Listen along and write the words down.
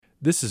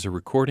This is a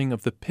recording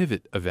of the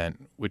Pivot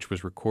event, which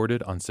was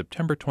recorded on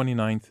September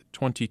 29th,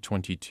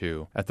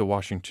 2022, at the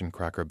Washington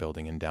Cracker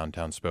Building in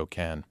downtown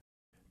Spokane.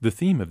 The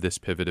theme of this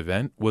Pivot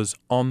event was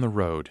On the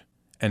Road,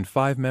 and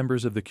 5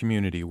 members of the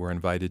community were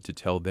invited to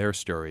tell their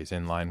stories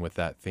in line with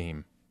that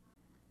theme.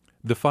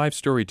 The 5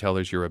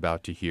 storytellers you're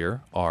about to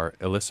hear are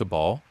Alyssa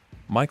Ball,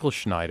 Michael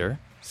Schneider,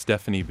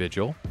 Stephanie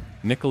Vigil,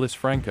 Nicholas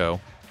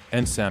Franco,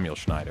 and Samuel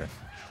Schneider.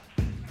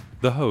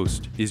 The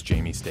host is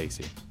Jamie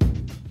Stacy.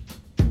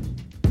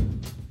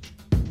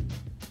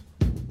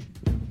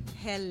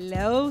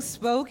 Hello,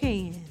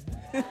 Spokane.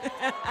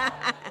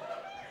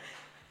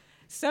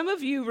 Some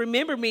of you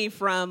remember me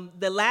from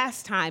the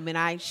last time, and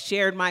I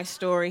shared my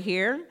story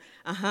here.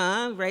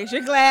 Raise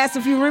your glass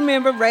if you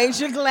remember.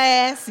 Raise your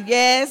glass.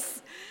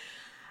 Yes.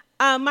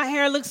 My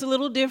hair looks a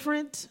little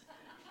different.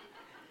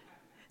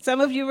 Some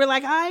of you were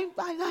like,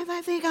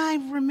 I think I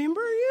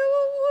remember you.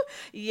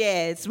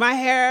 Yes, my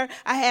hair,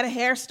 I had a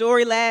hair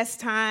story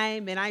last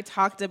time, and I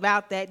talked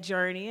about that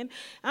journey.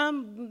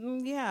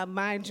 And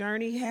my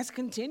journey has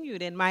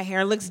continued, and my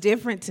hair looks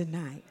different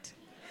tonight.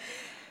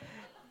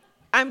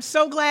 I'm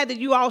so glad that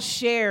you all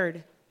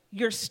shared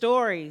your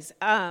stories.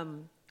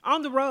 On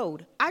the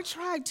road, I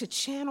tried to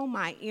channel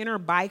my inner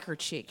biker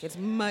chick as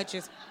much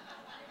as...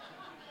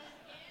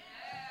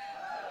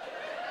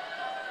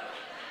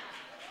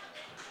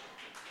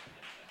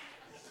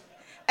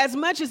 as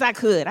much as I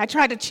could. I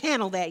tried to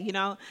channel that, you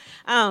know.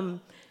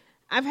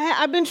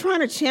 I've been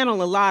trying to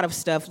channel a lot of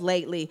stuff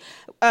lately.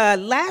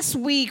 Last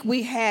week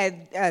we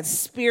had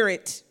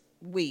Spirit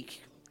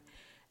Week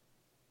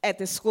at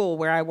the school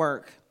where I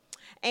work.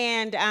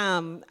 And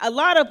a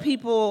lot of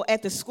people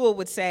at the school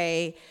would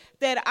say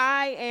that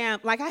I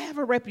have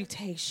a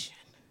reputation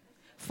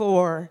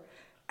for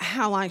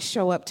how I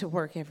show up to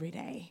work every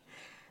day,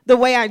 the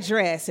way I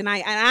dress. And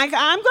I'm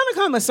going to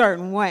come a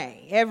certain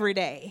way every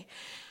day.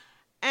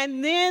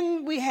 And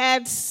then we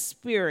had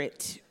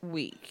Spirit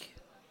Week.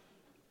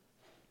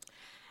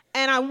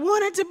 And I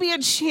wanted to be a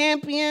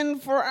champion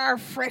for our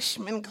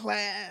freshman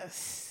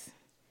class.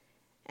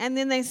 And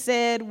then they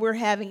said, we're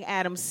having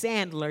Adam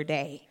Sandler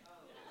Day.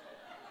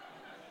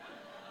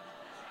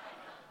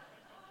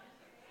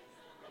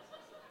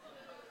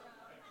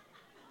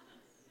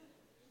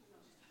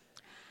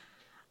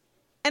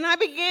 And I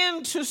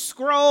began to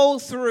scroll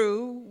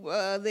through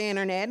the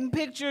internet and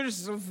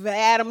pictures of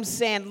Adam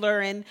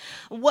Sandler and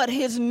what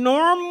his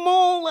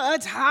normal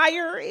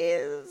attire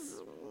is.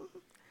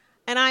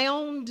 And I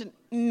owned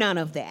none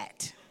of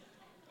that.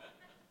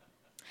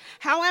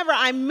 However,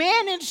 I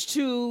managed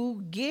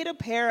to get a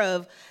pair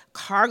of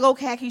cargo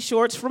khaki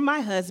shorts from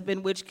my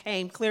husband, which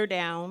came clear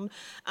down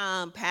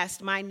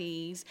past my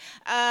knees,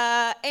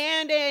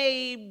 and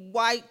a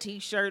white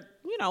T-shirt,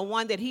 you know,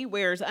 one that he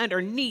wears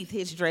underneath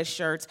his dress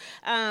shirts,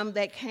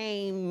 that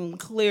came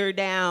clear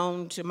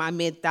down to my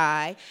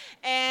mid-thigh.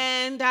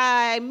 And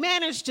I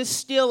managed to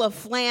steal a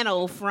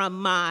flannel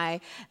from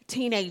my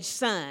teenage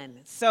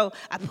son. So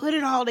I put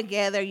it all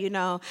together, you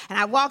know, and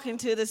I walk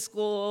into the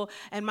school,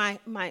 and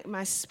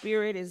my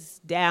spirit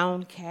is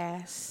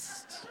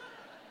downcast.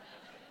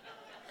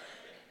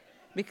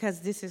 Because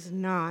this is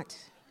not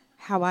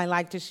how I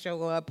like to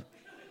show up.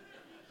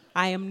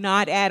 I am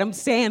not Adam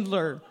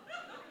Sandler.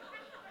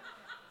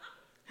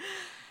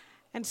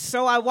 And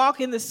so I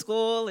walk in the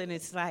school, and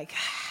it's like,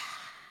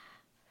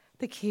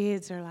 the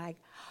kids are like,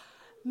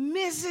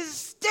 Mrs.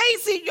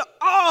 Stacy,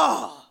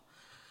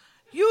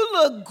 you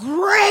look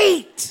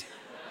great.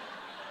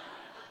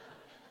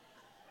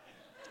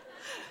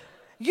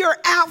 Your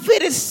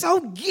outfit is so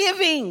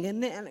giving.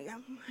 And then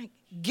I'm like,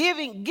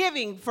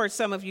 Giving, for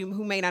some of you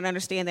who may not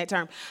understand that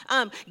term,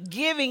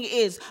 giving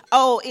is,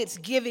 it's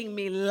giving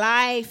me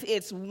life.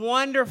 It's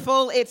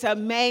wonderful. It's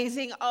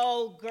amazing.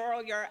 Oh,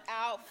 girl, your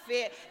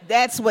outfit.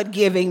 That's what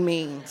giving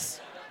means.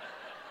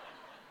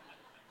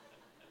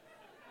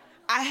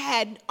 I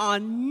had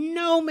on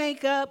no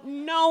makeup,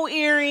 no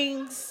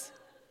earrings,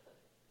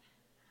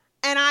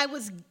 and I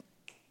was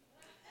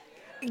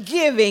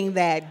giving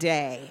that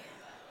day.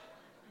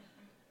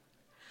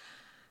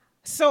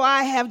 So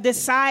I have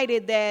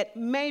decided that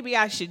maybe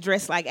I should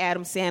dress like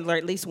Adam Sandler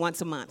at least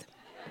once a month.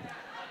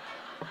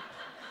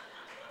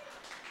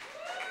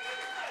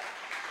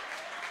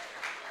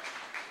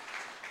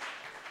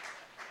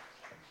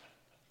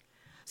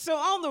 So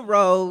on the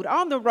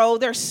road,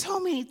 there's so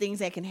many things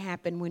that can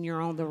happen when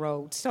you're on the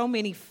road. So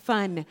many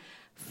fun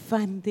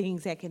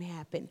things that can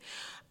happen.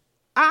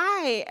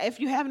 If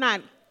you have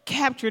not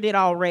captured it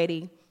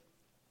already,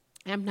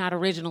 I'm not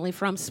originally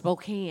from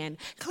Spokane.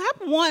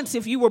 Clap once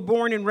if you were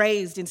born and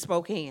raised in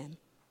Spokane.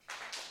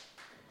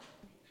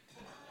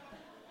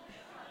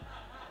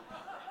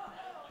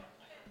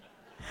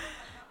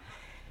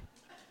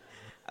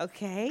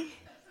 Okay.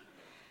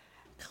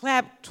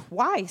 Clap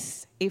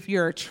twice if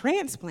you're a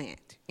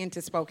transplant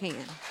into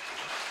Spokane.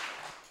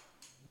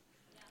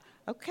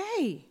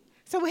 Okay.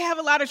 So we have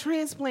a lot of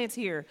transplants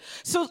here.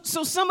 So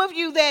some of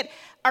you that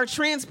are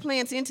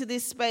transplants into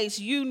this space,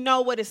 you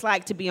know what it's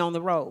like to be on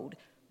the road.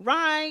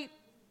 Right?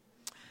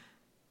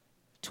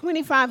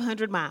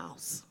 2,500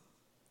 miles.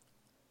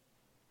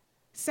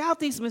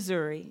 Southeast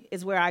Missouri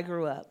is where I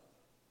grew up.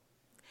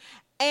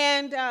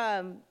 And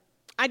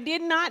I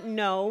did not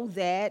know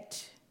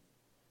that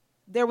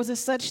there was a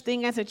such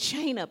thing as a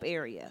chain-up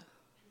area.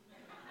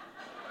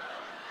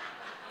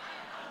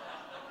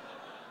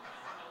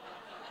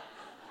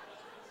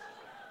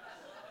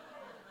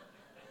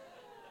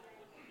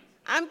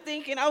 I'm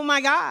thinking, oh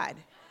my God,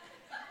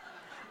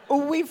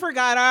 we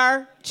forgot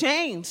our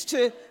chains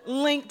to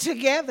link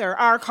together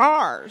our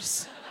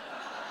cars.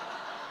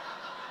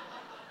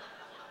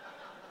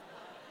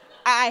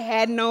 I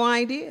had no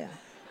idea.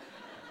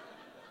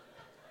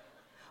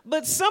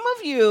 But some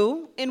of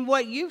you, in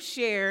what you've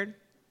shared,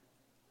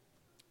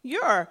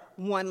 you're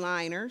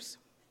one-liners.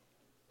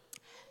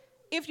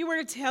 If you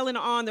were to tell an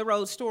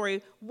on-the-road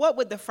story, what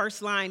would the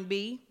first line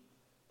be?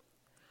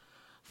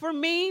 For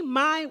me,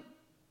 my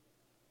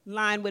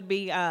line would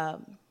be,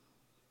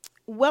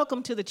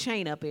 welcome to the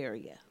chain-up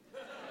area.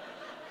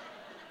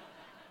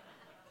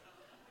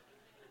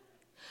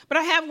 But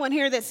I have one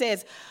here that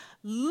says,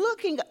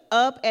 looking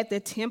up at the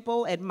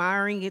temple,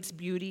 admiring its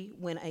beauty,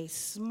 when a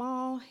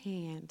small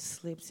hand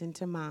slips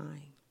into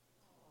mine.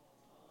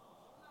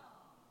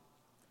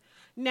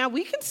 Now,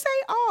 we can say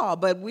all,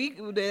 but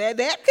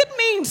that could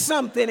mean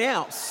something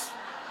else.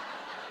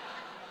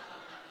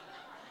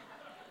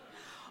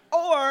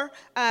 Or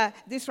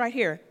this right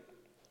here.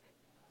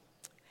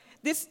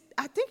 This,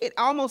 I think it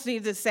almost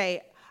needs to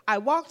say, I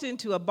walked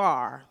into a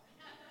bar.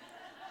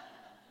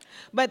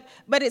 But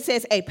it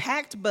says, a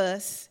packed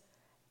bus,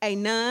 a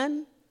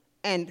nun,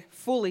 and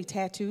fully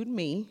tattooed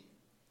me,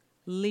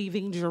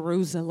 leaving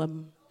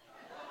Jerusalem.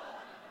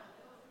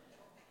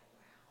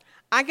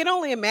 I can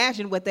only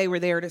imagine what they were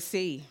there to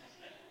see.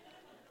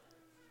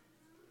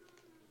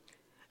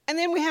 And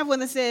then we have one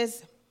that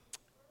says,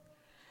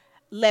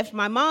 left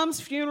my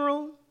mom's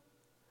funeral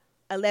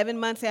 11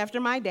 months after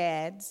my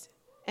dad's,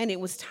 and it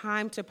was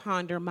time to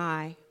ponder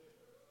my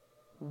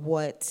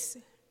what's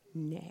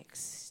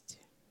next.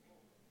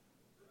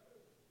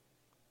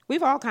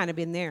 We've all kind of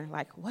been there,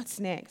 like, what's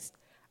next?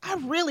 I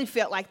really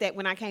felt like that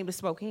when I came to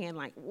Spokane,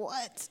 like,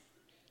 what's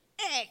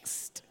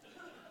next?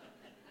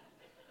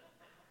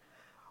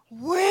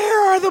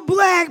 Where are the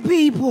black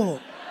people?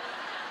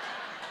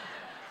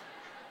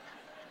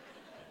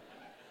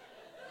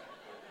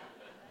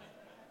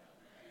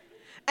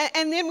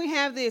 And then we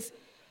have this,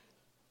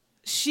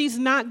 she's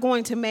not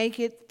going to make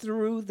it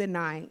through the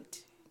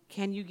night.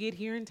 Can you get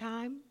here in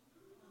time?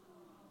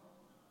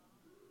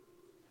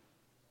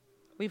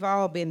 We've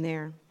all been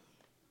there.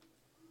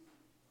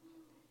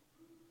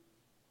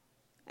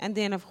 And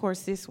then, of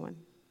course, this one.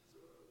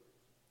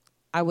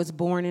 I was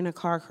born in a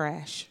car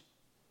crash.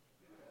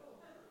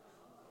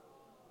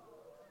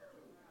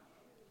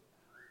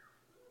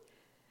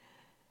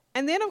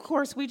 And then, of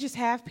course, we just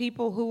have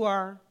people who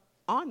are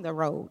on the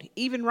road.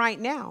 Even right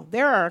now,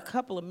 there are a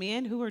couple of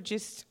men who are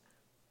just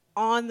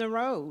on the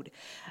road.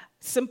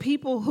 Some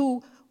people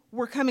who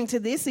were coming to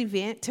this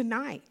event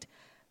tonight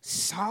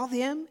saw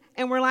them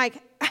and were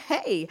like,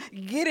 hey,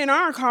 get in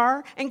our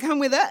car and come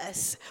with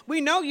us.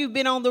 We know you've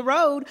been on the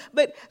road,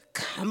 but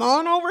come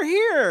on over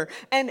here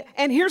and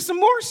here's some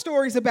more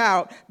stories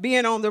about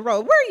being on the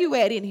road. Where are you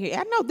at in here?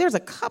 I know there's a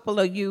couple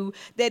of you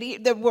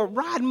that were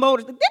riding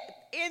motors.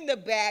 In the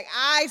back,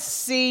 I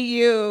see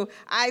you.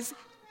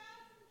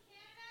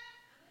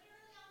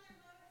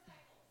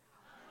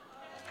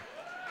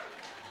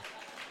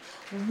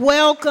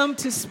 Welcome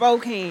to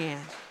Spokane.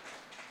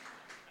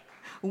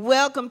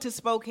 Welcome to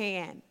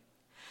Spokane.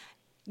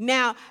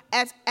 Now,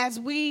 as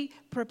we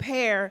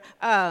prepare,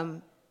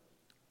 one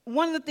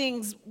of the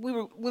things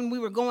when we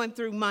were going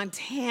through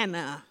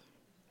Montana,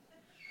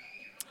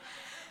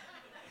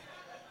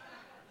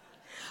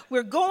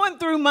 we're going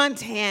through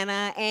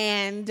Montana,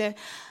 and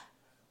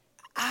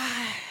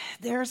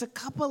there's a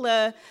couple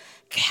of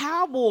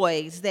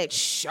cowboys that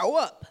show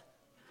up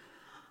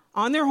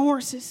on their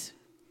horses,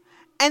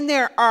 and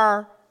there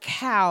are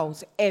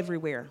cows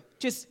everywhere.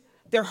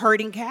 They're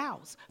herding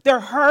cows. They're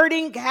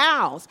herding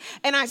cows.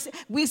 And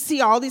we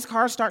see all these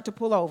cars start to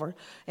pull over.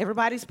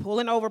 Everybody's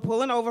pulling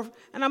over.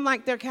 And I'm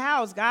like, they're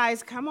cows,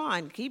 guys. Come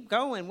on, keep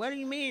going. What do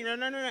you mean?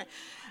 No.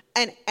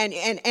 And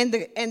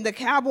the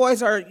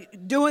cowboys are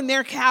doing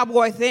their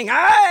cowboy thing.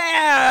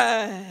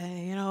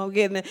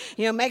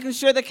 Making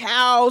sure the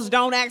cows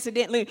don't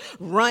accidentally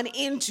run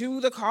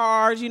into the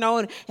cars,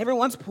 and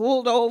everyone's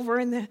pulled over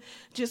and they're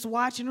just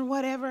watching or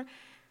whatever.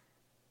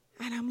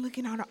 And I'm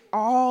looking at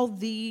all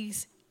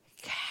these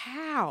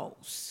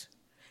cows.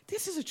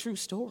 This is a true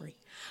story.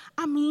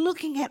 I'm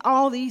looking at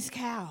all these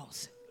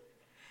cows.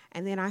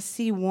 And then I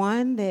see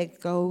one that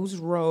goes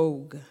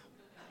rogue.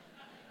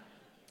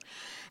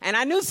 And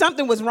I knew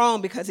something was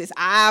wrong because his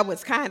eye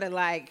was kind of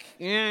like,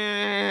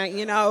 and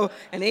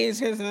he's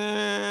just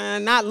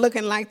not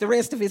looking like the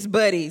rest of his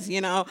buddies,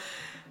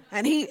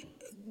 And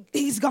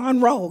he's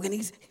gone rogue.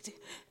 And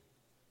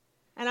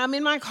I'm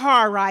in my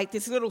car, right,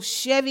 this little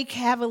Chevy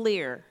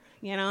Cavalier.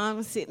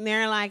 I'm sitting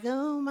there like,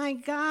 oh, my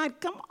God,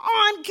 come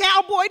on,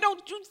 cowboy,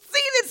 don't you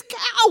see this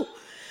cow?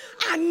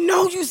 I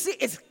know you see.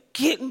 It's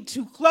getting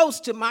too close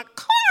to my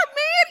car,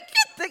 man.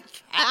 Get the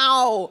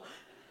cow.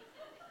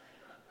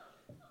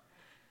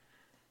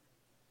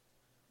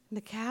 And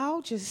the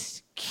cow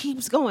just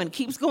keeps going,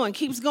 keeps going,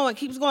 keeps going,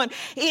 keeps going.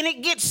 And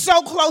it gets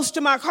so close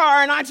to my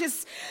car, and I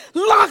just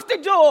lock the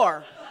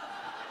door.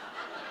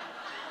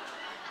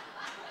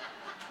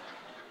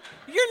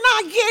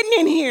 You're not getting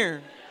in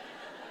here.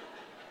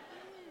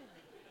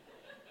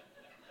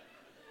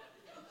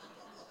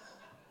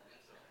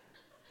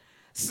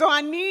 So I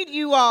need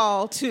you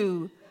all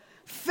to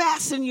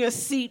fasten your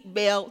seat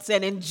belts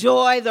and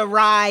enjoy the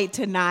ride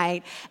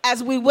tonight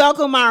as we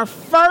welcome our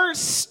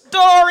first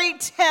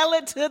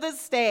storyteller to the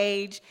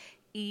stage,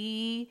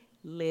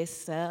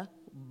 Elissa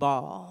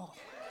Ball.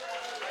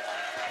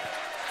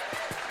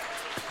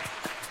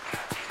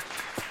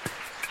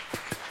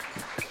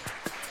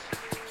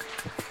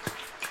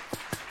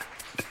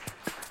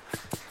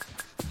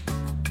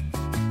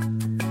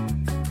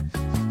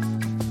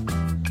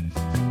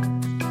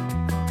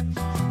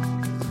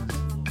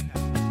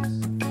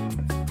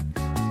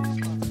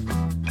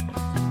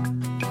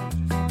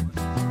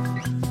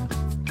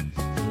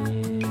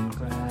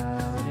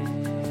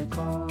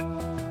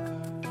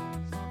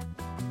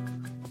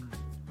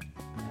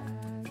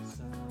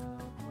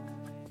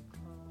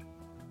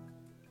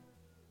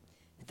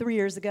 3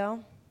 years ago,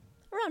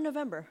 around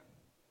November,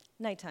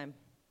 nighttime,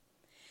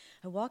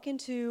 I walk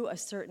into a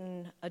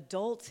certain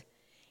adult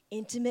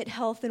intimate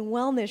health and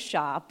wellness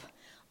shop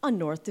on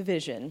North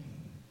Division.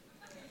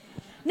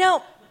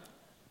 Now,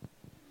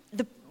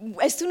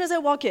 as soon as I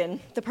walk in,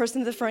 the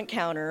person at the front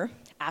counter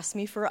asks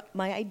me for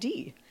my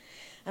ID.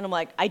 And I'm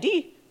like,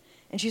 ID?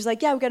 And she's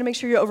like, yeah, we gotta make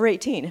sure you're over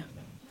 18.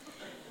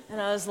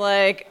 And I was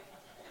like,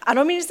 I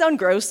don't mean to sound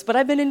gross, but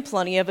I've been in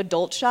plenty of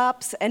adult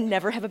shops and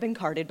never have I been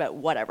carded, but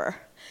whatever.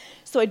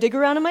 So I dig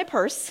around in my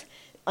purse,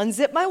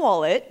 unzip my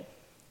wallet,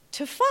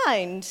 to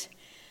find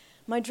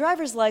my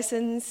driver's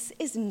license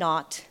is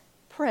not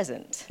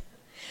present.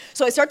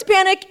 So I start to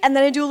panic, and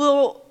then I do a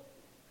little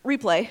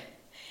replay,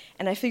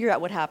 and I figure out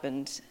what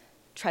happened,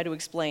 try to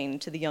explain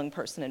to the young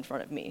person in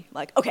front of me.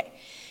 Like, okay,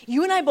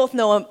 you and I both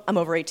know I'm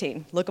over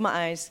 18. Look at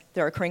my eyes,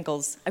 there are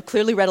crinkles. I've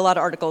clearly read a lot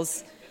of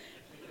articles.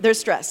 There's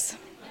stress.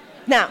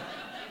 Now,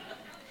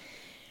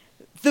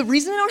 the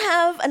reason I don't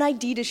have an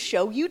ID to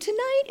show you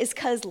tonight is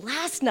because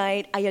last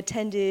night I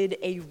attended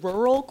a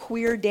rural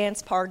queer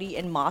dance party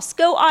in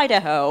Moscow,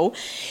 Idaho,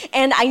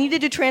 and I needed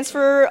to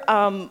transfer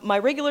my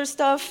regular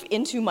stuff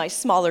into my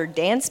smaller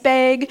dance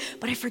bag,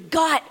 but I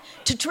forgot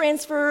to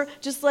transfer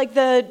just like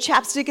the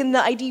chapstick and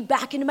the ID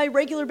back into my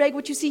regular bag,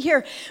 which you see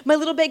here. My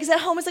little bag is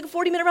at home, it's like a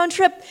 40-minute round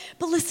trip.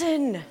 But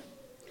listen,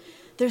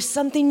 there's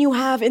something you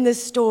have in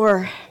this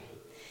store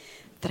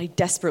that I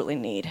desperately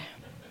need.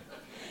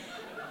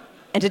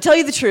 And to tell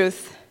you the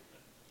truth,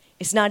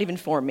 it's not even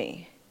for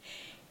me.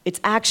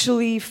 It's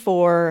actually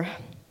for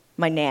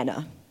my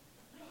Nana.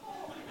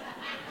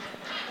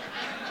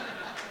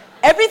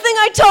 Everything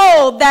I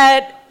told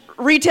that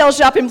retail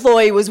shop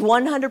employee was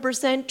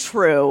 100%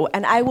 true,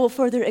 and I will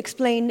further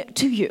explain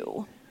to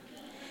you.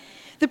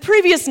 The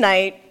previous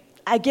night,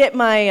 I get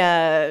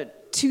my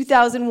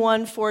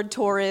 2001 Ford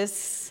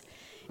Taurus.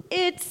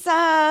 It's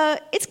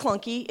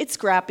clunky, it's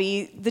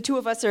scrappy. The two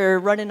of us are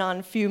running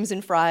on fumes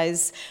and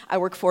fries. I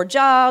work 4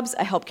 jobs,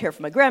 I help care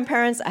for my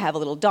grandparents, I have a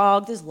little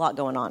dog, there's a lot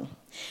going on.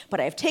 But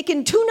I have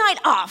taken 2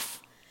 nights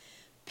off,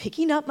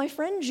 picking up my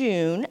friend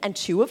June and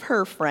 2 of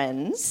her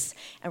friends,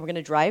 and we're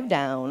gonna drive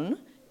down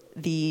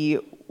the,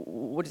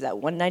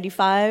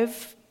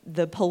 195,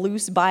 the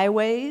Palouse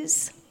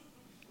byways.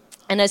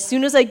 And as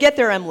soon as I get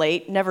there, I'm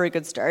late, never a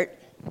good start.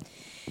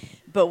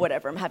 But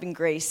whatever, I'm having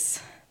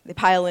grace. They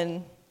pile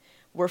in.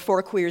 We're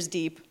 4 queers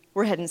deep.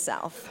 We're heading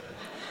south.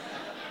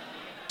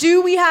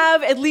 Do we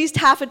have at least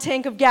half a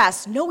tank of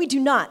gas? No, we do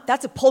not.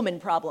 That's a Pullman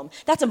problem.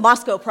 That's a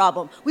Moscow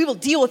problem. We will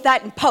deal with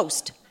that in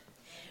post.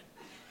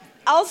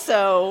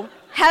 Also,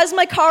 has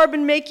my car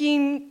been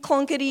making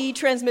clunkety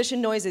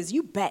transmission noises?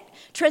 You bet.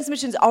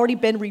 Transmission's already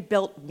been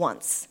rebuilt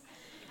once.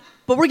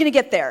 But we're gonna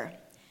get there.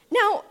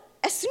 Now,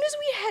 as soon as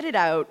we headed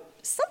out,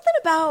 something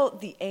about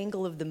the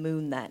angle of the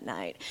moon that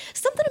night,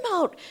 something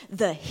about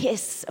the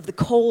hiss of the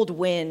cold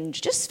wind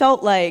just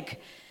felt like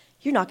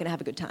you're not gonna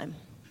have a good time.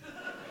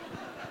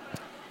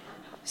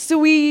 So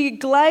we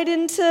glide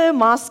into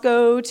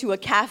Moscow to a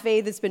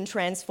cafe that's been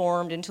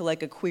transformed into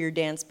like a queer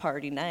dance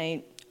party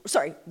night.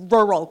 Sorry,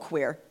 rural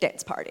queer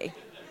dance party.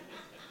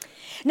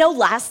 Now,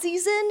 last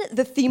season,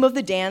 the theme of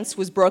the dance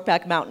was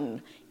Brokeback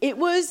Mountain. It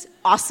was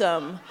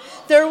awesome.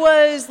 There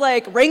was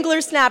like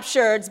Wrangler snap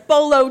shirts,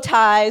 bolo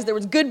ties, there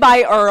was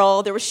Goodbye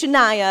Earl, there was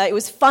Shania. It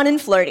was fun and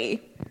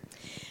flirty.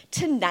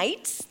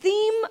 Tonight's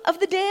theme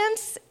of the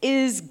dance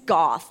is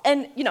goth.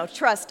 And,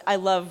 trust, I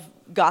love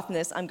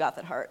gothness, I'm goth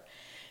at heart.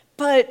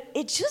 But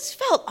it just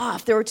felt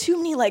off. There were too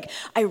many like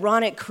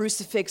ironic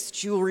crucifix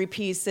jewelry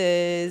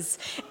pieces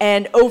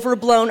and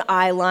overblown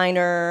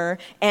eyeliner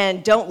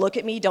and don't look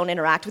at me, don't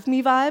interact with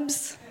me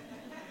vibes.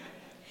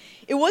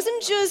 It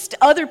wasn't just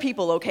other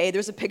people, okay?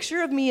 There's a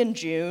picture of me and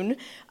June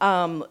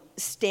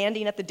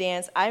standing at the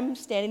dance. I'm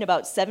standing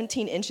about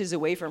 17 inches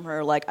away from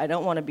her, like, I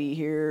don't want to be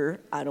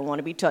here. I don't want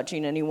to be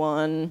touching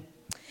anyone.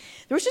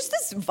 There was just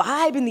this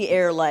vibe in the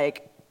air,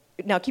 like,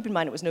 now keep in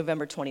mind it was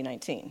November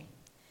 2019.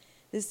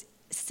 this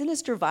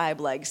sinister vibe,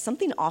 like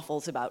something awful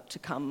is about to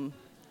come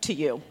to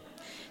you.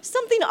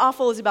 Something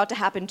awful is about to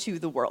happen to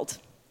the world.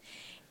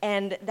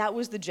 And that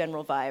was the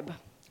general vibe.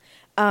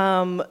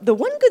 The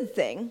one good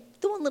thing,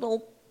 the one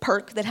little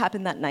perk that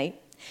happened that night,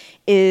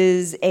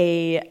 is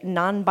a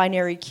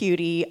non-binary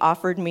cutie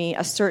offered me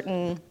a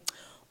certain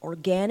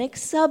organic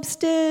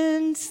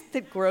substance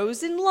that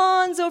grows in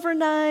lawns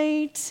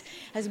overnight,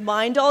 has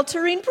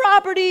mind-altering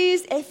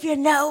properties, if you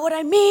know what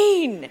I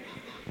mean.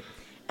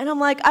 And I'm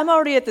like, I'm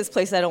already at this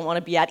place I don't want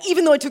to be at,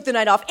 even though I took the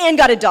night off and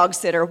got a dog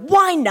sitter.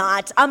 Why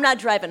not? I'm not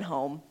driving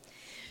home.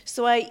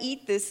 So I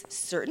eat this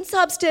certain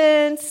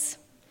substance,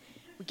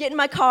 we get in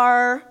my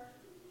car,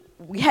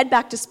 we head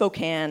back to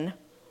Spokane.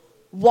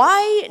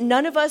 Why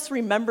none of us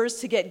remembers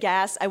to get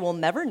gas, I will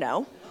never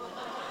know.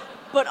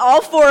 But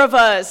all four of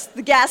us,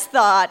 the gas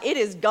thought, it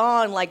is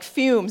gone like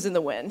fumes in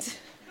the wind.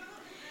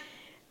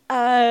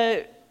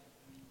 And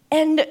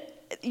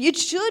it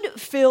should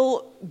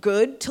feel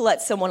good to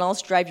let someone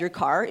else drive your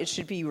car. It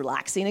should be a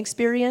relaxing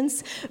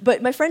experience.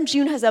 But my friend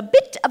June has a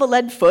bit of a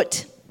lead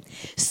foot.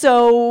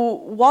 So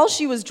while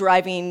she was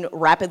driving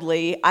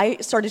rapidly, I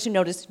started to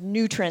notice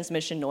new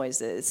transmission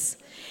noises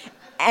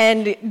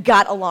and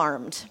got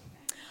alarmed.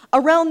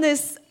 Around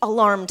this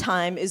alarm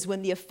time is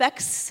when the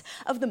effects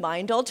of the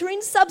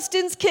mind-altering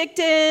substance kicked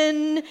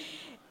in,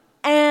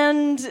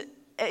 and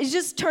it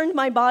just turned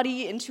my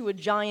body into a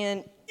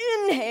giant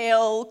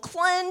inhale,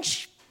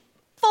 clench,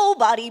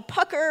 full-body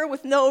pucker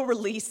with no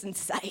release in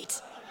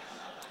sight.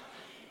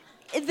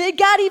 It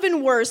got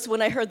even worse when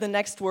I heard the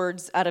next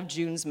words out of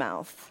June's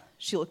mouth.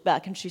 She looked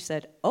back and she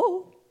said,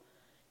 "Oh,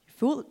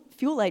 fuel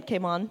light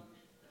came on."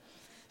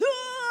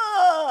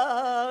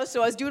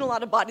 So I was doing a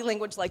lot of body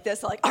language like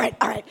this, like, all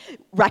right,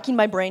 racking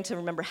my brain to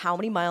remember how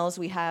many miles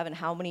we have and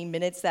how many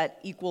minutes that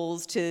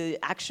equals to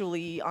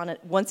actually on it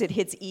once it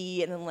hits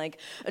E, and then like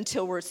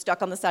until we're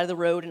stuck on the side of the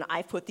road and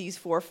I've put these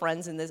four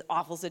friends in this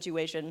awful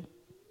situation.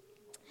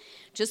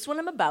 Just when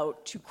I'm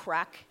about to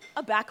crack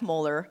a back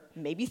molar,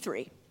 maybe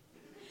 3,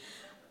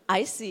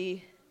 I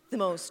see the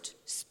most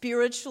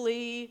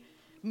spiritually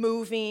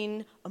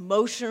moving,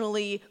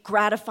 emotionally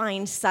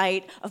gratifying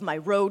sight of my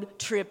road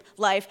trip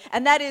life,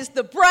 and that is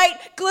the bright,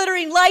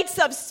 glittering lights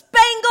of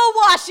Spangle,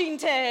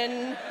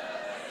 Washington.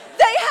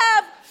 They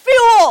have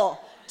fuel.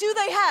 Do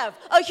they have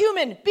a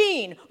human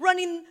being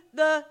running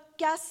the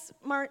gas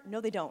mart?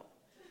 No, they don't.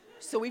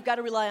 So we've got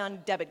to rely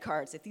on debit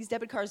cards. If these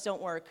debit cards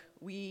don't work,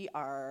 we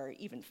are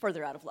even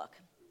further out of luck.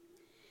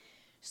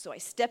 So I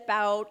step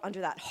out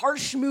under that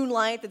harsh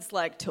moonlight that's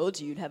like, told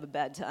you you'd have a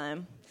bad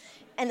time,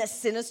 and a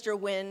sinister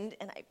wind,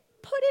 and I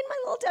put in my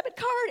little debit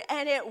card,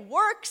 and it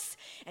works,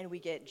 and we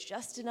get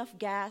just enough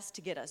gas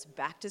to get us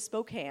back to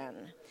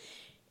Spokane.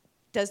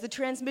 Does the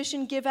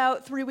transmission give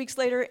out 3 weeks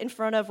later in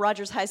front of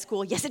Rogers High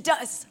School? Yes, it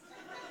does.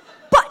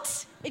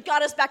 But it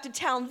got us back to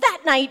town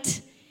that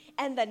night,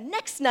 and the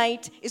next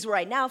night is where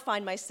I now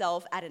find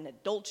myself at an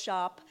adult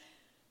shop,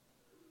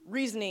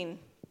 reasoning,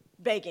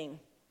 begging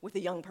with a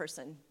young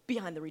person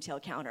behind the retail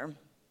counter.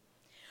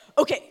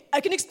 Okay, I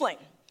can explain.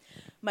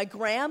 My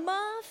grandma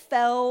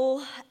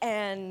fell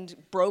and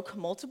broke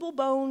multiple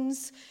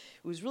bones.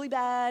 It was really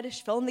bad.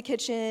 She fell in the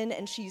kitchen,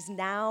 and she's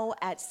now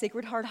at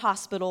Sacred Heart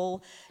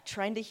Hospital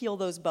trying to heal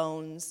those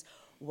bones.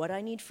 What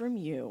I need from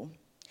you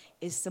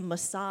is some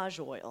massage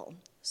oil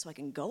so I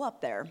can go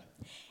up there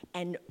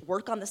and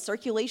work on the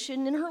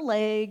circulation in her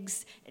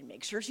legs and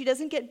make sure she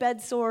doesn't get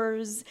bed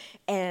sores.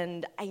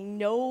 And I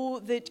know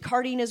that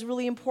carting is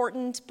really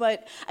important,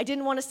 but I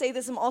didn't want to say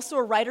this. I'm also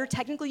a writer.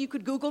 Technically, you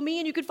could Google me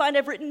and you could find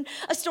I've written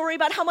a story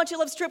about how much I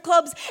love strip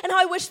clubs and how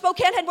I wish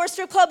Spokane had more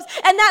strip clubs,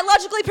 and that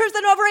logically proves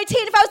that I'm over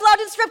 18 if I was allowed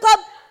in a strip club.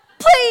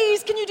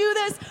 Please, can you do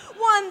this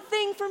one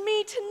thing for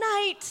me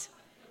tonight?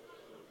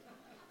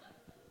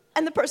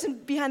 And the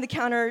person behind the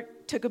counter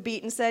took a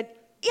beat and said,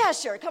 "Yeah,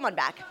 sure, come on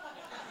back."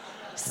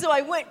 So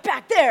I went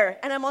back there,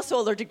 and I'm also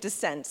allergic to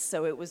scents,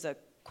 so it was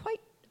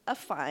quite a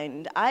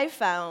find. I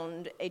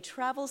found a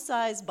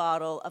travel-size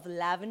bottle of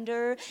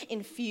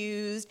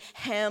lavender-infused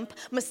hemp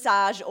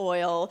massage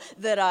oil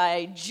that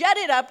I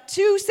jetted up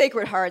to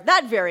Sacred Heart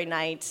that very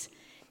night,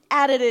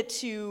 added it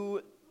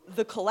to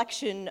the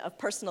collection of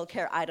personal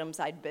care items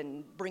I'd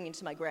been bringing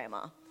to my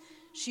grandma.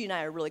 She and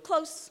I are really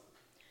close.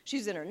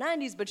 She's in her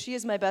 90s, but she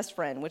is my best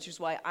friend, which is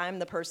why I'm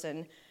the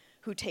person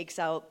who takes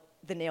out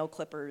the nail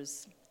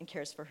clippers and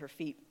cares for her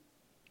feet.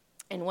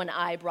 And when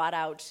I brought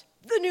out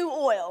the new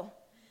oil,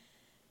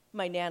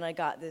 my Nana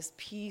got this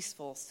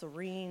peaceful,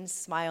 serene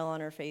smile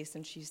on her face,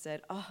 and she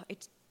said, "Oh,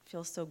 it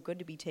feels so good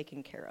to be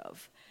taken care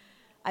of.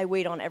 I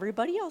wait on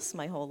everybody else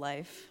my whole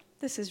life.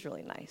 This is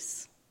really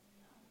nice."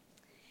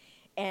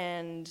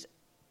 And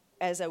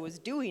as I was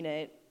doing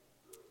it,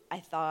 I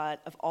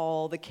thought of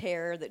all the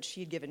care that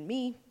she had given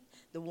me,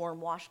 the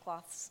warm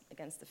washcloths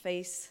against the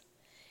face.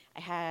 I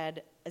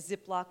had a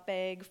Ziploc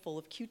bag full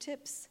of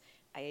Q-tips.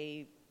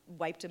 I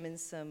wiped them in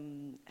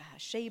some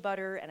shea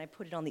butter, and I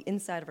put it on the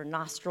inside of her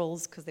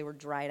nostrils because they were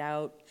dried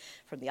out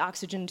from the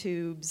oxygen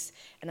tubes.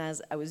 And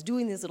as I was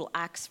doing these little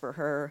acts for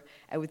her,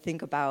 I would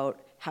think about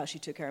how she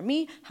took care of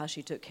me, how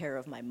she took care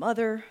of my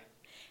mother,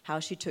 how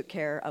she took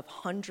care of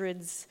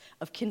hundreds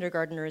of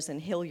kindergartners in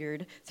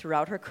Hilliard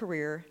throughout her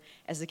career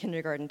as a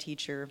kindergarten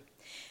teacher.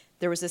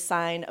 There was a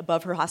sign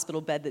above her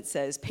hospital bed that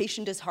says,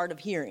 "Patient is hard of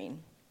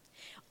hearing."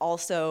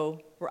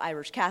 Also, we're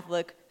Irish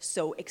Catholic,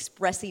 so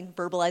expressing,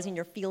 verbalizing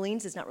your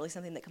feelings is not really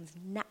something that comes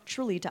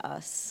naturally to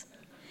us.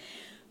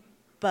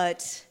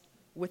 But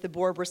with a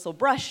boar bristle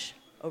brush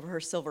over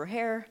her silver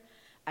hair,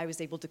 I was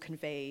able to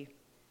convey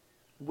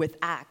with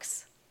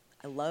acts,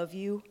 "I love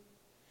you,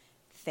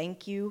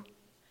 thank you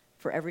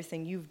for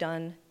everything you've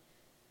done."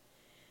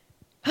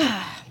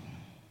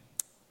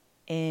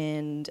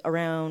 And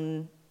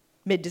around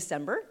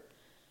mid-December,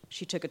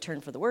 she took a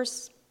turn for the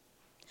worse.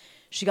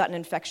 She got an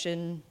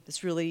infection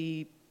that's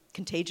really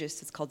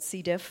contagious. It's called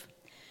C. diff.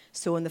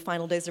 So in the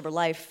final days of her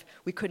life,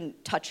 we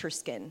couldn't touch her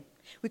skin.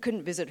 We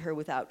couldn't visit her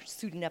without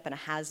suiting up in a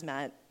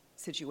hazmat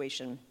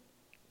situation.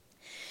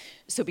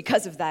 So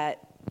because of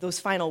that, those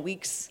final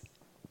weeks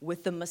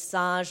with the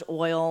massage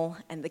oil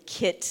and the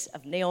kit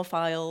of nail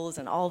files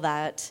and all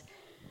that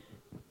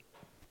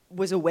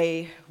was a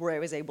way where I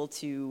was able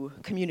to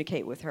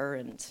communicate with her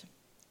and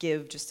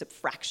give just a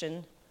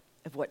fraction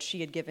of what she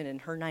had given in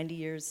her 90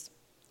 years.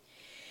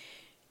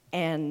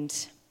 And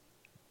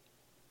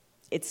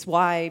it's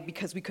why,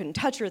 because we couldn't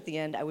touch her at the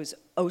end, I was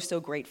oh so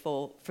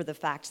grateful for the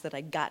fact that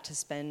I got to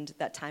spend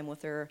that time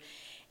with her,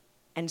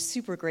 and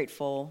super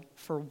grateful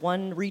for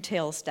one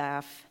retail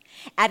staff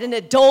at an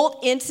adult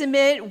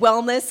intimate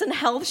wellness and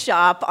health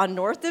shop on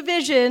North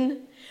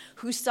Division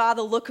who saw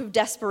the look of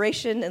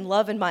desperation and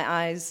love in my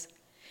eyes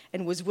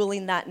and was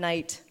willing that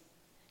night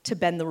to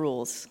bend the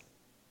rules.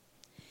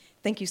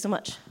 Thank you so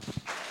much.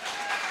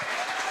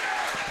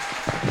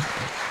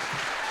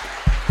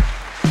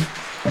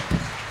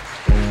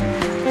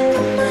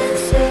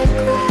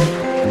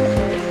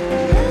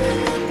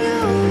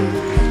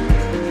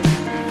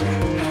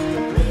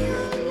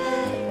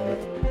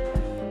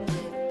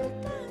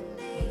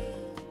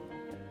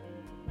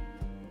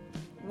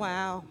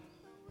 Wow.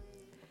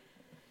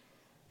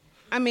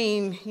 I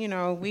mean, you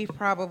know, we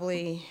can't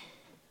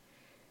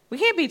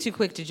be too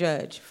quick to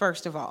judge,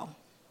 first of all.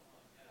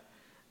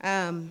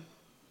 I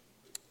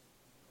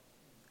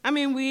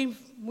mean,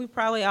 we've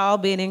probably all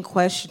been in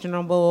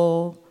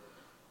questionable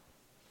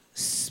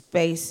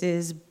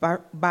spaces,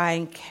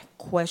 buying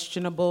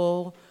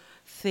questionable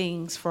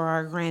things for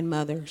our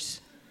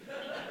grandmothers.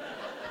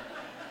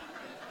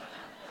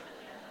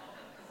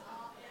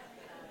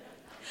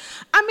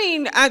 I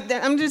mean,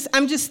 I'm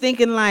just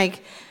thinking,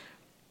 like,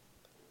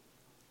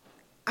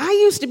 I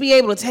used to be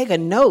able to take a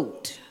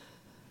note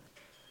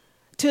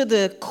to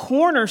the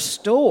corner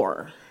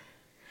store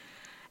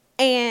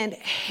and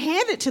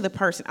hand it to the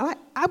person.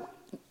 I'm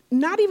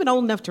not even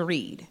old enough to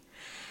read.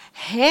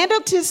 Hand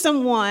it to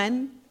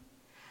someone,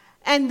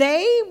 and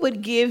they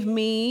would give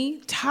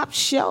me top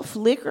shelf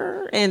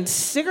liquor and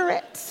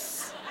cigarettes.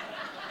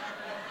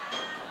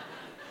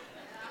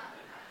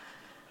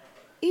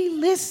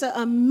 Elissa,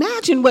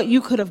 imagine what you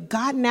could have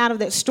gotten out of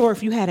that store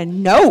if you had a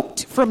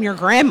note from your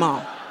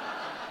grandma.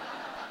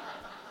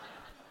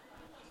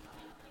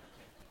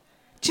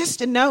 Just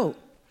a note.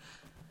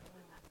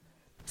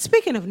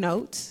 Speaking of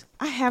notes,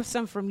 I have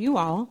some from you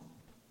all.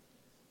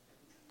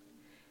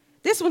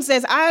 This one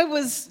says, I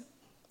was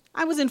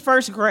in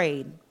first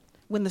grade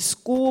when the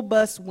school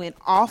bus went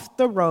off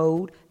the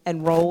road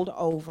and rolled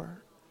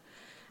over.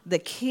 The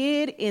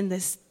kid in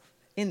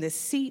the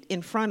seat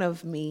in front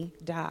of me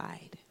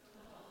died.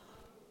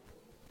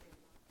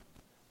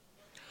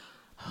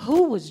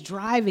 Who was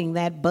driving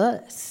that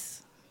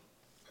bus?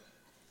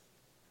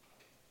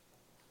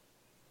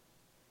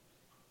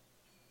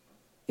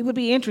 It would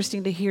be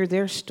interesting to hear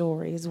their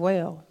story as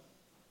well.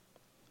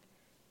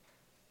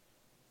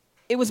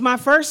 It was my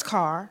first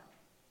car,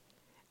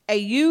 a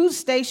used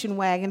station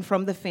wagon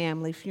from the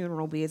family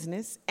funeral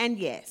business, and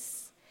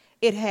yes,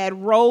 it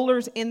had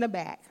rollers in the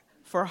back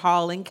for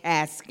hauling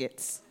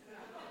caskets.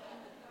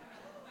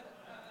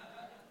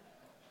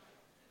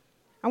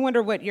 I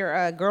wonder what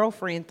your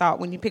girlfriend thought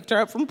when you picked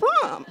her up from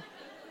prom.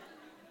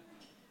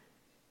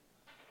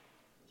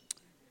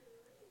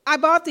 I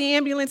bought the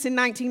ambulance in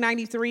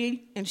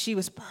 1993, and she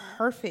was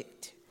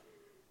perfect.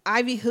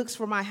 Ivy hooks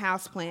for my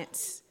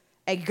houseplants,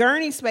 a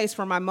gurney space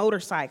for my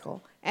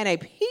motorcycle, and a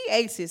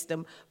PA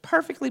system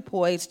perfectly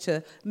poised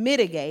to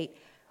mitigate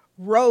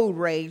road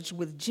rage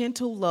with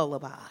gentle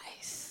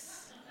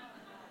lullabies.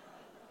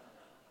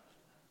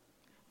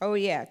 Oh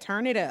yeah,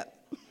 turn it up.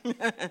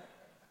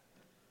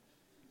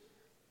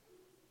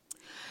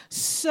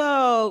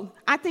 So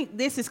I think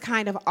this is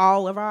kind of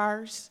all of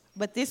ours,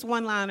 but this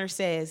one-liner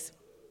says,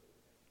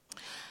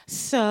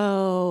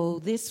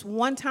 so this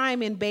one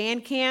time in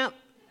band camp,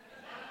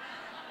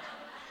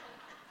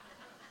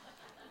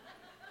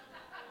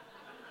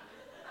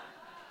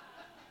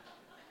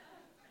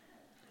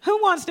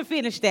 who wants to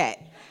finish that?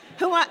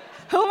 Who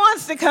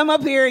wants to come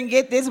up here and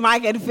get this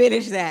mic and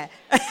finish that?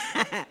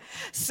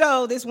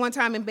 So this one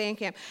time in band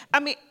camp, I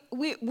mean,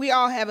 we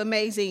all have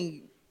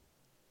amazing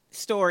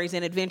stories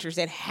and adventures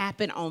that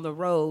happen on the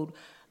road,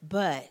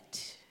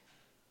 but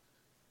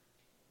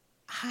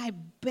I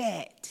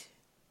bet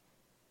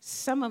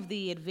some of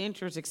the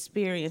adventures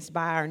experienced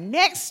by our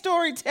next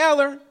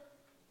storyteller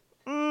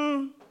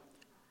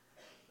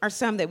are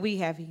some that we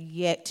have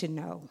yet to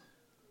know.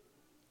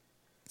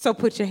 So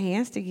put your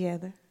hands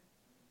together.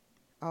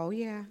 Oh,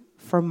 yeah,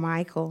 for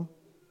Michael.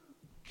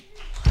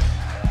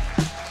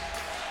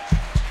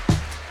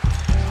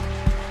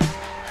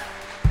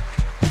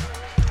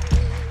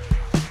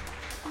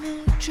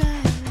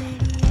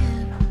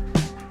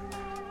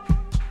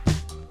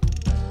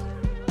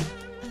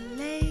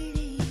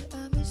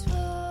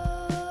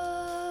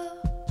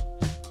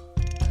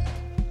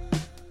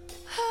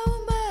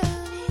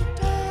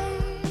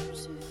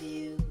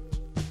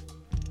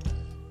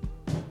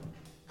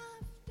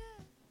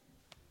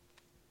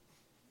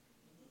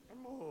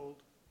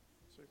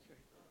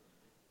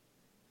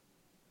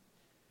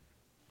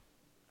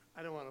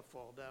 I don't want to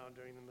fall down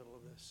during the middle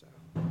of this.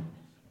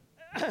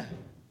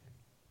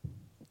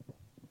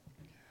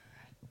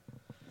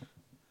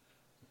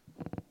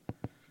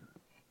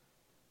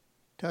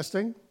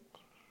 Testing?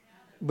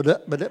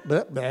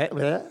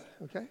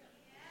 Okay.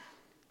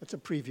 That's a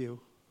preview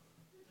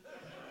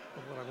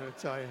of what I'm going to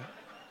tell you.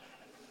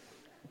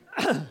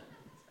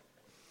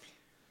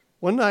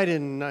 One night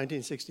in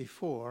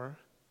 1964,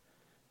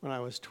 when I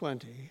was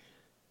 20,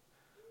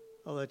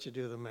 I'll let you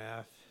do the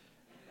math.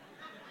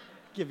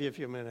 Give you a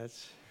few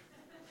minutes.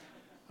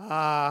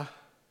 I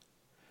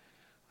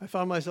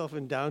found myself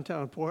in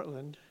downtown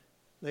Portland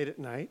late at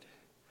night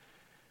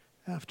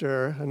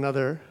after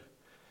another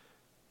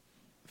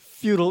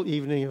futile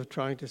evening of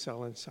trying to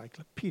sell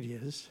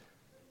encyclopedias.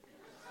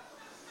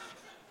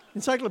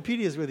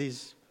 Encyclopedias were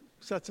these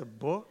sets of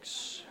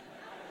books.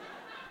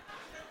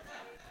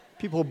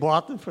 People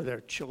bought them for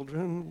their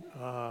children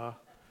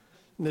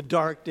in the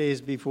dark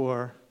days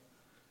before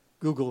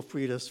Google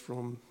freed us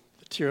from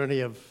the tyranny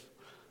of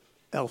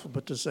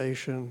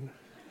alphabetization.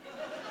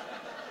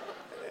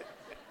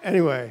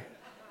 Anyway,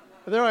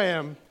 there I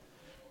am,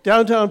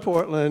 downtown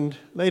Portland,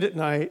 late at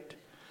night,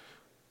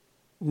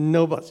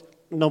 no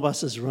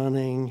buses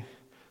running,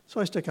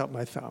 so I stick out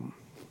my thumb.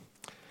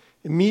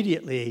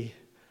 Immediately,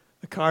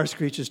 the car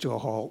screeches to a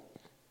halt.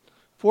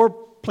 4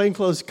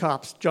 plainclothes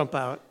cops jump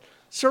out,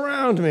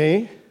 surround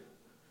me,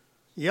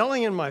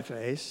 yelling in my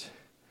face,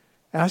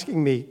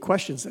 asking me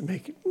questions that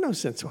make no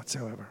sense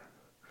whatsoever.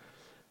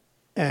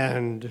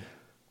 And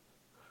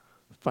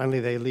finally,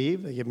 they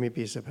leave. They give me a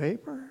piece of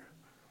paper,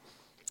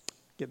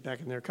 get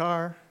back in their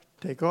car,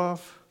 take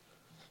off.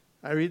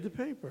 I read the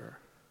paper.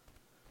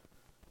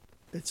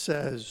 It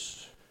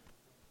says,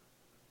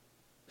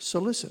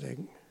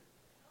 soliciting.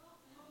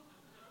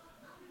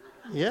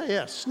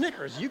 Yeah,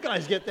 Snickers. You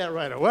guys get that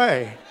right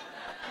away.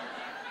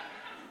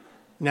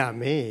 Not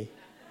me.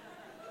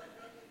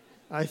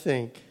 I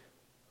think,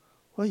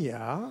 well,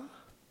 yeah,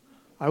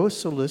 I was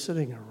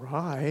soliciting a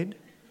ride.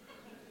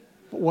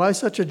 But why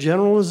such a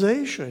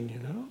generalization, you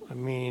know? I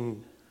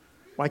mean,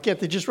 why can't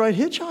they just write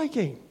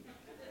hitchhiking?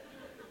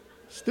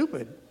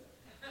 Stupid.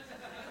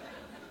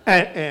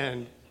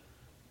 And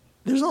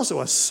there's also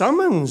a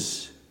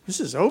summons. This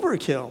is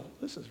overkill.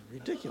 This is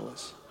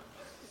ridiculous.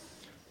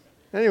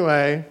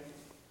 Anyway,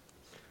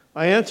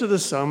 I answer the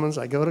summons.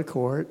 I go to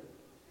court.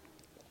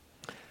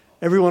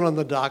 Everyone on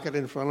the docket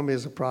in front of me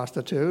is a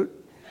prostitute.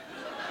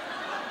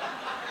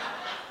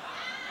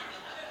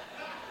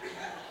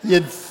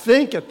 You'd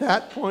think at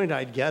that point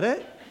I'd get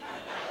it.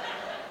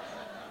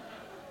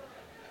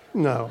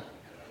 No.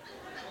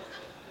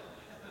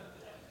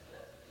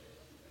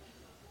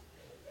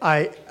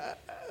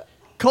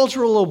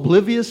 Cultural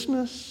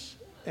obliviousness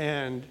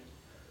and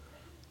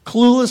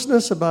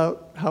cluelessness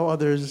about how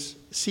others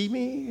see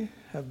me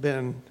have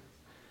been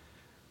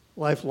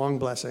lifelong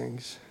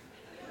blessings.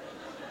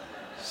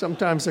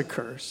 Sometimes a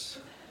curse.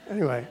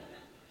 Anyway,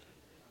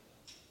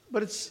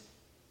 but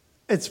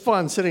it's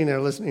fun sitting there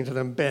listening to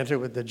them banter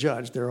with the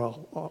judge. They're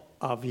all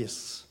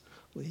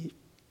obviously,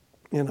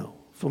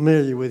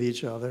 familiar with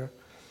each other.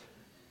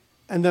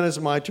 And then it's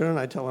my turn.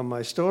 I tell him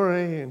my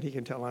story, and he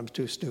can tell I'm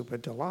too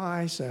stupid to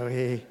lie, so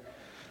he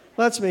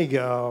lets me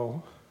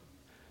go,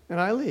 and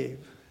I leave,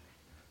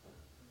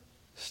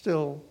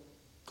 still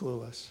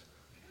clueless.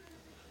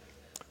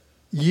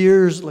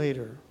 Years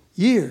later,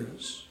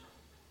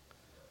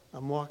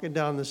 I'm walking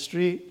down the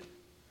street,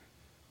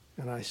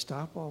 and I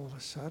stop all of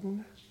a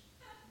sudden.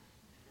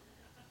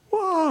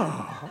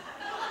 Whoa!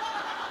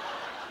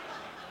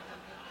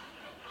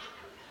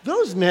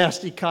 Those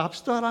nasty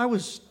cops thought I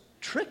was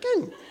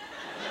tricking.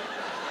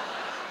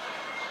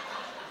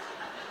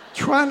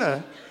 Trying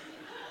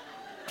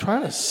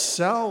to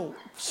sell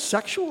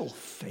sexual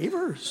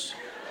favors.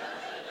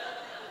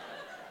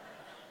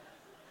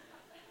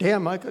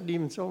 Damn, I couldn't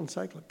even sell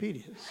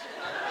encyclopedias.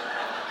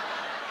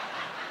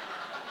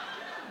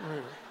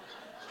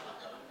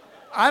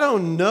 I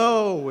don't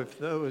know if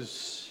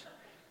those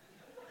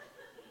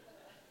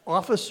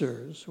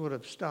officers would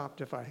have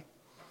stopped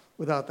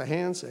without the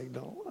hand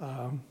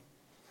signal.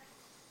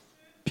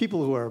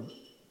 People who are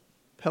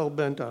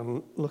hell-bent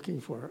on looking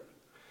for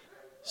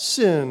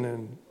sin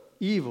and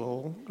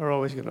evil are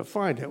always going to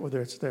find it,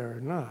 whether it's there or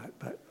not.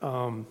 But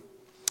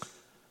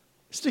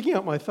sticking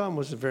out my thumb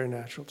was very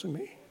natural to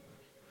me.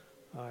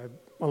 I'm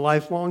a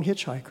lifelong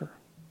hitchhiker.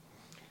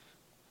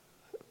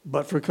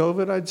 But for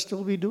COVID, I'd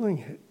still be doing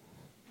it.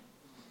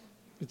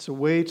 It's a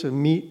way to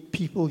meet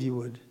people you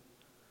would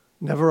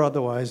never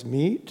otherwise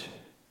meet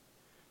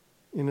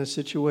in a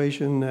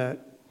situation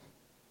that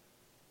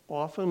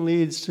often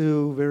leads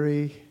to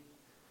very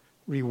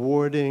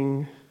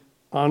rewarding,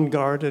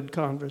 unguarded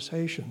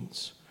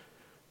conversations,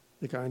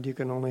 the kind you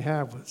can only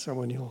have with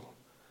someone you'll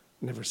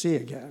never see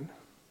again.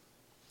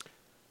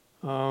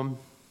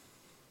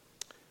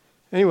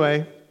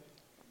 Anyway,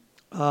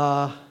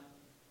 I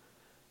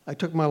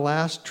took my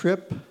last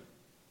trip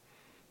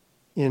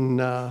in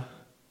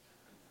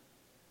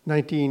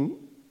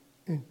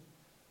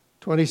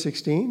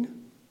 2016.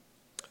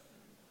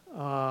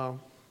 I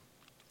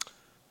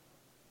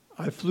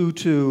flew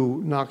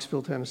to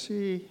Knoxville,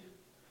 Tennessee,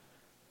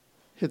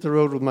 hit the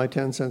road with my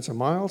 10 cents a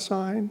mile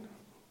sign,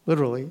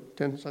 literally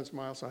 10 cents a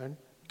mile sign,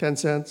 10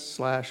 cents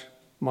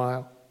 /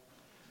 mile,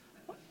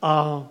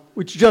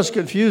 which just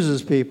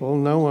confuses people.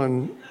 No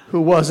one who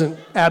wasn't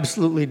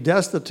absolutely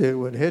destitute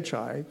would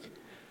hitchhike.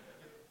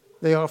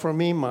 They offer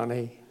me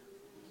money,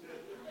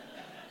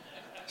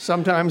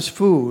 sometimes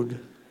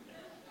food,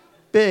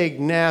 big,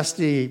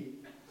 nasty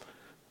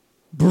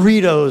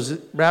burritos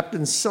wrapped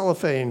in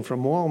cellophane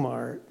from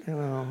Walmart,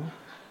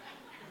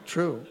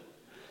 True.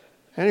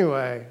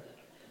 Anyway,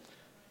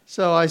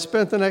 so I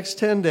spent the next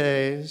 10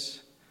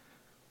 days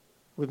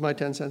with my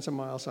 10 cents a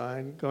mile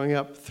sign going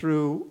up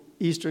through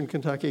eastern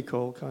Kentucky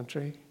coal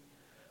country,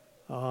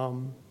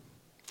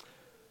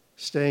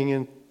 staying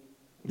in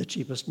the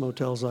cheapest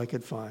motels I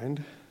could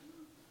find.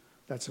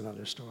 That's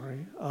another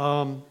story.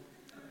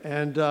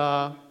 And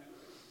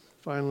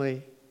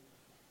finally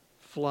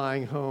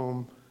flying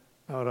home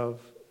out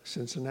of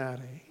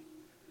Cincinnati.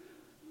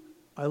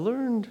 I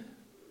learned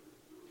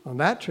on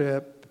that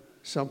trip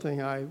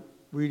something I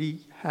really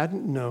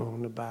hadn't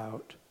known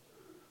about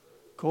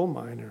coal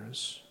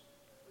miners.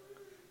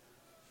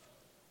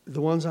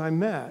 The ones I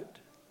met,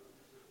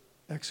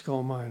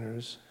 ex-coal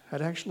miners,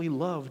 had actually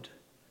loved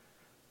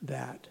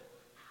that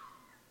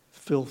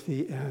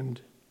filthy and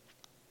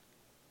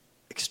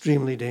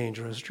extremely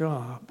dangerous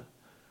job.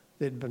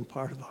 They'd been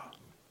part of a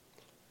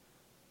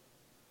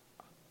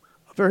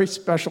very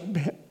special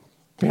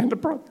band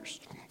of brothers.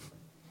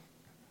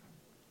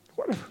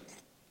 Whatever.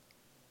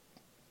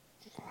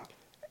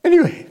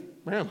 Anyway,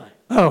 where am I?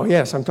 Oh,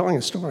 yes, I'm telling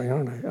a story,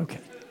 aren't I? Okay.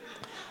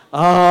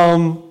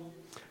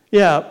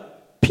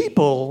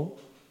 People,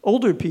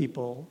 older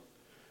people,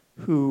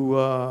 who,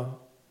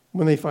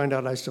 when they find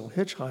out I still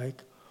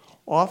hitchhike,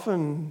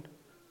 often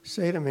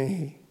say to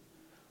me,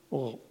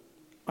 well,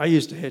 I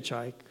used to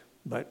hitchhike,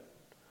 but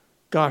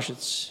gosh,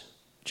 it's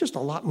just a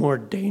lot more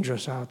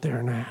dangerous out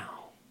there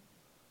now.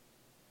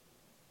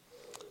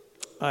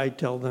 I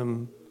tell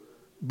them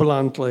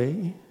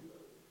bluntly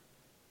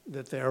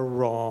that they're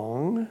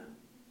wrong,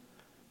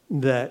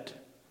 that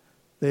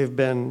they've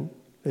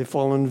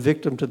fallen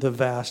victim to the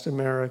vast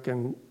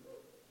American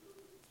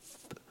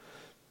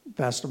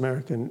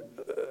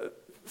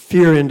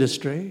fear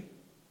industry,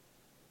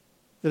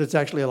 that it's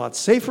actually a lot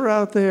safer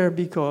out there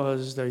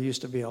because there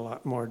used to be a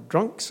lot more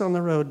drunks on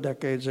the road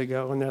decades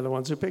ago, and they're the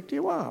ones who picked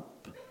you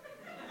up.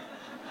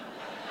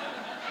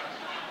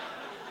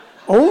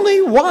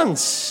 Only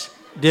once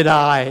did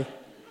I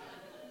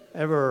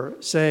ever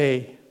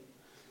say,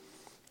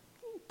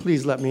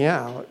 please let me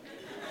out.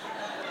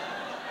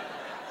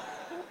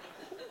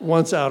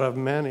 Once out of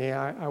many.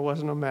 I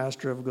wasn't a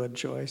master of good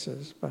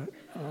choices, but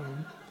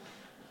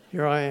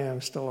here I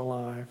am, still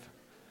alive.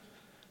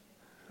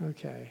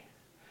 Okay.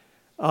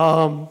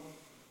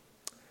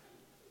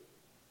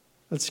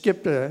 Let's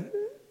skip to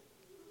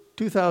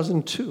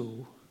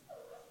 2002,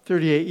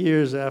 38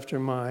 years after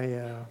my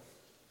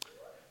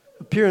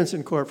appearance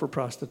in court for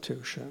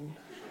prostitution.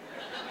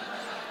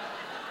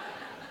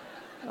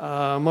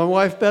 My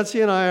wife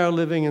Betsy and I are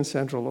living in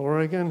Central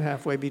Oregon,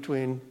 halfway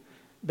between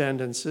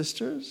Bend and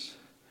Sisters,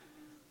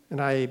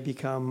 and I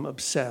become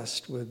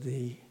obsessed with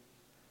the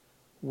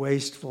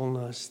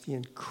wastefulness, the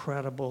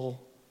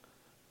incredible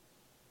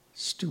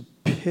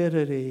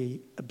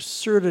stupidity,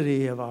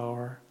 absurdity of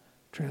our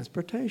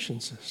transportation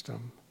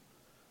system.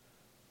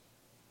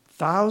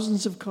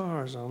 Thousands of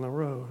cars on the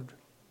road,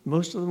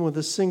 most of them with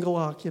a single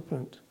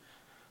occupant,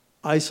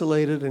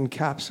 isolated,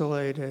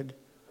 encapsulated,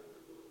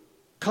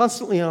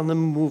 constantly on the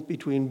move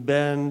between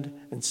Bend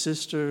and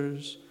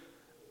Sisters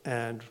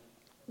and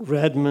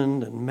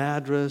Redmond and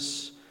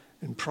Madras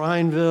and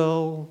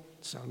Prineville,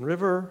 Sun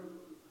River.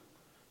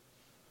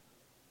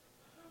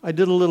 I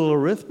did a little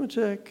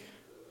arithmetic.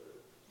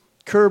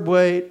 Curb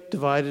weight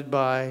divided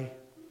by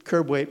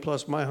curb weight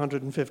plus my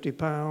 150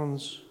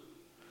 pounds.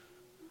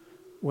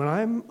 When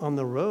I'm on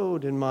the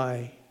road in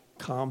my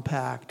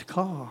compact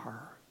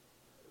car,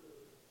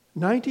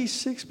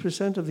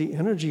 96% of the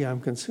energy I'm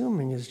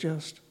consuming is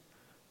just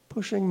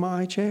pushing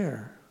my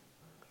chair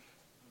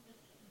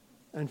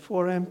and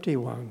 4 empty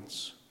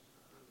ones.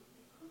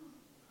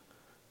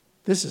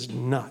 This is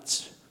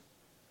nuts.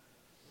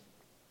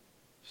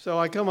 So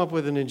I come up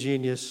with an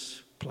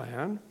ingenious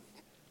plan.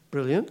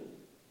 Brilliant.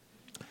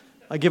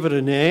 I give it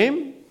a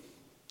name.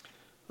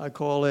 I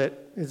call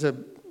it, it's a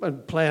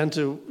plan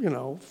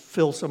to,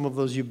 fill some of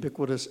those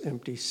ubiquitous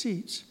empty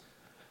seats.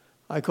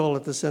 I call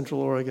it the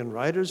Central Oregon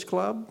Writers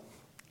Club,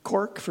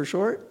 CORC for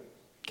short.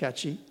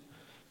 Catchy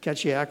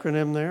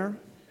acronym there.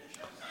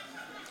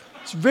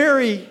 It's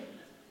very,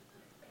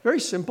 very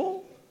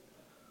simple.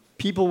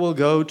 People will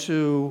go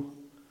to,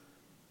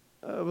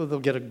 they'll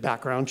get a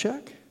background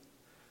check,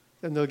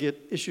 then they'll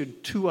get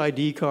issued 2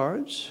 ID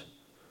cards,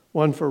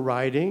 one for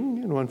riding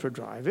and one for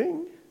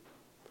driving.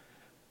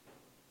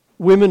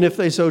 Women, if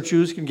they so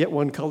choose, can get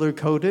one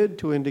color-coded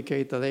to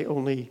indicate that they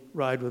only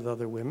ride with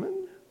other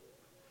women.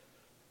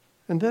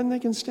 And then they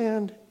can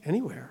stand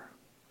anywhere.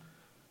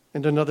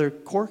 And another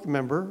CORC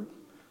member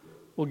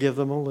will give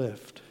them a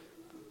lift.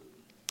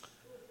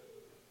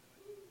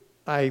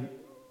 I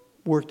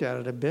worked at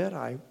it a bit.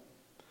 I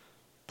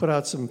put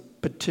out some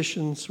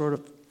petition sort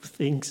of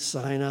things,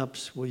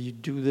 sign-ups. Will you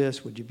do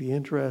this? Would you be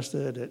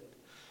interested? At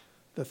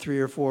the 3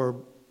 or 4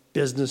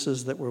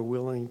 businesses that were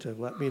willing to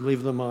let me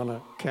leave them on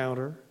a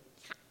counter.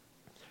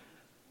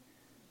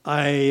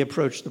 I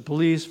approached the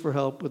police for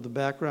help with the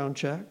background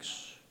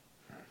checks.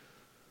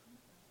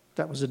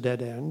 That was a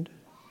dead end.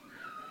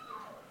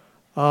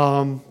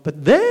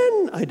 But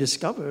then I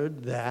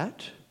discovered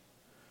that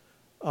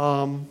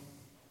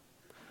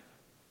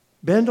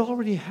Bend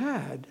already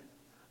had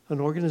an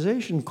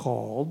organization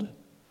called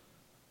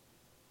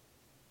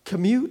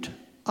Commute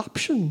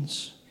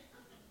Options.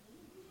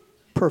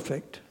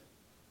 Perfect.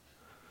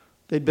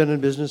 They'd been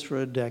in business for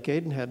a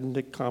decade and hadn't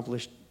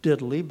accomplished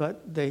diddly,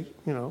 but they,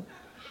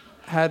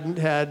 hadn't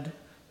had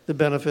the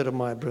benefit of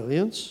my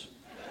brilliance.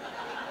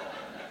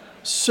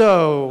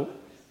 So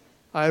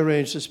I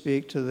arranged to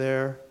speak to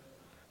their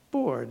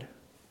board.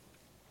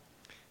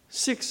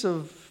 6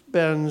 of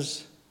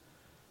Bend's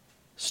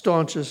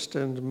staunchest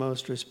and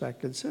most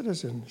respected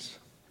citizens.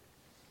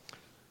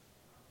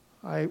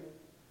 I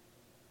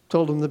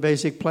told them the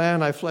basic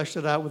plan. I fleshed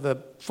it out with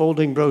a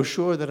folding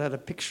brochure that had a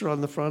picture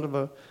on the front of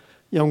a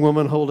young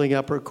woman holding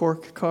up her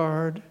CORC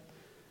card.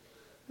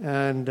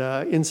 And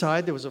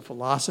inside there was a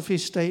philosophy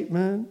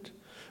statement,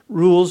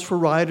 rules for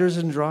riders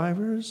and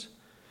drivers,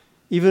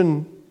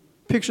 even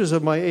pictures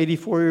of my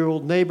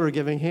 84-year-old neighbor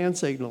giving hand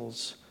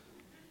signals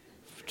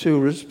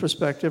to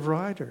prospective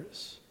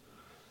riders.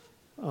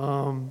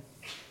 I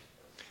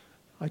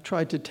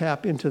tried to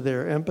tap into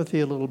their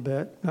empathy a little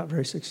bit, not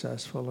very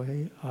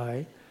successfully.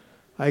 I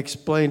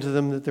explained to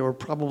them that there were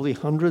probably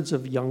hundreds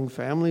of young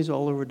families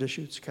all over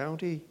Deschutes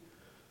County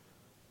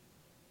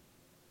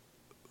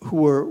who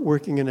were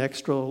working an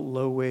extra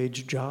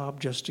low-wage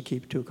job just to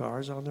keep 2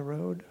 cars on the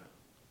road.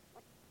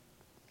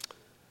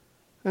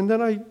 And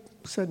then I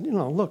said,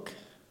 look,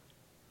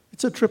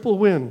 it's a triple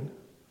win.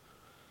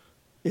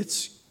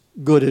 It's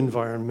good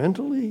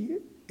environmentally,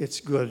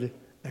 it's good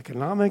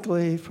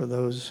economically for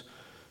those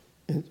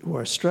who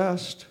are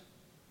stressed,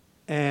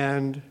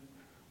 and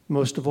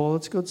most of all,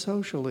 it's good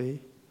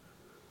socially,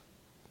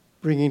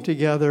 bringing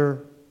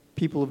together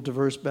people of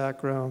diverse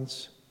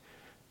backgrounds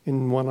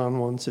in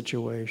one-on-one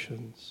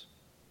situations.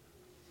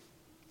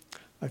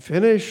 I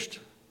finished,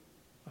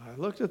 I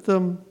looked at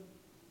them,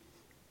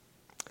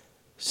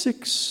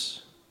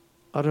 6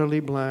 utterly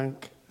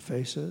blank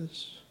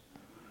faces,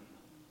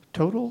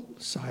 total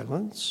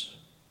silence.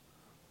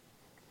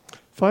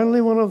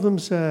 Finally, one of them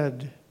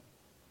said,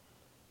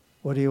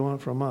 "What do you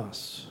want from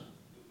us?"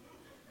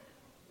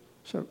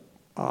 So,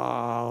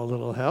 a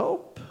little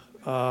help.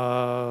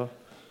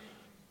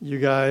 You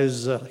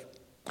guys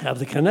have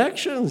the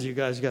connections. You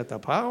guys got the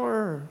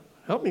power.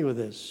 Help me with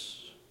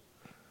this.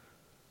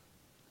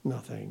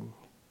 Nothing.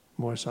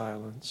 More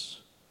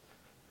silence.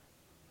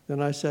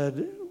 Then I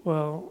said,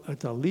 well,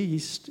 at the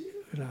least,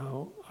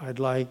 I'd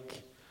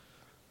like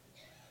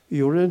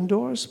your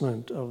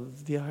endorsement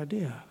of the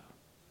idea.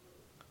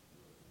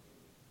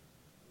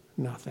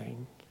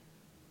 Nothing.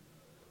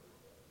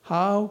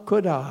 How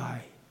could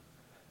I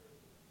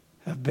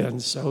have been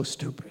so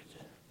stupid?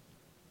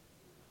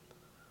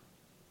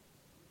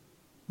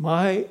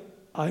 My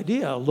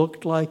idea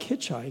looked like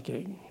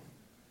hitchhiking.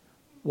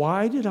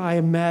 Why did I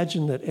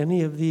imagine that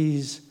any of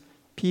these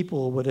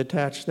people would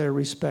attach their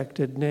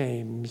respected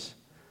names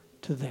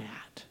to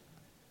that?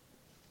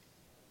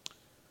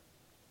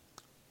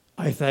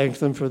 I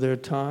thanked them for their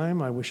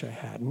time. I wish I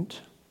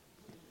hadn't.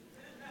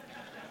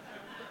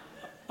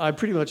 I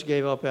pretty much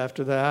gave up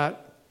after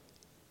that.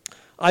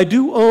 I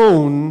do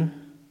own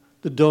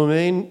the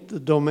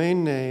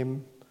domain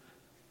name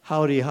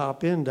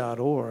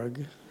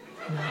howdyhopin.org.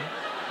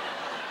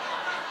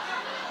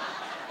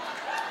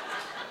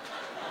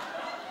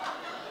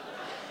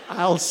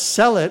 I'll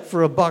sell it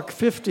for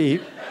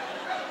 $1.50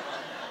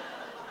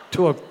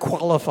 to a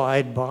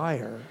qualified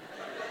buyer.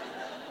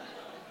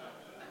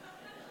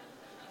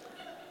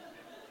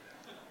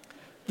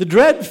 The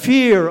dread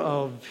fear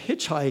of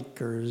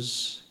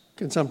hitchhikers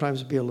can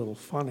sometimes be a little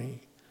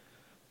funny,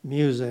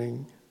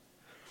 amusing.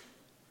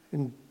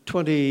 In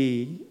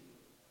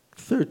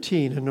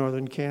 2013 in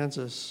northern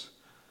Kansas,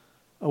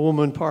 a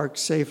woman parked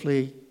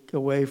safely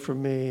away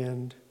from me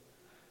and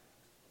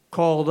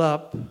called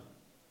up,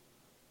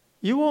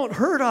 "You won't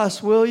hurt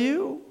us, will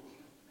you?"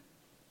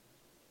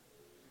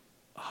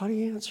 How do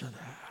you answer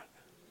that?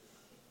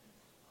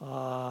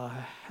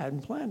 I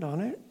hadn't planned on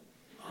it.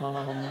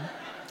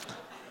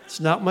 It's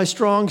not my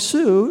strong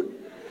suit.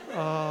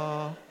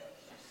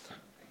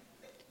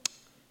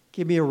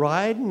 Give me a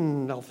ride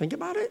and I'll think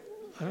about it?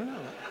 I don't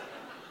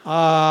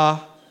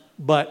know.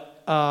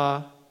 But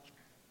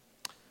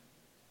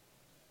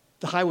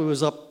the highway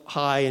was up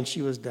high and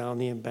she was down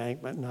the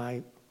embankment, and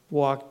I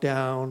walked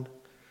down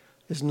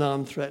as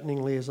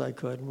non-threateningly as I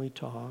could, and we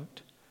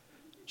talked.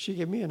 She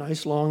gave me a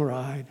nice long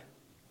ride.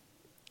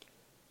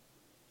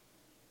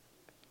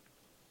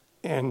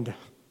 And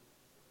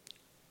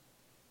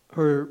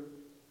her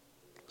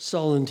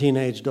sullen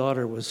teenage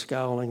daughter was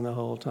scowling the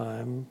whole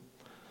time,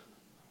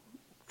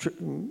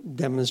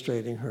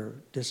 demonstrating her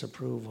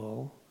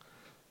disapproval.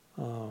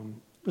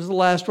 It was the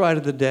last ride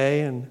of the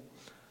day, and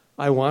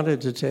I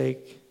wanted to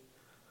take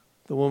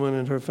the woman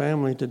and her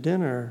family to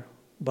dinner,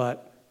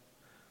 but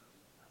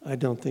I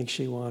don't think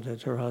she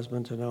wanted her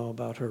husband to know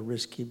about her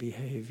risky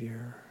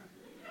behavior.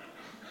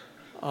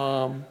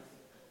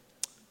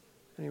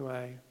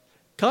 Anyway,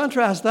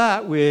 contrast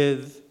that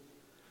with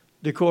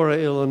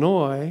Decorah,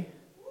 Illinois.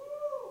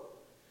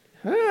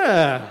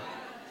 Yeah,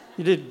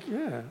 you did,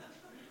 yeah.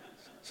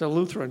 So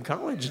Lutheran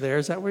College there,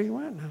 is that where you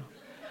went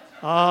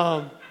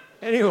now?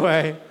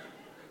 Anyway,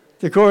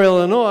 Decorah,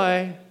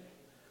 Illinois,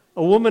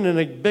 a woman in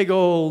a big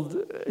old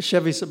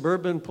Chevy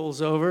Suburban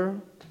pulls over,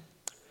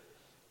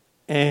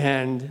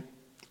 and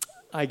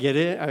I get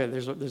in.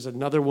 There's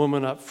another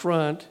woman up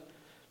front,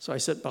 so I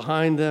sit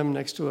behind them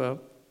next to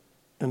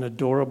an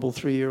adorable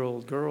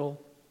 3-year-old girl.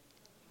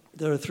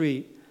 There are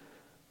 3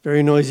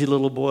 very noisy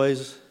little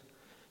boys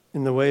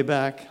in the way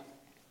back.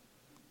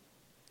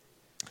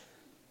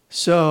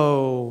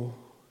 So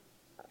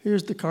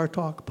here's the car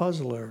talk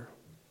puzzler.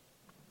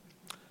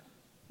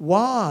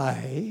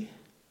 Why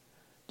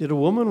did a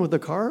woman with a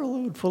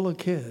carload full of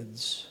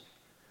kids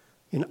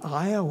in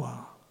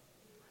Iowa,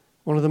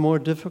 one of the more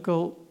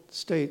difficult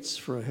states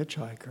for a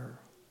hitchhiker,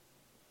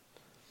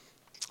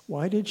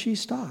 why did she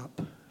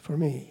stop for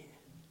me?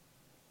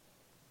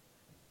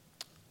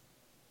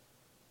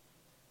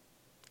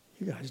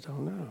 You guys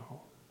don't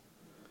know.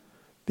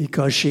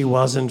 Because she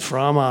wasn't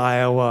from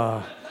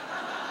Iowa.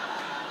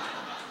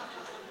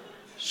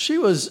 She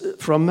was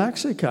from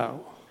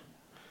Mexico.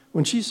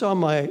 When she saw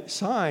my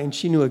sign,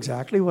 she knew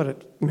exactly what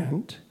it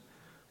meant.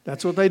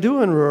 That's what they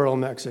do in rural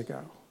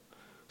Mexico.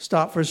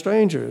 Stop for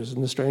strangers,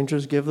 and the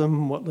strangers give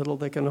them what little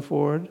they can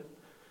afford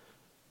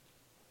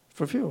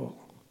for fuel.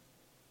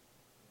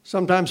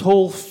 Sometimes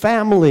whole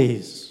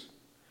families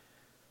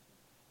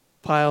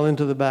pile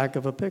into the back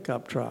of a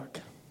pickup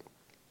truck.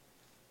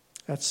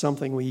 That's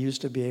something we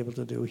used to be able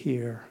to do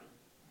here.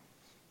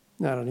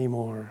 Not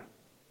anymore.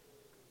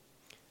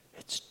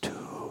 It's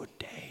too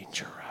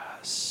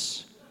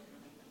dangerous.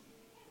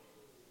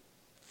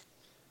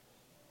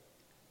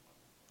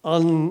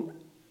 On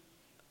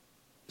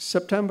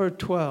September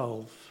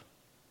 12,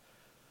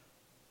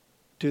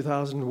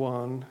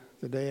 2001,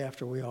 the day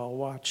after we all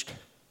watched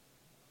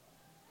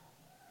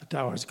the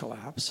towers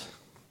collapse,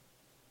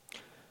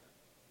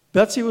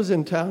 Betsy was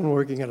in town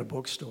working at a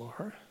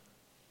bookstore.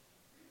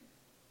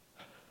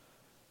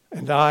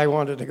 And I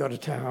wanted to go to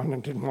town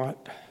and didn't want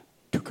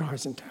 2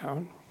 cars in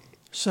town.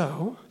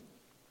 So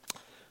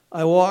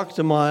I walked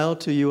a mile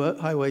to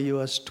Highway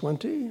US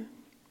 20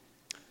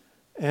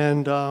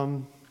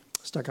 and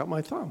stuck out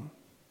my thumb.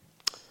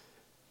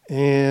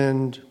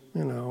 And,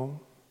 you know,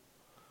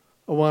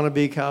 a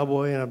wannabe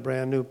cowboy in a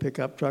brand new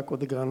pickup truck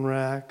with a gun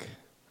rack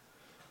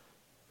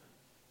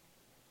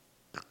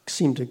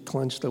seemed to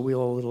clench the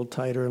wheel a little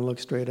tighter and look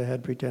straight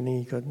ahead, pretending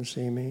he couldn't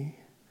see me.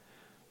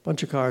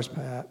 Bunch of cars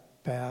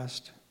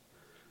passed.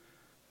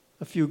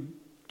 A few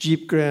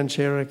Jeep Grand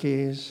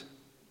Cherokees.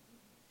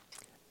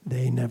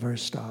 They never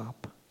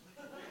stop.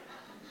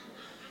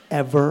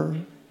 Ever.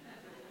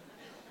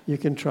 You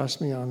can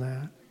trust me on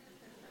that.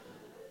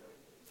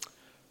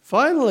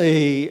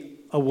 Finally,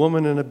 a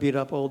woman in a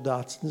beat-up old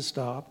Datsun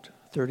stopped,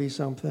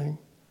 30-something.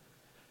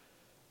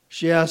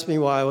 She asked me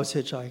why I was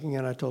hitchhiking,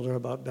 and I told her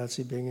about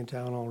Betsy being in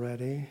town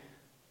already.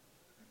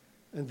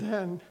 And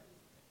then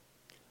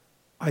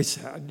I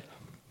said,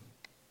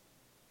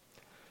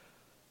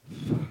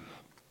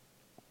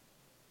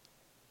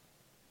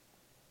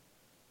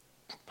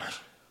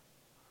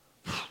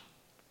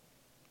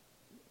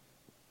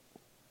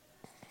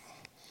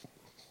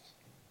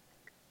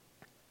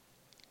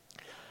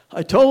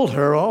 I told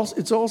her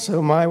it's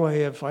also my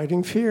way of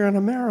fighting fear in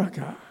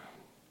America.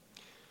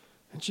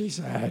 And she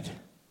said,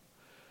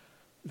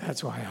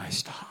 that's why I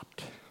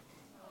stopped.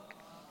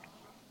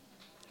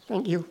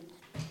 Thank you.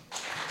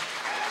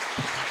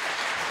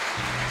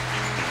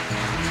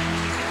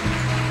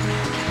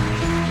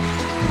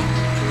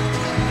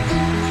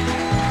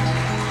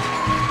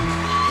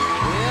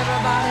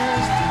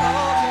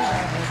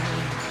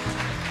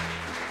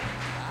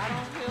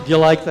 Do you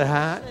like the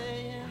hat?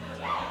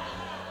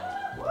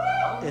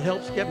 It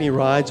helps get me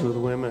rides with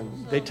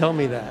women. They tell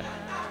me that.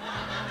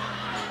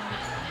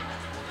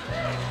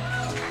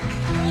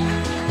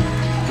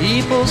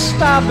 People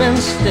stopping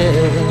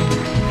still.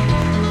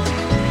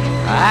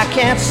 I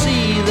can't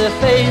see their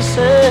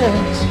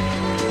faces,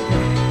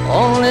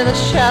 only the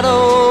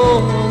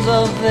shadows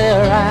of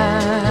their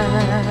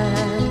eyes.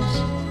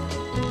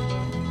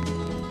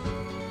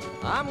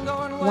 I'm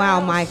going Wow,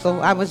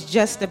 Michael, I was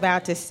just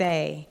about to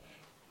say,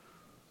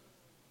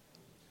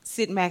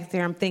 sitting back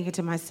there, I'm thinking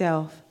to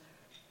myself,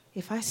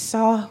 if I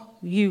saw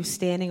you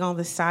standing on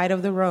the side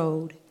of the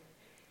road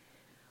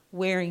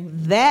wearing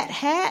that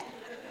hat,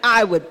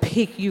 I would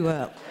pick you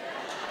up.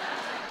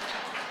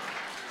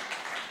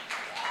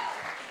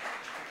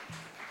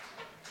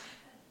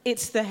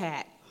 It's the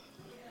hat.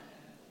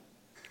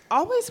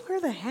 Always wear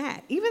the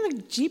hat. Even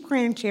the Jeep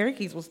Grand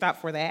Cherokees will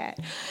stop for the hat.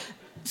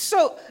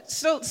 So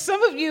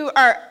some of you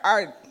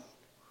are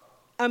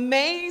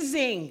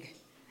amazing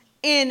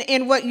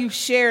in what you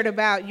shared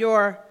about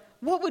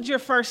what would your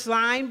first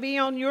line be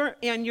on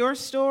your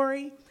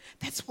story?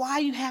 That's why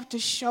you have to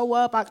show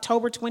up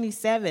October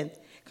 27th,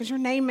 because your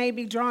name may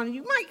be drawn.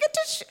 You might get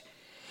to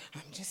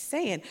I'm just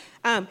saying.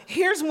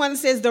 Here's one that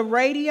says, the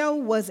radio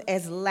was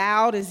as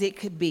loud as it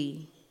could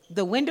be.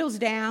 The windows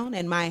down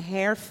and my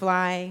hair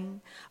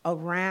flying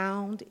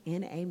around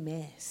in a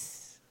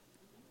mess.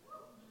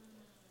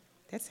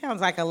 That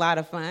sounds like a lot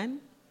of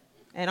fun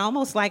and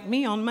almost like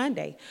me on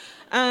Monday.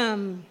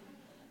 I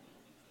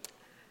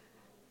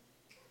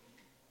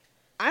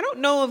don't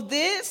know if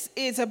this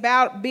is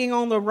about being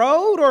on the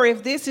road or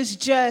if this is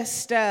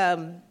just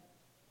a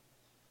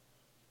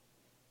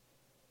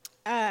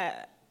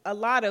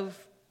lot of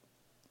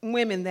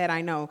women that I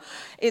know.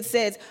 It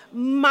says,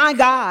 my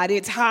God,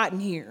 it's hot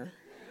in here.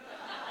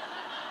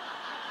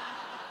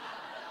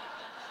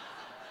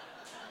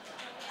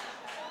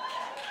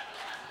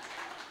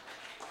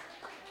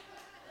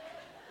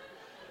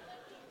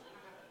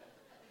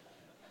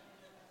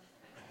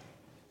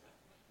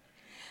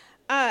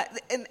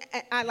 And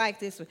I like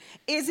this one.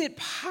 Is it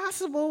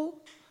possible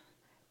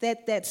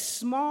that that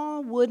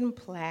small wooden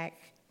plaque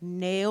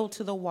nailed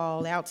to the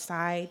wall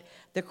outside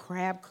the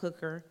crab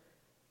cooker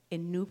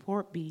in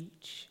Newport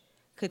Beach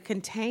could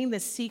contain the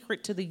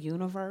secret to the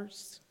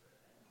universe?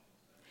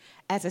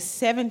 As a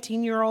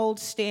 17-year-old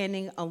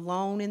standing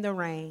alone in the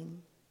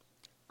rain,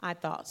 I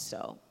thought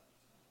so.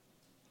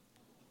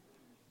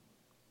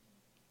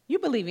 You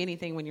believe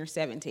anything when you're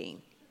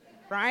 17,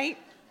 right?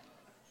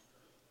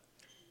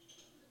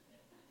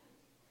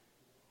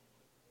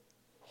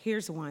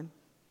 Here's one.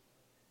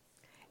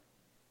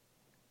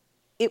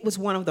 It was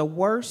one of the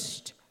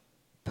worst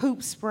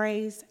poop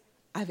sprays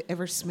I've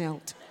ever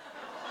smelled.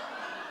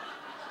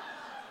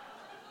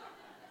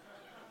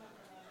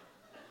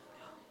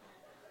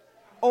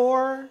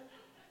 Or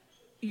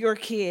your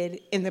kid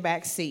in the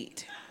back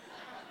seat.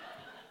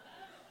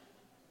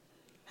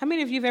 How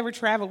many of you have ever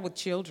traveled with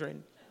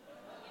children?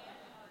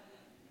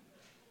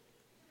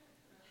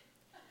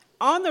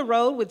 On the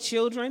road with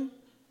children,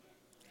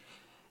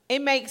 it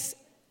makes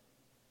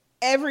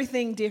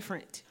everything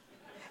different.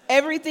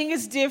 Everything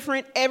is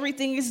different.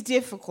 Everything is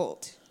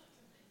difficult.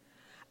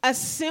 A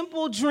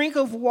simple drink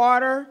of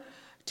water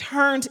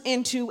turns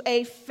into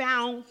a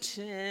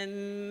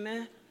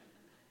fountain.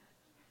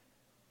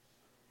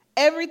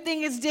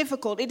 Everything is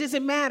difficult. It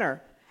doesn't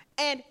matter.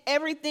 And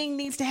everything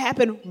needs to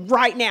happen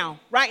right now.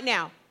 Right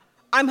now.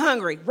 I'm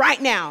hungry. Right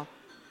now.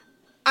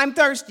 I'm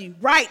thirsty.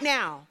 Right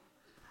now.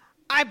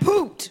 I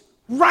pooped.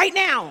 Right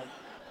now.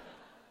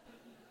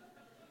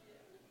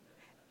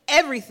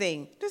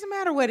 Everything. Doesn't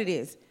matter what it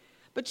is.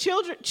 But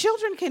children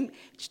can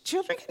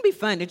be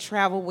fun to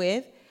travel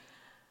with.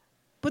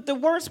 But the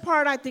worst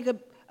part, I think,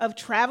 of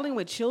traveling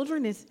with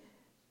children is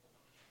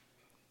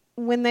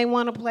when they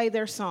want to play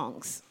their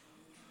songs.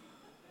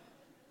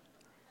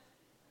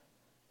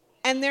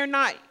 And they're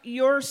not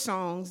your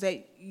songs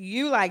that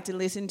you like to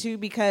listen to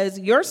because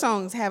your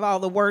songs have all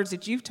the words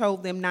that you've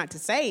told them not to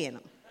say in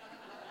them.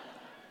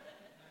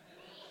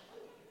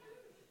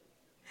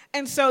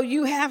 And so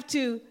you have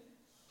to,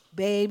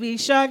 baby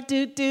shark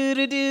do do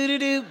do do do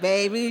do,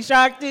 baby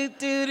shark do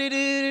do do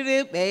do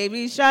do,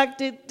 baby shark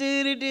do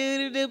do do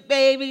do do,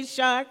 baby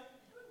shark.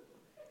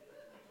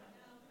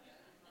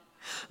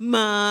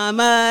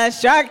 Mama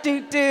shark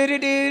do do do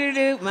do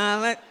do,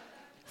 mama.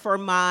 For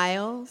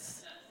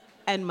miles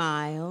and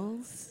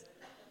miles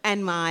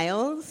and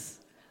miles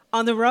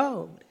on the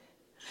road.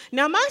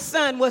 Now my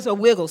son was a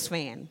Wiggles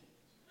fan.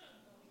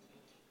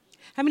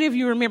 How many of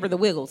you remember the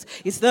Wiggles?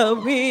 It's the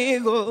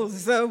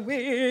Wiggles, the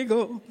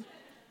Wiggles.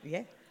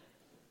 Yeah.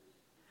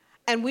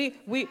 And we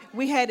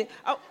had it.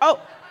 Oh,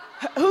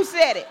 who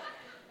said it?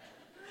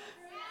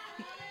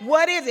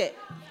 What is it?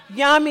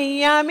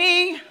 Yummy,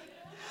 yummy.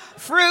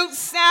 Fruit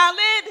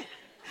salad.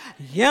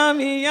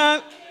 Yummy,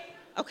 yum.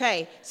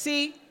 Okay,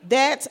 see,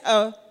 that's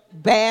a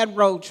bad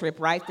road trip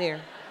right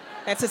there.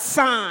 That's a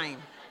sign.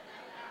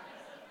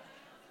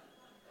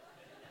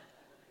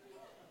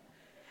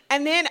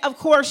 And then, of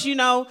course, you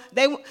know,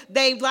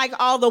 they like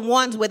all the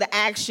ones with the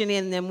action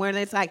in them where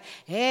it's like,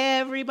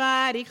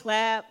 everybody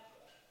clap.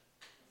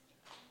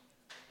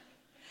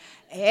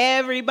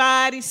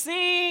 Everybody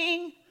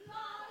sing.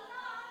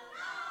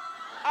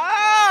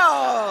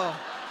 Oh.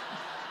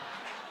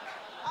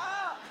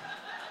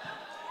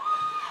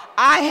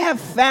 I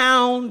have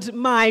found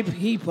my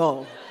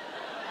people.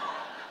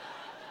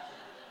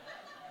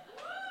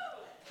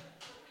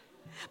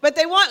 But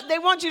they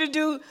want you to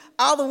do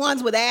all the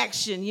ones with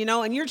action, you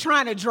know, and you're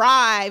trying to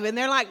drive, and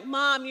they're like,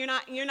 Mom, you're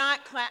not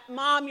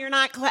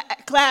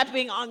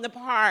clapping on the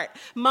part.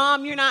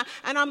 Mom, you're not.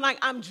 And I'm like,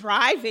 I'm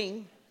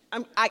driving.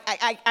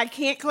 I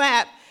can't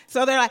clap.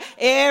 So they're like,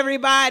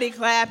 everybody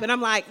clap. And I'm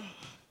like,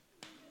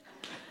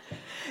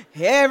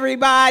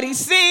 everybody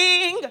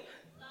sing.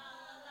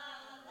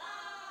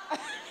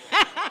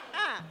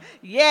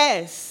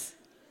 Yes.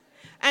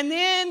 And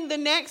then the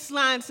next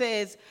line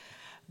says,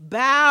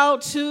 bow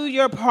to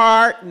your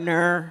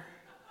partner.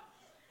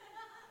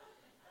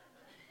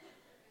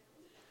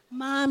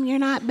 Mom, you're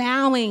not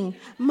bowing.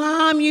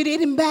 Mom, you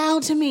didn't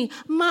bow to me.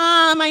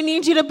 Mom, I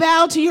need you to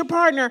bow to your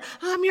partner.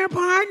 I'm your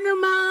partner,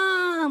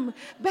 Mom.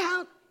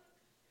 Bow.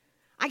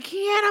 I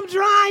can't, I'm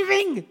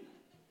driving.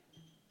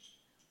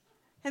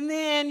 And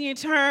then you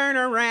turn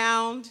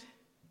around.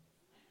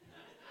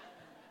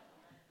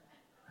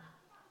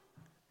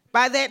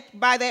 By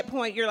that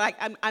point, you're like,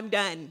 I'm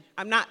done.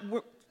 I'm not,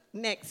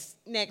 next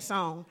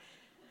song.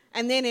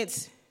 And then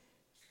it's,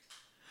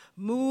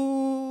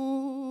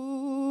 move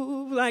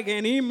like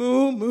an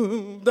emu,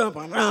 move.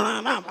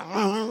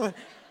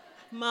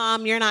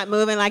 Mom, you're not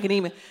moving like an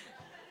emu.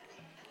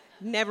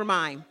 Never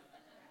mind.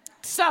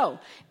 So,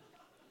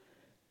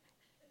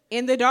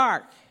 in the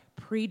dark,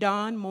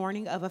 pre-dawn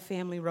morning of a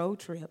family road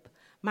trip,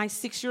 my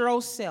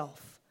 6-year-old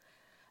self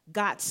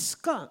got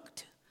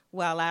skunked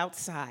while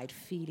outside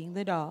feeding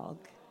the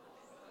dog.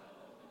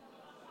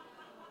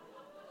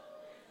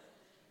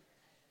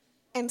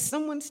 And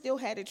someone still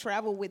had to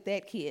travel with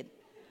that kid.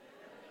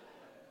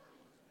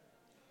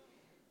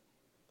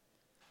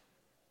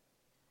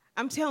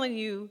 I'm telling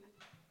you,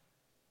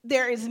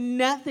 there is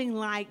nothing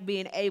like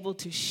being able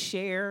to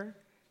share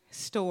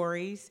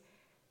stories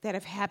that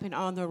have happened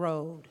on the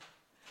road.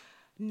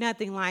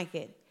 Nothing like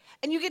it.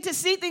 And you get to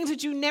see things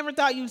that you never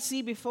thought you'd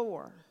see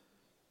before.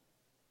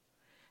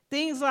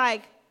 Things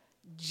like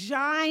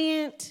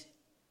giant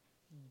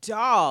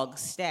dog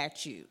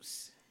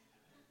statues.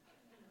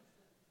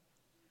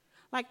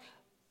 Like,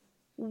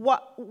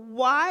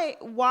 why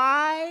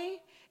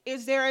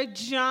is there a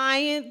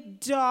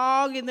giant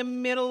dog in the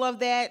middle of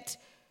that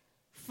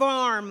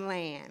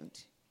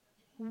farmland?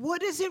 What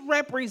does it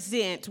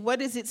represent? What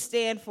does it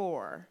stand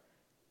for?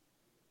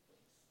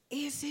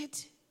 Is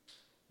it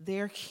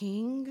their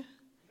king?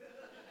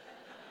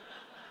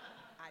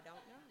 I don't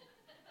know.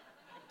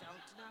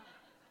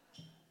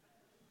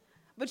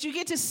 But you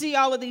get to see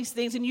all of these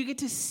things, and you get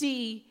to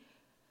see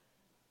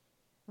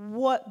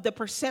what the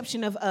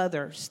perception of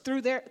others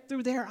through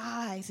their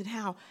eyes, and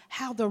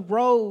how the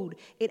road,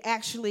 it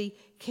actually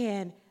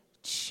can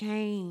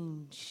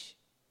change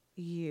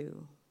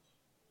you.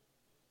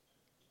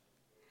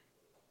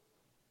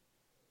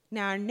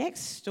 Now, our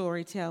next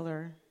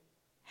storyteller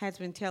has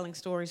been telling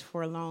stories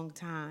for a long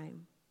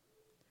time.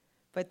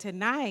 But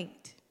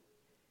tonight,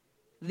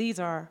 these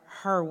are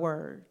her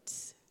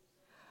words.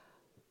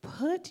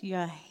 Put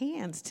your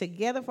hands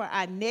together for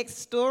our next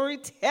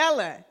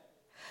storyteller,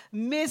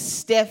 Miss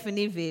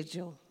Stephanie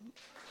Vigil.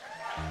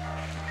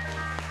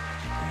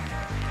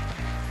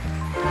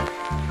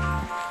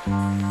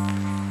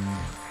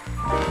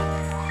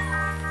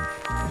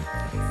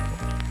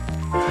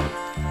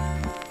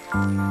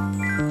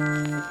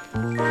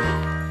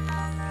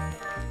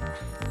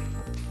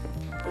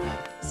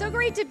 So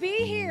great to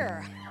be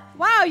here.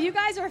 Wow, you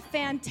guys are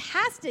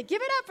fantastic.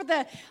 Give it up for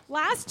the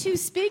last two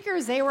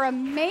speakers. They were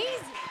amazing.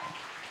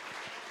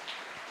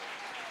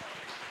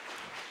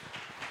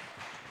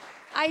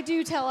 I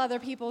do tell other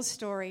people's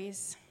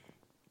stories,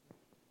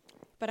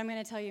 but I'm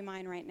going to tell you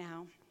mine right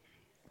now.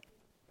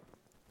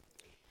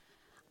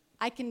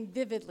 I can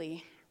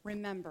vividly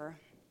remember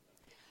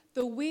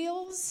the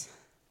wheels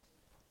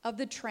of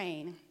the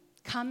train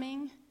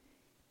coming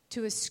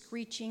to a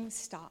screeching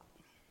stop.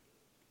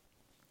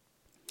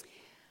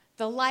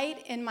 The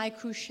light in my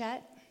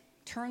couchette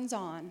turns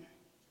on,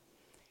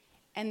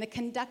 and the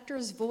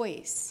conductor's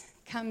voice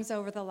comes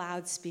over the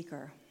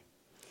loudspeaker.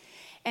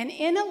 And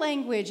in a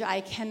language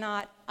I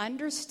cannot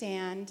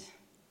understand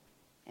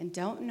and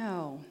don't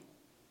know,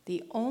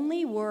 the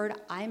only word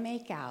I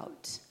make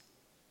out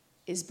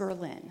is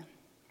Berlin.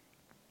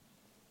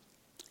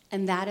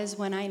 And that is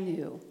when I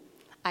knew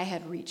I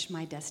had reached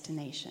my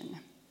destination.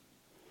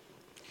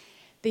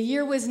 The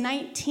year was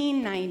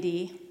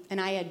 1990, and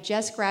I had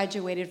just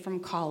graduated from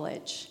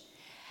college.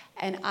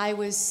 And I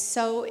was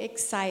so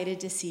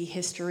excited to see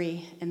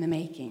history in the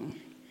making.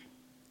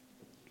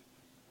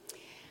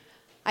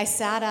 I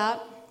sat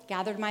up,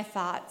 gathered my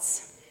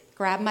thoughts,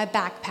 grabbed my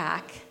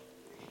backpack,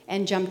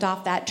 and jumped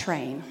off that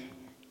train.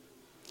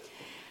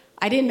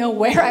 I didn't know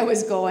where I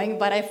was going,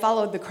 but I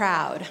followed the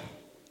crowd.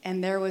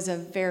 And there was a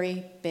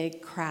very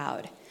big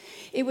crowd.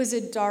 It was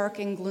a dark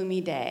and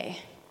gloomy day,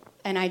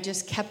 and I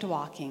just kept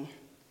walking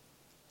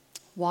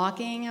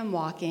and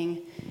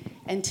walking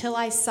until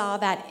I saw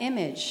that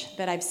image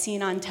that I've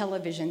seen on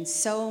television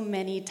so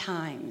many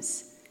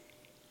times,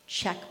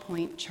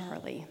 Checkpoint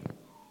Charlie.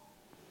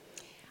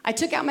 I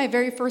took out my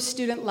very first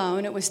student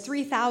loan. It was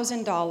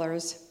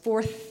 $3,000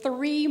 for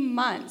 3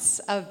 months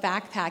of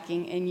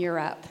backpacking in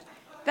Europe.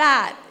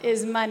 That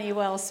is money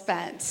well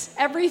spent.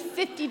 Every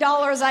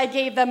 $50 I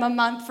gave them a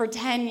month for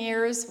 10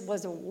 years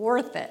was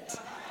worth it.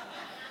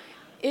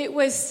 It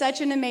was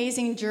such an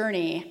amazing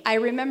journey. I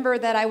remember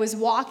that I was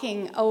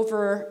walking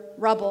over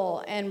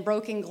rubble and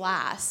broken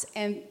glass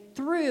and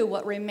through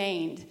what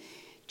remained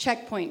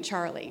Checkpoint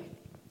Charlie.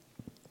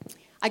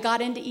 I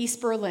got into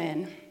East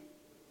Berlin,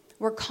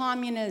 where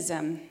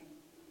communism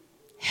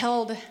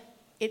held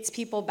its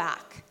people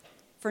back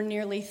for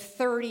nearly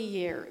 30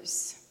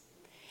 years.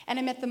 And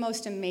I met the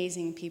most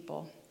amazing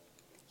people.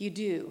 You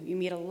do. You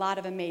meet a lot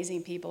of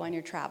amazing people on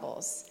your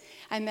travels.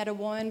 I met a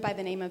woman by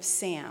the name of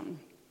Sam.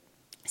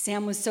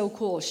 Sam was so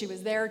cool. She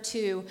was there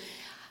to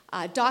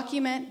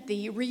document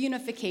the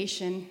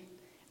reunification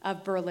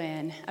of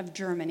Berlin, of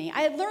Germany.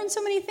 I had learned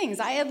so many things.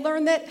 I had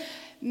learned that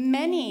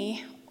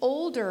many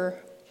older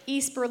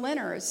East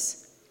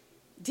Berliners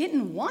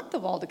didn't want the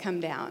wall to come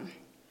down.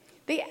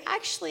 They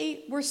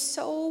actually were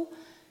so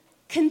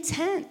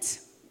content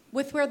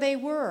with where they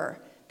were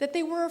that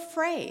they were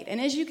afraid.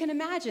 And as you can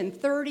imagine,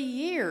 30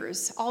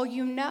 years, all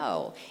you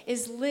know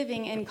is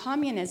living in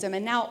communism.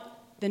 And now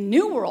the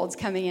new world's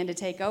coming in to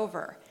take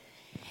over.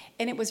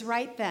 And it was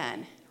right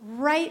then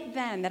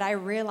that I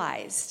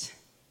realized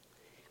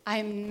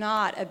I'm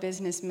not a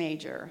business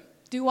major.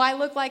 Do I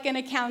look like an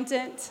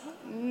accountant?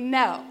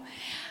 No.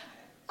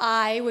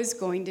 I was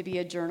going to be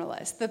a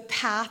journalist. The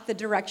path, the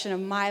direction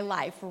of my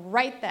life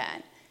right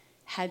then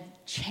had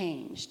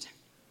changed.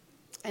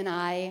 And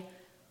I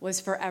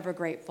was forever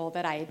grateful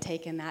that I had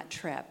taken that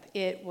trip.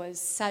 It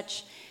was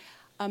such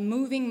a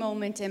moving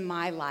moment in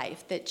my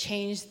life that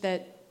changed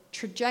the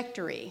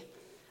trajectory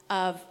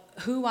of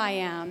who I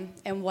am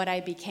and what I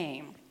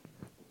became.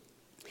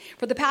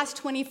 For the past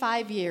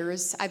 25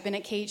 years, I've been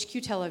at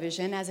KHQ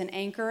Television as an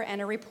anchor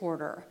and a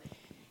reporter,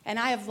 and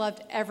I have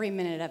loved every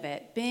minute of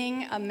it.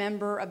 Being a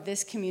member of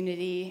this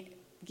community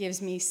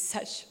gives me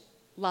such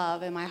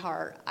love in my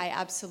heart. I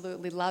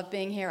absolutely love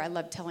being here. I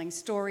love telling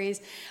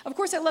stories. Of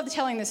course, I love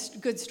telling the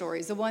good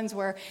stories, the ones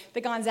where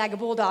the Gonzaga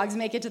Bulldogs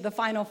make it to the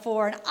Final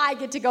Four and I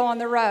get to go on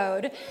the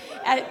road.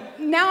 And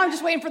now I'm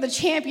just waiting for the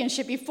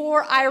championship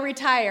before I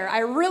retire. I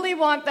really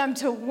want them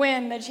to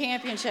win the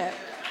championship,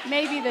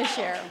 maybe this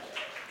year.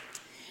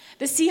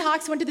 The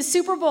Seahawks went to the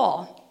Super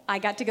Bowl. I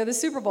got to go to the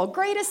Super Bowl.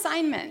 Great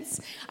assignments.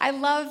 I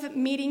love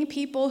meeting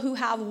people who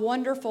have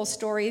wonderful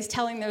stories,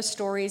 telling their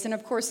stories. And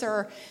of course, there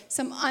are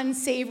some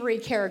unsavory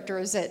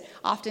characters that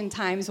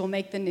oftentimes will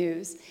make the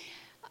news.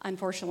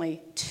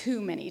 Unfortunately,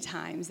 too many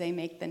times they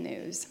make the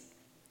news.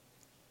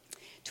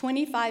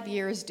 25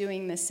 years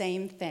doing the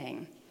same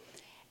thing.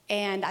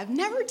 And I've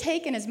never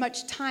taken as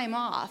much time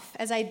off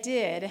as I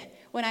did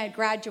when I had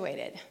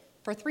graduated.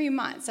 For 3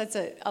 months, that's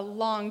a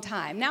long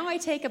time. Now I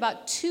take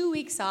about 2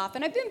 weeks off,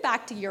 and I've been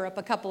back to Europe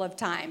a couple of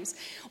times.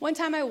 One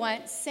time I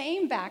went,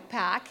 same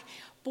backpack,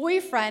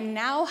 boyfriend,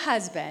 now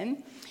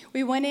husband.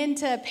 We went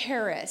into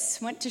Paris,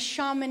 went to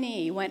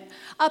Chamonix, went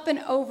up and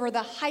over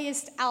the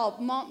highest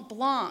Alp, Mont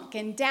Blanc,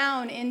 and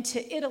down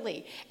into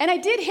Italy. And I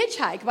did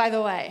hitchhike, by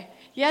the way.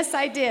 Yes,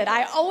 I did.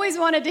 I always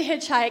wanted to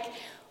hitchhike.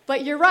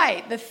 But you're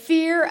right, the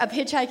fear of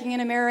hitchhiking in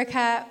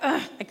America,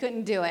 I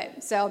couldn't do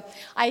it. So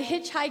I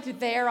hitchhiked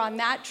there on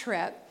that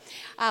trip,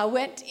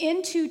 went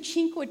into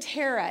Cinque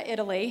Terre,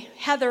 Italy.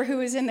 Heather,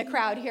 who is in the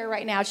crowd here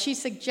right now, she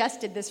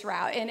suggested this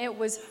route, and it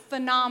was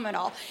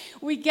phenomenal.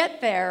 We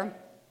get there,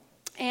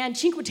 and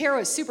Cinque Terre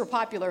is super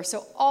popular,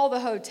 so all the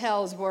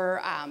hotels were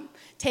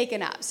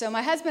taken up. So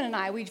my husband and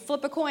I, we'd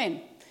flip a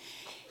coin.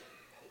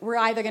 We're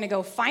either going to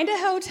go find a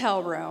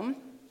hotel room,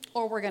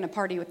 or we're going to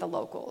party with the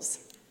locals.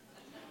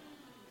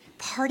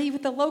 Party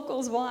with the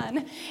locals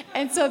won.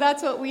 And so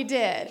that's what we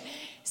did.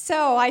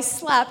 So I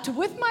slept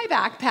with my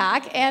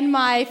backpack and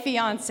my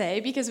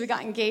fiance, because we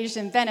got engaged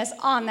in Venice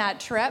on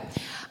that trip.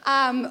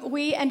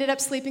 We ended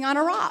up sleeping on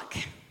a rock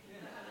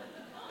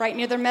right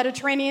near the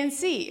Mediterranean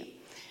Sea,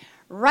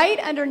 right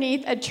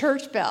underneath a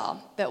church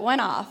bell that went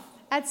off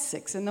at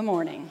 6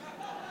 a.m.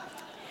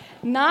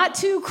 Not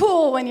too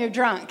cool when you're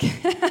drunk.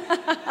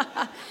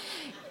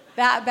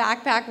 That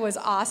backpack was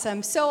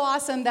awesome. So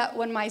awesome that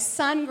when my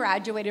son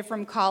graduated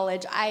from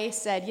college, I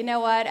said, you know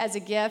what, as a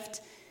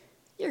gift,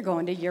 you're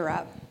going to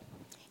Europe.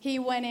 He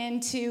went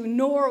into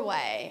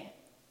Norway,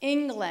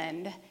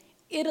 England,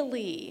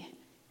 Italy,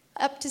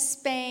 up to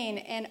Spain,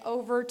 and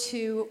over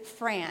to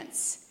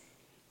France.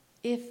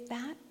 If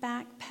that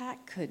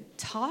backpack could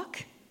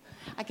talk,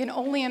 I can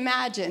only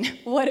imagine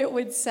what it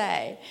would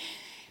say.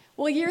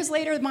 Well, years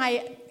later,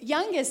 my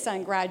youngest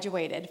son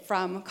graduated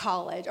from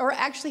college, or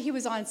actually he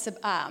was on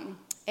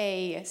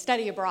a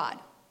study abroad,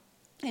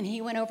 and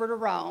he went over to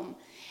Rome.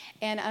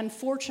 And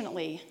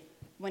unfortunately,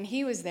 when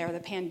he was there, the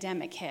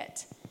pandemic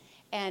hit,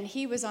 and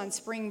he was on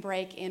spring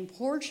break in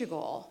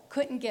Portugal,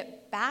 couldn't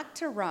get back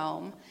to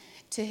Rome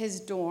to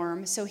his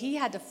dorm, so he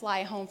had to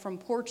fly home from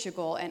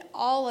Portugal, and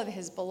all of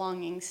his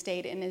belongings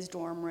stayed in his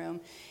dorm room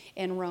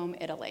in Rome,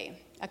 Italy.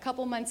 A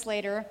couple months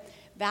later,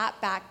 that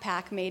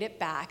backpack made it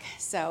back.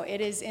 So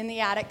it is in the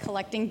attic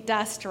collecting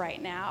dust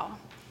right now.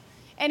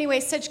 Anyway,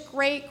 such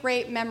great,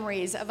 great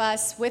memories of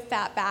us with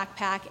that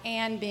backpack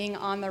and being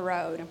on the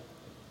road.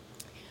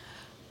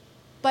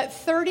 But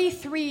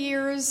 33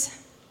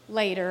 years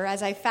later,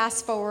 as I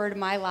fast forward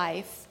my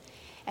life,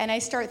 and I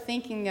start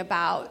thinking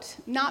about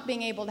not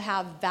being able to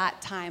have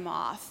that time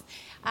off,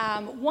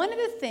 one of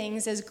the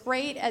things, as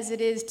great as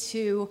it is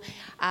to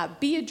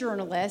be a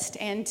journalist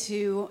and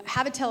to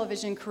have a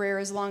television career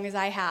as long as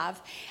I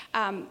have,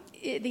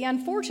 the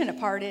unfortunate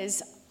part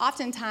is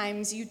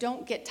oftentimes you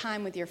don't get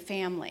time with your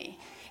family.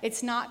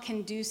 It's not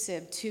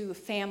conducive to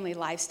family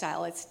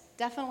lifestyle. It's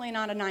definitely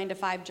not a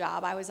 9-to-5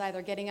 job. I was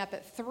either getting up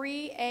at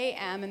 3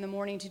 a.m. in the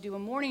morning to do a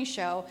morning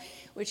show,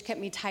 which kept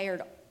me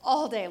tired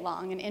all day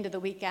long and into the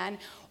weekend,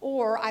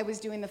 or I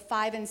was doing the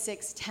 5 and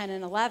 6, 10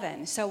 and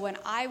 11. So when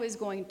I was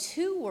going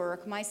to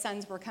work, my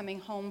sons were coming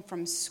home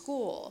from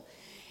school,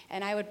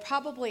 and I would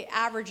probably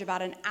average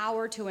about an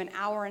hour to an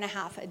hour and a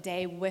half a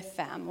day with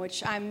them,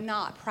 which I'm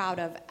not proud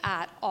of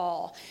at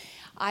all.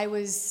 I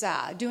was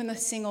doing the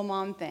single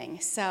mom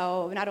thing,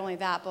 so not only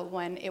that, but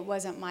when it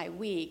wasn't my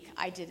week,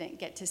 I didn't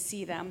get to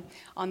see them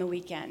on the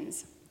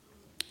weekends.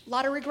 A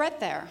lot of regret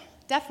there.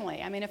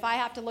 Definitely. I mean, if I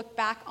have to look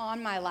back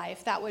on my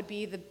life, that would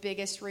be the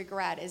biggest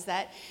regret, is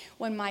that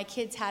when my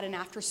kids had an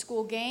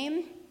after-school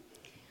game,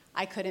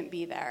 I couldn't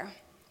be there.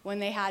 When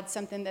they had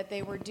something that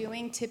they were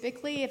doing,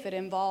 typically, if it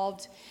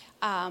involved,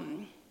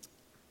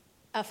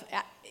 if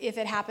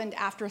it happened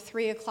after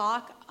 3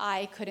 o'clock,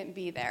 I couldn't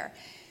be there.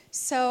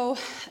 So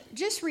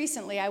just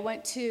recently, I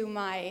went to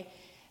my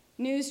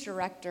news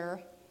director,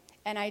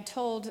 and I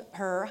told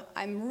her,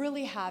 I'm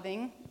really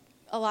having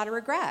a lot of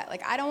regret.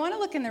 Like, I don't want to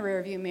look in the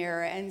rearview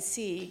mirror and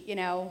see,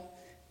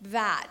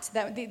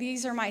 that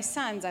these are my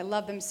sons. I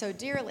love them so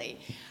dearly.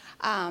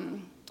 I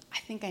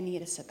think I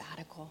need a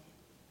sabbatical.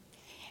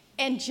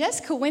 And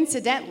just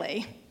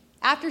coincidentally,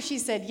 after she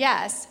said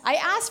yes, I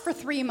asked for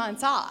 3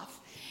 months off,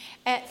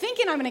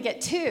 thinking I'm going to get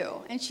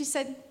 2. And she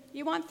said,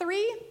 you want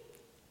 3?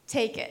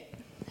 Take it.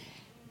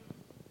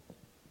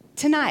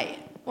 Tonight,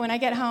 when I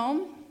get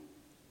home,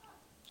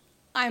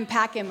 I'm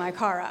packing my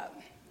car up.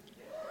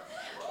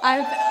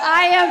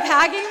 I am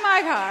packing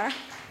my car.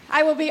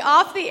 I will be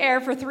off the air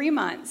for 3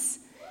 months,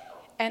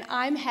 and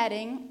I'm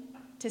heading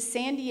to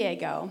San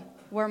Diego,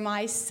 where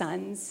my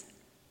sons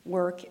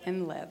work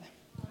and live.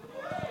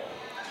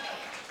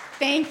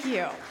 Thank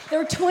you.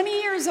 They're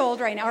 20 years old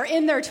right now, or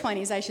in their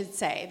 20s, I should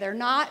say. They're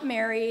not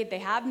married. They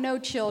have no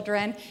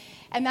children.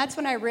 And that's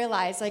when I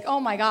realized, oh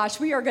my gosh,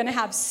 we are going to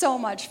have so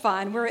much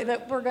fun. We're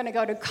going to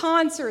go to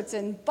concerts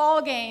and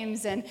ball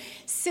games and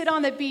sit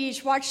on the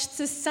beach, watch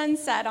the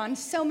sunset on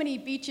so many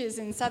beaches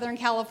in Southern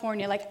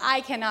California.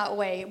 I cannot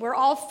wait. We're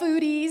all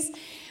foodies.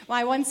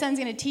 My one son's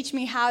going to teach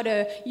me how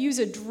to use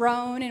a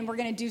drone, and we're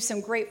going to do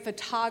some great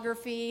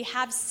photography,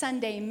 have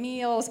Sunday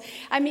meals.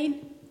 I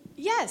mean,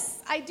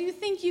 yes, I do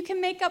think you can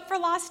make up for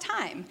lost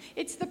time.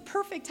 It's the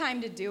perfect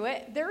time to do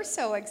it. They're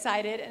so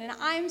excited, and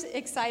I'm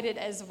excited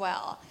as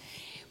well.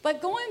 But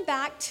going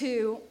back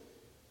to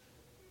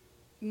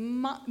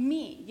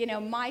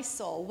my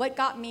soul, what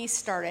got me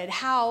started,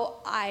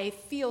 how I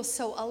feel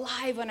so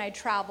alive when I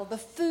travel. The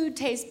food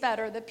tastes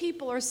better. The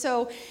people are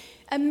so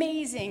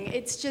amazing.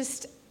 It's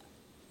just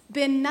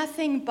been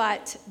nothing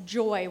but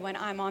joy when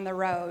I'm on the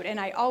road. And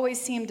I always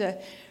seem to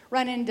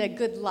run into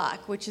good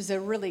luck, which is a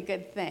really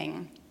good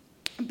thing.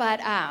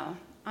 But I'm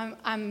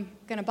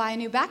going to buy a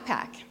new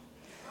backpack.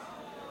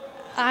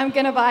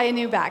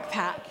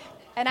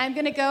 And I'm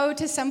going to go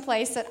to some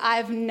place that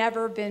I've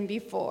never been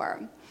before.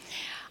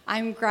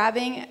 I'm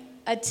grabbing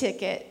a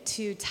ticket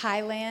to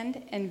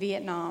Thailand and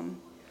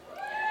Vietnam.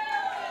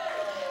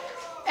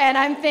 And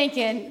I'm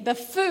thinking the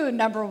food,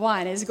 number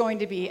one, is going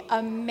to be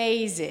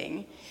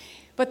amazing.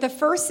 But the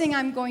first thing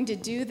I'm going to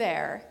do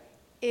there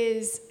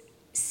is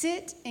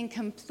sit in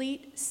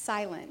complete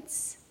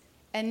silence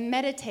and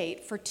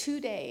meditate for 2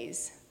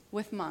 days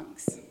with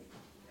monks.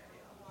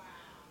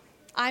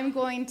 I'm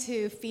going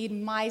to feed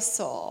my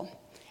soul.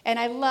 And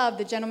I love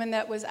the gentleman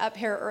that was up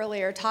here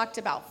earlier talked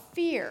about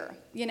fear,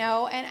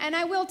 and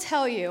I will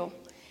tell you,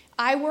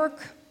 I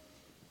work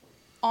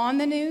on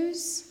the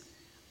news.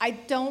 I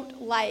don't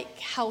like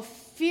how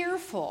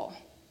fearful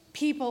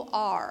people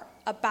are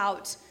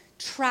about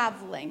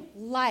traveling,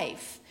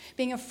 life,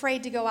 being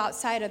afraid to go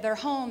outside of their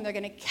home. They're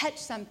going to catch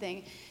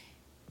something.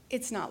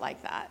 It's not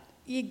like that.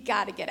 You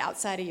got to get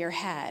outside of your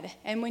head.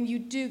 And when you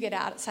do get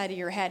outside of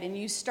your head and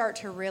you start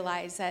to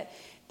realize that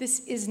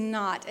this is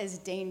not as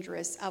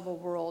dangerous of a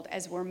world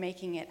as we're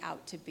making it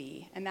out to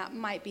be. And that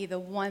might be the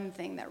one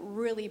thing that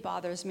really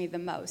bothers me the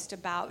most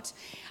about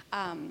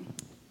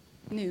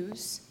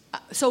news,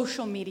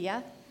 social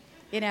media.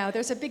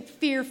 There's a big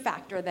fear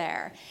factor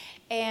there.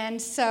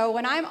 And so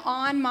when I'm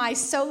on my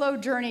solo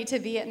journey to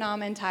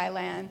Vietnam and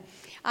Thailand,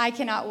 I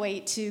cannot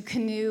wait to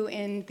canoe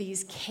in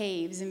these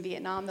caves in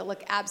Vietnam that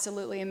look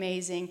absolutely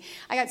amazing.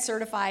 I got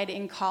certified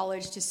in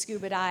college to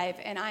scuba dive,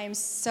 and I am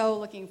so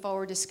looking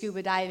forward to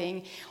scuba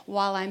diving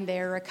while I'm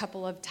there a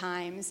couple of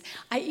times.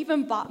 I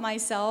even bought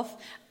myself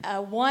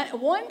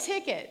one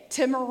ticket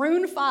to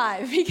Maroon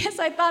 5 because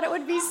I thought it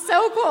would be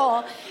so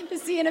cool to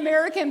see an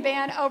American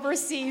band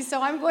overseas. So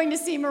I'm going to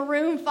see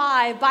Maroon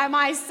 5 by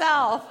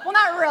myself. Well,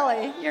 not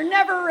really. You're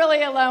never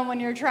really alone when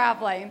you're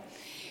traveling.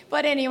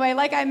 But anyway,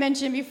 like I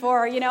mentioned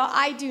before,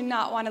 I do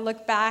not want to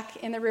look back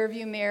in the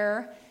rearview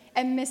mirror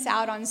and miss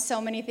out on so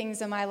many things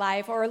in my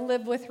life or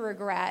live with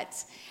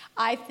regret.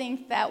 I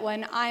think that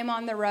when I'm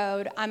on the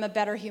road, I'm a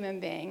better human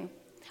being.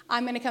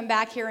 I'm going to come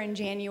back here in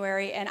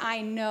January, and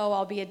I know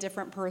I'll be a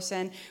different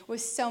person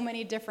with so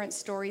many different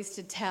stories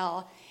to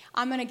tell.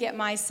 I'm going to get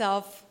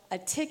myself a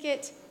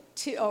ticket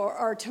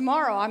or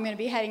tomorrow I'm going to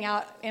be heading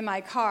out in my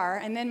car,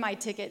 and then my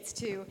tickets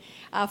to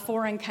a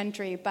foreign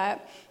country.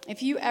 But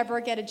if you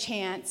ever get a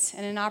chance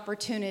and an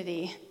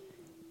opportunity,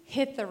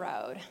 hit the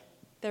road.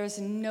 There's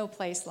no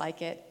place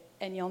like it,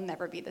 and you'll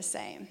never be the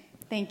same.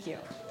 Thank you.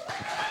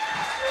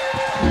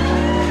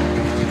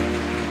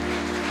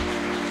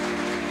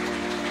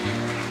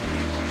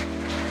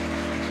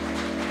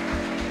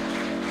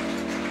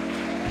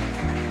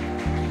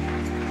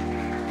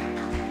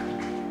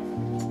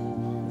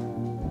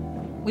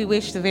 We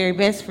wish the very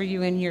best for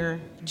you in your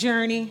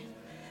journey.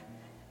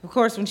 Of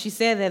course, when she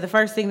said that, the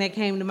first thing that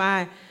came to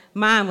my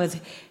mind was,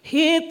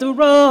 hit the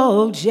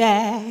road,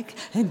 Jack,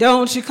 and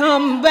don't you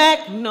come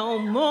back no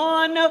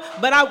more, no.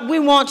 But we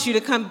want you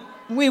to come.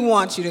 We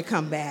want you to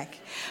come back.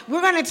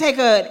 We're going to take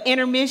an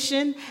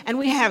intermission, and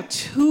we have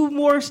 2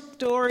 more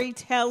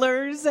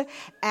storytellers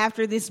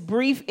after this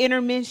brief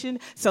intermission.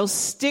 So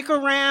stick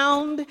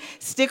around,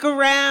 stick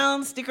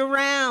around, stick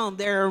around.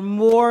 There are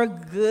more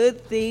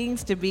good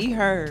things to be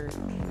heard.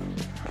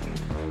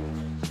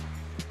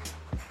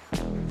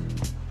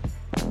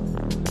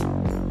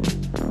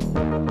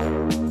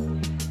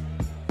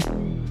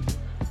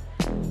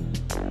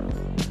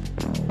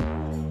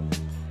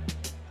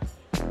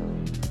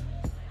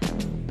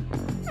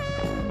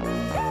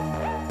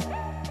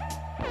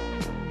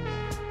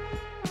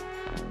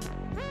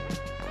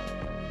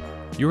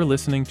 You are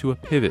listening to a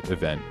Pivot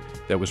event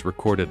that was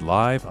recorded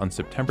live on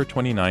September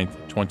 29th,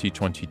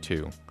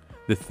 2022.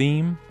 The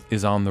theme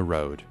is On the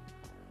Road.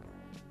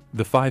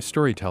 The 5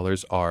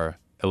 storytellers are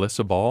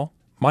Alyssa Ball,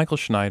 Michael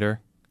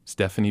Schneider,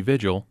 Stephanie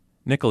Vigil,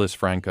 Nicholas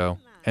Franco,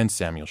 and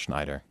Samuel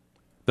Schneider.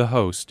 The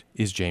host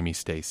is Jamie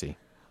Stacy.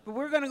 But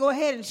we're going to go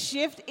ahead and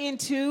shift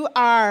into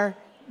our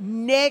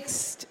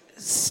next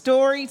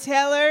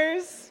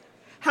storytellers.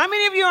 How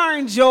many of you are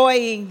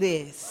enjoying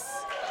this?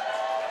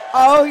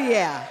 Oh,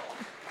 yeah.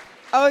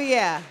 Oh,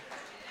 yeah.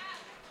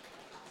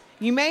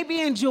 You may be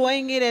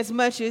enjoying it as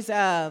much as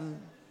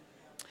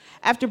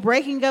after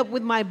breaking up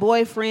with my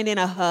boyfriend in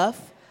a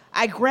huff,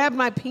 I grabbed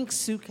my pink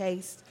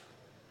suitcase,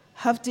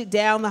 huffed it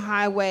down the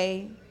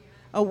highway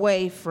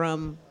away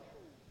from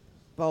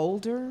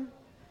Boulder,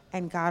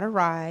 and got a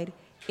ride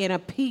in a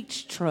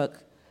peach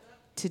truck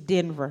to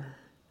Denver.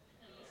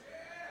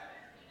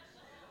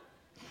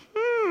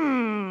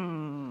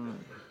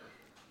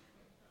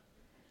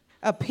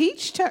 A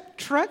peach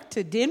truck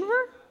to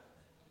Denver?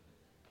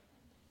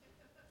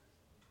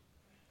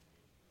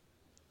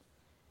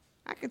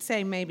 I could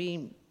say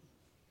maybe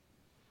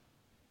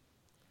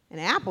an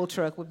apple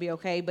truck would be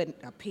okay, but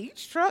a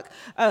peach truck?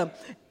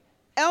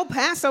 El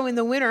Paso in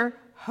the winter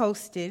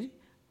hosted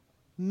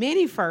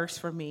many firsts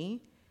for me.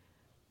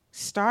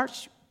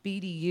 Starch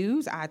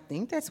BDUs, I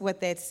think that's what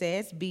that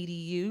says,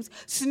 BDUs.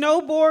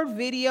 Snowboard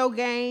video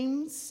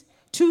games,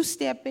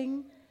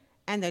 two-stepping,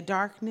 and the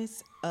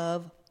darkness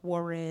of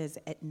Juarez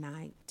at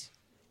night.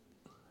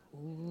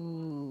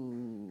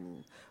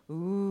 Ooh.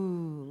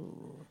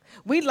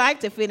 We'd like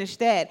to finish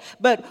that,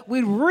 but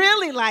we'd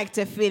really like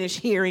to finish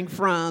hearing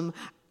from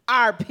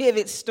our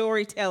Pivot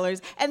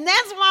storytellers, and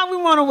that's why we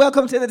want to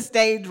welcome to the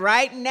stage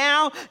right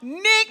now,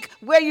 Nick.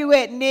 Where you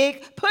at,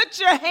 Nick? Put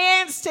your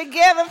hands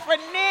together for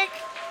Nick.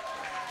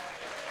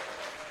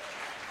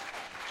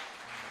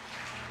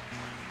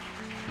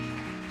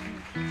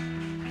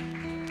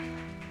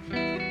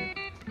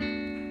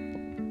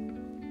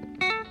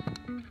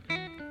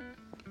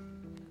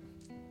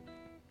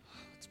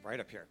 Right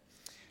up here.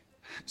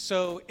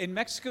 So in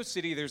Mexico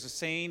City, there's a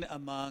saying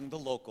among the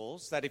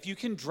locals that if you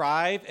can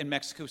drive in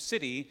Mexico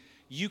City,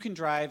 you can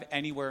drive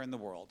anywhere in the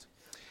world.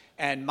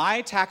 And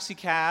my taxi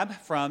cab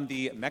from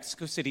the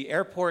Mexico City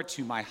airport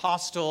to my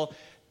hostel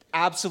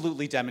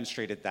absolutely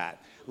demonstrated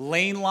that.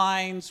 Lane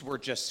lines were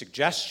just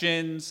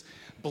suggestions,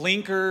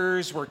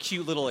 blinkers were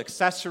cute little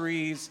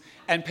accessories,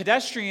 and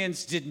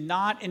pedestrians did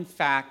not, in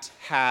fact,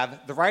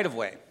 have the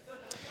right-of-way.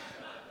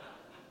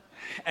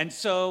 And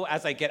so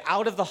as I get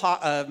out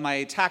of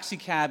my taxi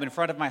cab in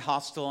front of my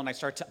hostel and I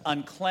start to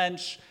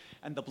unclench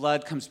and the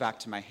blood comes back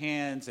to my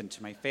hands and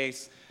to my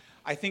face,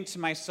 I think to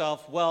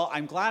myself, well,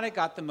 I'm glad I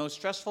got the most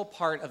stressful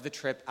part of the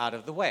trip out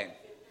of the way.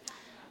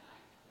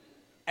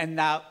 And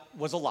that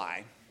was a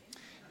lie,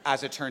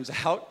 as it turns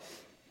out.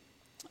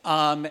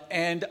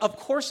 And of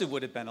course it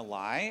would have been a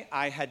lie.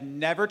 I had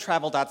never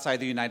traveled outside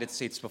the United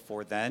States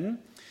before then.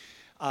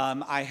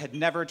 I had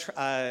never,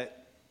 I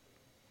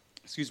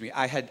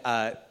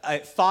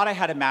thought I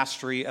had a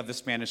mastery of the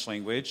Spanish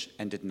language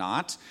and did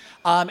not.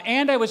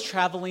 And I was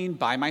traveling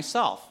by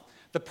myself,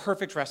 the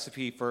perfect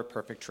recipe for a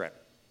perfect trip.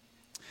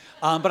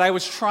 But I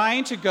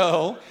wanted to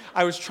go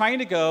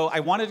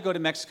to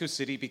Mexico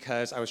City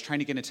because I was trying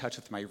to get in touch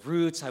with my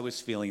roots. I was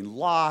feeling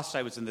lost.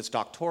 I was in this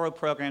doctoral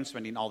program,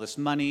 spending all this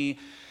money,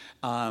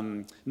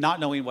 not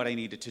knowing what I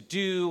needed to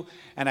do.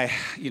 And I,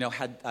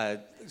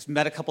 had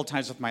met a couple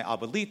times with my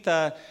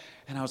abuelita,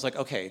 and I was like,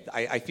 okay,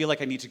 I feel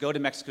like I need to go to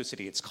Mexico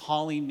City. It's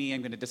calling me.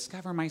 I'm going to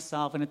discover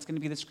myself, and it's going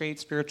to be this great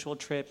spiritual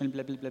trip, and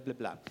blah, blah, blah, blah,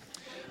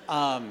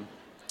 blah.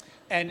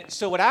 And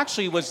so what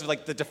actually was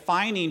like the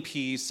defining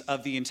piece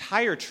of the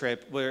entire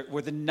trip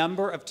were the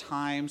number of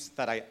times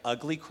that I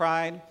ugly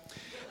cried.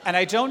 And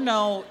I don't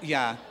know,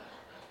 yeah.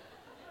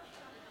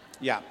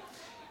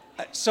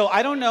 So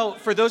I don't know,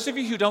 for those of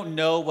you who don't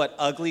know what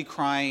ugly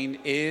crying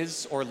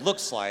is or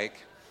looks like,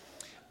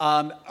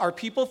 are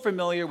people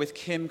familiar with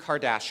Kim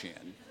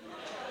Kardashian?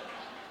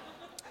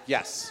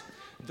 Yes.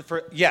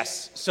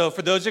 Yes. So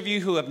for those of you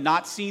who have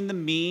not seen the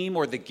meme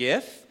or the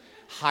GIF,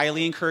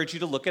 highly encourage you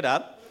to look it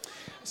up.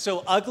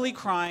 So ugly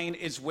crying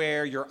is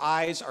where your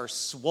eyes are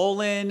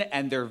swollen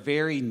and they're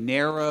very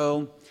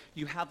narrow.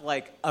 You have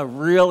like a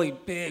really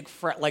big,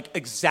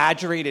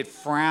 exaggerated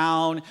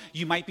frown.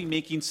 You might be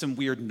making some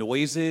weird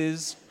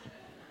noises.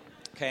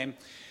 Okay.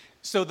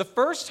 So the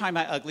first time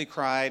I ugly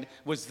cried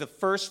was the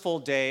first full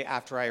day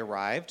after I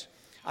arrived.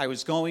 I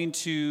was going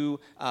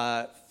to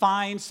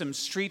find some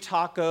street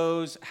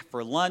tacos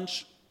for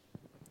lunch.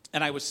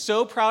 And I was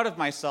so proud of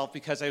myself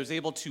because I was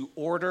able to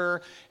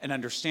order and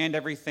understand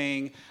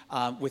everything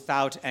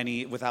without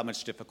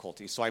much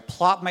difficulty. So I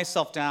plop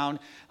myself down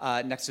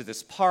next to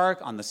this park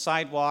on the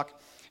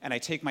sidewalk, and I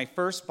take my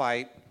first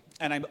bite,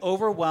 and I'm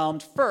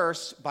overwhelmed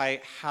first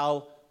by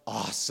how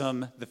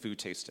awesome the food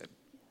tasted.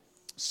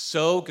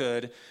 So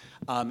good,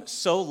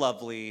 so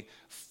lovely,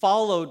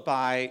 followed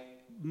by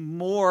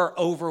more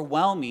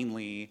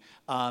overwhelmingly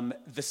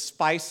the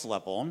spice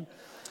level.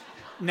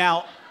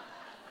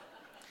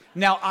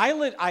 Now,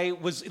 I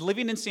was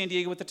living in San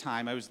Diego at the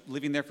time. I was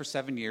living there for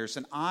 7 years,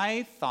 and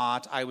I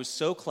thought I was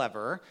so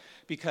clever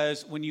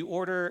because when you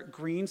order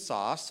green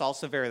sauce,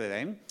 salsa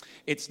verde,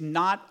 it's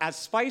not as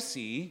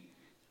spicy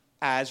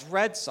as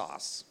red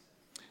sauce.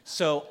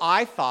 So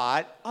I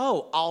thought,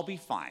 oh, I'll be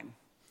fine.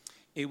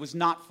 It was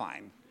not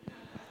fine.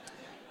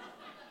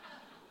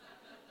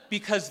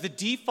 Because the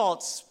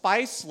default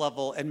spice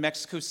level in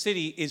Mexico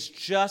City is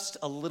just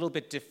a little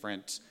bit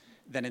different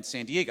than in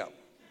San Diego.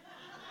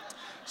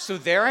 So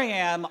there I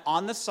am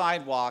on the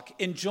sidewalk,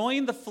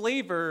 enjoying the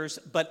flavors,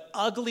 but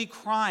ugly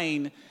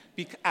crying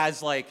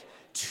as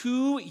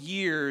 2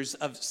 years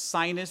of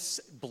sinus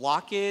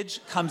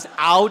blockage comes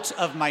out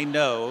of my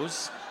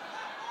nose.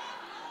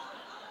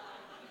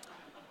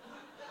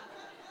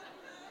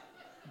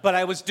 But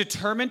I was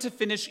determined to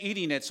finish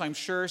eating it, so I'm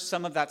sure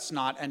some of that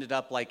snot ended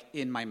up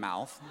in my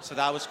mouth. So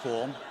that was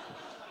cool.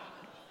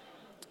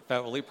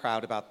 Felt really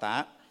proud about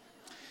that.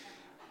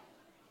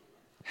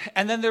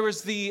 And then there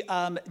was the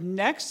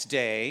next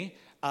day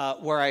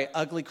where I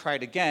ugly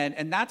cried again,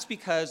 and that's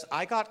because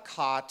I got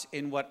caught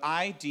in what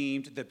I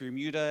deemed the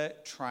Bermuda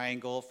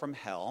Triangle from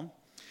hell.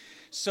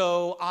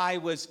 So I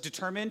was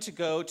determined to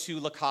go to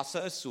La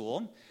Casa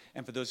Azul,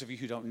 and for those of you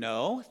who don't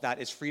know,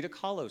 that is Frida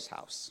Kahlo's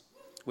house,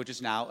 which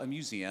is now a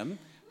museum.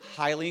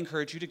 Highly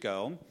encourage you to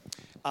go.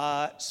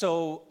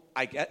 So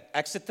I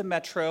exit the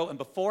metro, and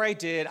before I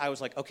did, I was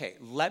like, okay,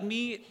 let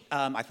me,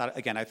 I thought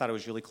it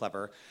was really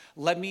clever,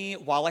 let me,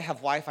 while I have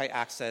Wi-Fi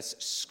access,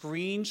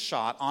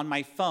 screenshot on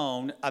my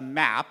phone a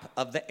map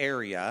of the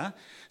area,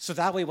 so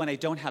that way when I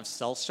don't have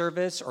cell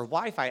service or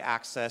Wi-Fi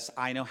access,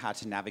 I know how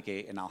to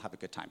navigate and I'll have a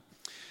good time.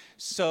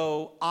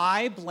 So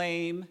I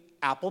blame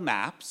Apple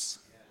Maps.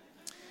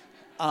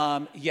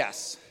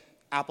 Yes,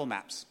 Apple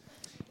Maps.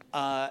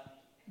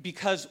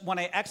 Because when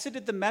I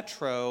exited the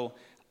metro,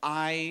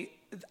 I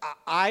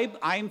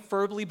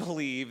firmly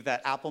believe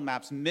that Apple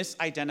Maps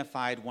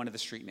misidentified one of the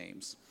street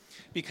names.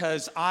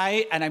 Because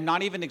and I'm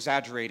not even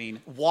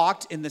exaggerating,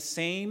 walked in the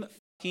same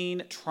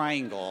fucking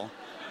triangle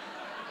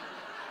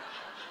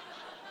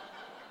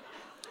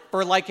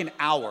for an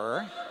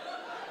hour.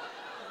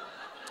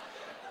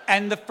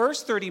 And the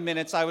first 30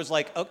 minutes, I was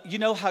like, oh, you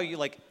know how you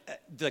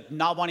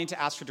not wanting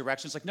to ask for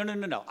directions?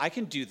 No, I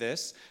can do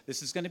this.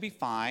 This is going to be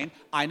fine.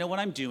 I know what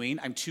I'm doing.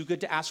 I'm too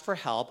good to ask for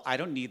help. I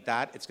don't need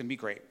that. It's going to be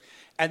great.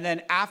 And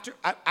then after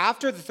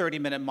the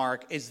 30-minute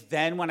mark is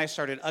then when I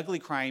started ugly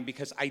crying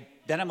because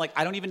I'm like,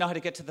 I don't even know how to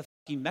get to the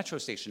fucking metro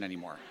station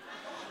anymore.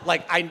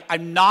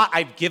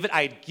 I'd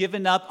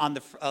given up on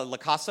the La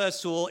Casa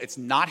Azul. It's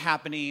not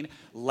happening.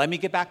 Let me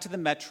get back to the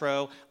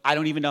metro. I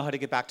don't even know how to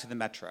get back to the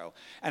metro.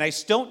 And I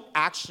don't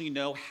actually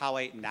know how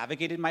I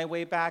navigated my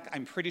way back.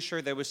 I'm pretty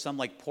sure there was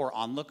some poor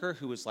onlooker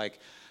who was like,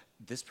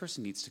 this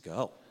person needs to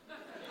go.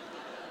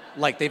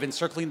 They've been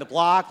circling the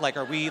block.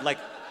 Are we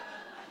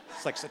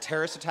it's a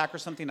terrorist attack or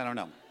something? I don't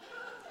know.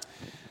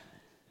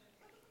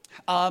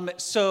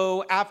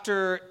 So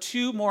after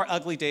two more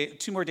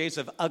days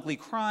of ugly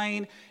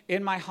crying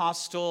in my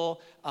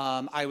hostel,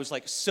 I was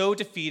like so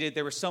defeated.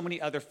 There were so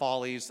many other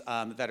follies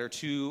that are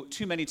too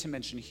many to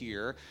mention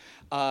here.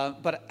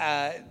 But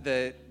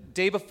the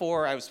day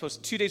before,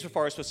 2 days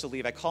before I was supposed to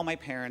leave, I called my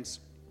parents,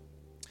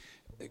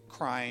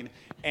 crying,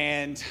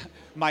 and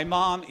my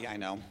mom, yeah, I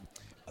know,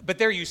 but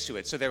they're used to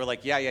it. So they were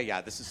like,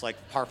 yeah, this is like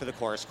par for the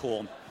course,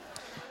 cool.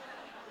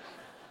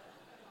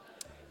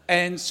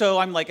 And so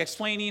I'm like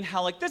explaining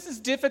how like this is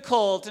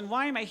difficult and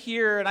why am I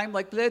here? And I'm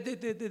like, blah, blah,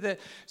 blah, blah, blah.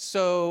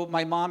 So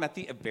my mom,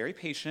 very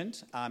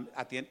patient,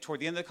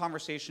 toward the end of the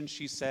conversation,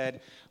 she said,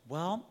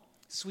 well,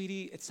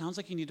 sweetie, it sounds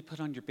like you need to put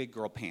on your big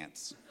girl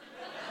pants.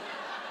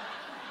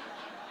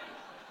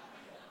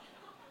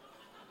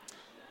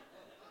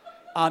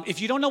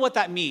 If you don't know what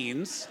that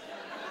means,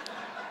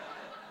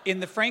 in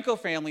the Franco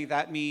family,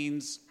 that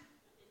means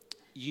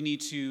you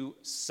need to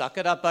suck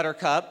it up,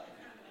 buttercup,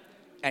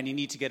 and you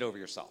need to get over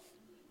yourself.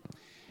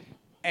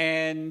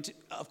 And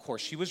of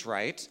course, she was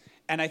right.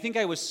 And I think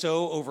I was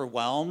so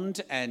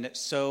overwhelmed and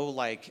so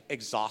like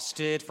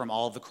exhausted from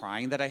all of the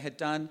crying that I had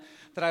done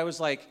that I was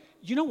like,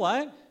 you know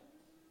what?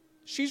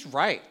 She's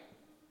right.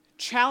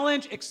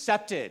 Challenge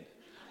accepted.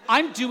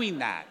 I'm doing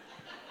that.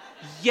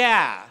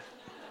 Yeah.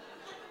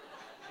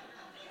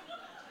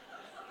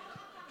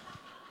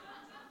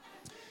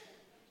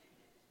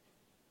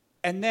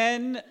 And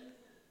then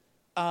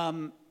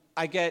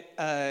I get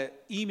an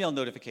email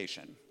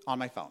notification on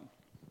my phone.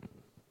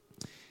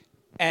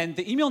 And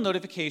the email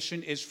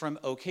notification is from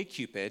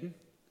OkCupid.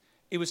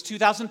 It was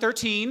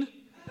 2013.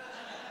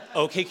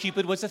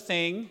 OkCupid was a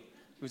thing.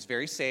 It was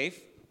very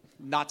safe.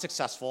 Not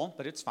successful,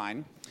 but it's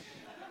fine.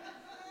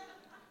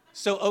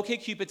 So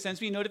OkCupid sends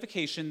me a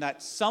notification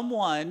that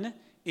someone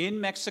in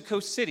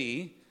Mexico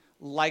City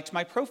liked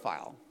my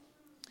profile.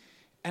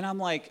 And I'm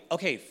like,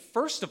 okay,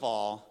 first of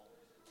all,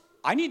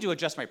 I need to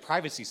adjust my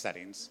privacy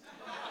settings.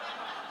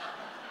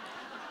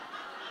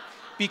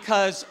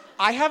 Because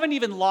I haven't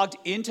even logged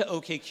into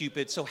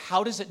OkCupid, so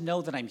how does it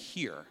know that I'm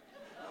here?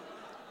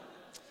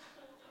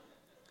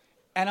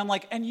 And I'm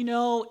like, and you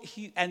know,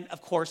 and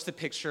of course the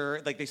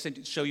picture, like they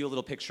show you a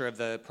little picture of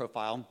the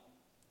profile,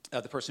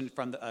 the person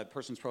from the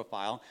person's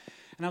profile.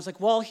 And I was like,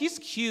 well, he's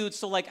cute,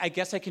 so like I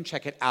guess I can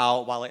check it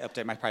out while I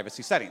update my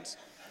privacy settings.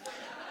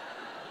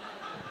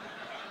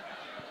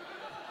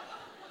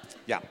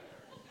 Yeah.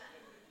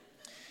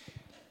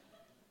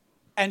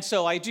 And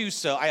so I do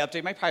so. I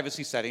update my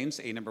privacy settings,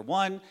 A number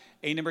 1.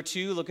 A number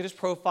 2, look at his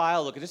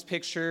profile, look at his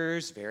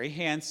pictures, very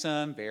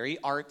handsome, very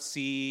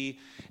artsy,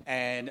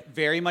 and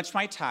very much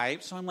my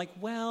type. So I'm like,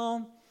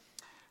 well,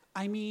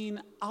 I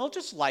mean, I'll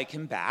just like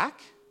him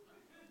back,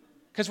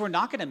 because we're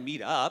not going to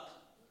meet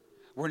up.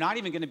 We're not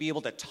even going to be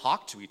able to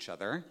talk to each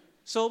other,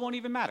 so it won't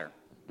even matter.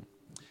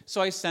 So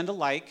I send a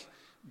like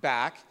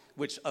back,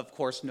 which of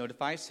course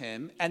notifies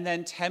him, and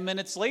then 10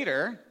 minutes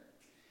later,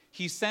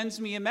 he sends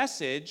me a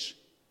message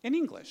in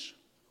English.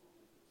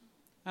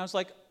 I was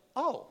like,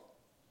 oh,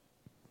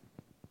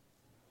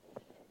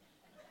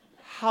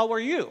 how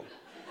are you?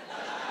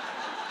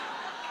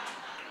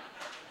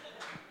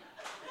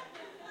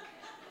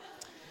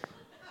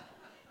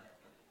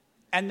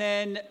 And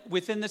then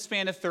within the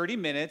span of 30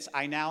 minutes,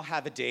 I now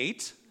have a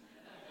date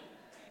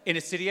in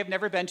a city I've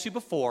never been to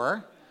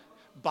before,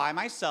 by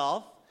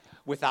myself,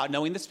 without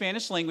knowing the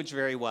Spanish language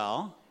very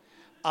well,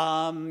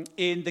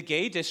 in the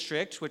gay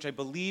district, which I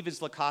believe is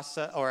La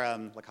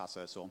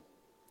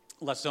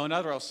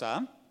Zona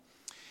Rosa,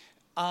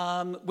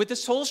 with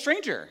this total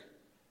stranger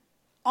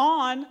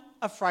on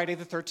a Friday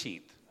the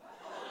 13th.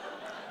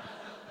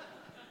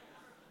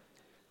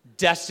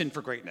 Destined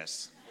for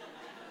greatness.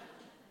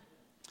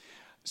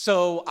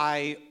 So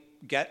I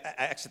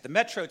exit the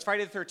metro. It's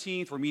Friday the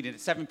 13th. We're meeting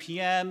at 7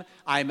 p.m.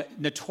 I'm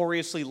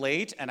notoriously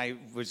late, and I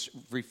was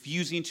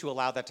refusing to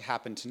allow that to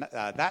happen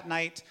that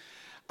night.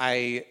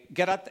 I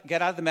get out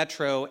of the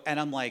metro, and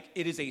I'm like,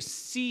 it is a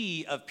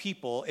sea of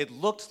people. It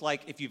looked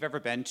like if you've ever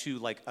been to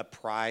like a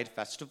Pride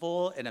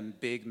festival in a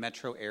big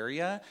metro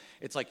area,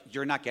 it's like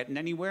you're not getting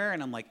anywhere.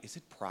 And I'm like, is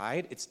it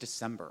Pride? It's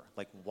December.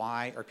 Like,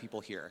 why are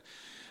people here?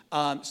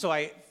 So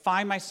I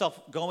find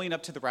myself going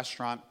up to the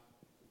restaurant,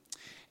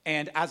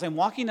 and as I'm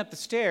walking up the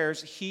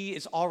stairs, he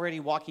is already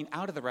walking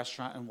out of the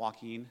restaurant and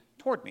walking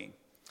toward me,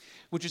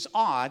 which is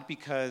odd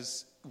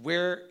because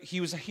where he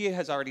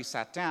has already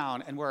sat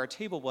down, and where our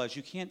table was,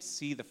 you can't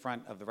see the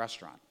front of the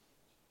restaurant.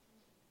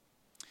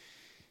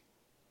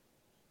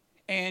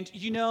 And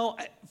you know,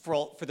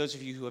 for those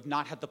of you who have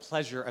not had the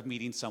pleasure of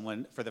meeting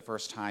someone for the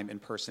first time in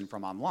person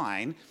from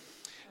online,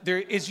 there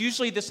is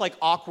usually this like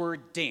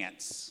awkward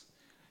dance,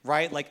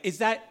 right? Like,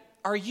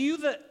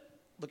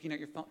 looking at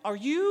your phone, are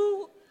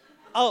you,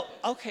 oh,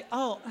 okay,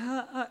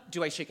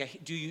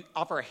 do you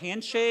offer a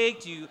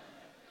handshake? Do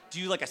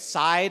you like a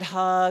side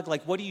hug?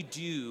 Like, what do you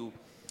do?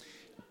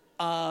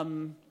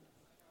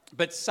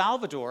 But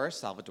Salvador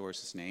is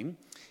his name,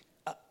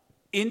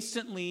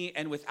 instantly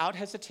and without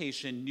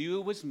hesitation knew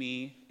it was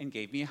me and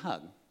gave me a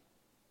hug.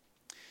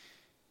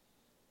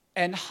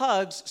 And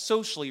hugs,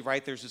 socially,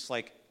 right, there's this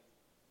like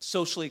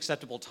socially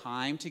acceptable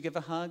time to give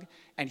a hug,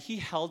 and he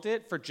held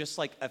it for just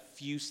like a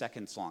few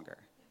seconds longer.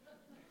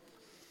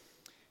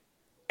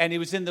 And it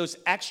was in those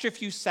extra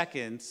few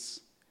seconds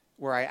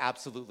where I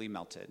absolutely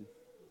melted.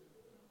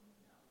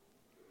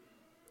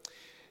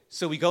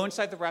 So we go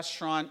inside the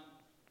restaurant,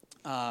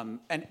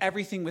 and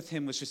everything with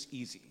him was just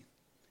easy.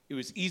 It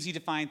was easy to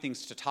find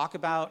things to talk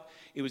about.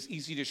 It was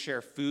easy to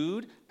share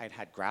food. I'd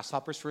had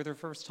grasshoppers for the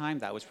first time.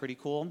 That was pretty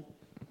cool.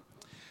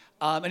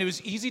 And it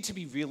was easy to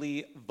be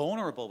really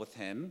vulnerable with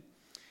him.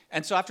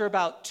 And so after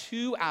about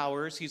 2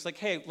 hours, he's like,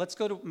 hey, let's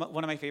go to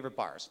one of my favorite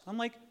bars. I'm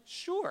like,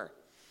 sure.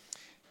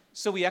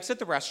 So we exit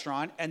the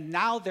restaurant, and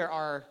now there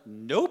are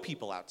no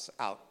people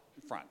out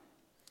front.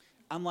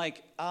 I'm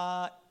like,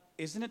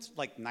 isn't it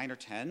like 9 or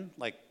 10?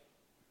 Like,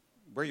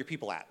 where are your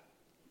people at?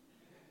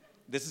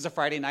 This is a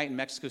Friday night in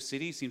Mexico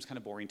City. Seems kind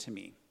of boring to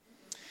me.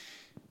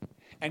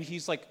 And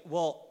he's like,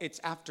 well, it's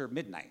after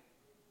midnight.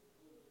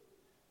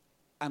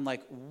 I'm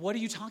like, what are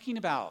you talking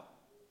about?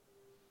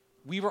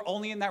 We were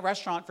only in that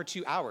restaurant for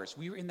 2 hours.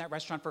 We were in that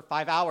restaurant for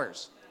 5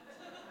 hours.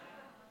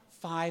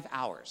 5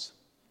 hours.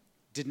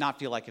 Did not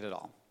feel like it at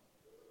all.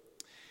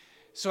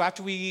 So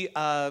after we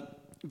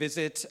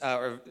visit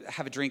or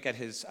have a drink at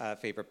his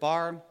favorite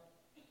bar,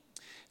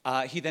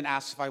 he then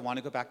asks if I want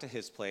to go back to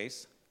his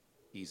place.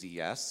 Easy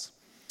yes.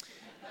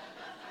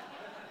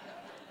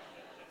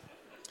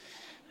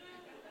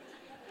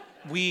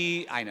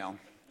 We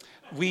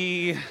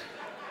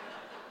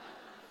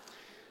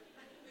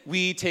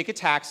take a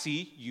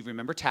taxi. You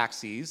remember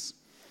taxis.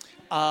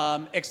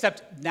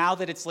 Except now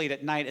that it's late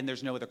at night and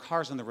there's no other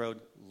cars on the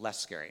road, less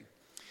scary.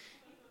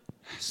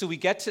 So we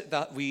get to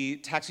the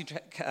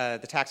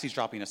taxi's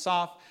dropping us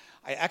off.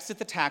 I exit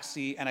the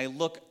taxi and I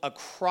look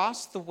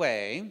across the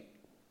way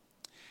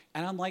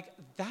and I'm like,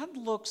 that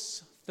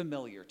looks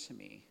familiar to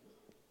me.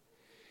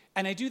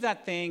 And I do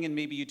that thing, and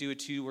maybe you do it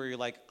too, where you're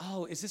like,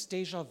 oh, is this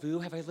deja vu?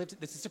 Have I lived,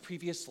 is this a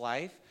previous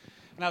life?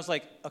 And I was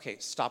like, okay,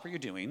 stop what you're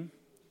doing.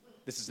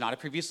 This is not a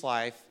previous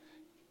life.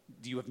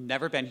 You have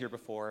never been here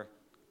before.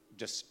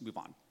 Just move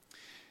on.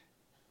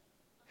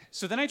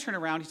 So then I turn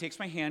around, he takes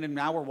my hand, and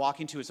now we're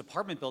walking to his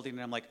apartment building,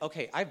 and I'm like,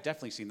 okay, I've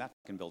definitely seen that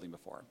fucking building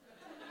before.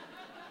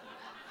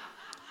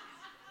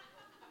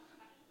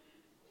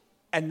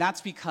 And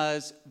that's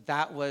because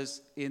that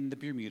was in the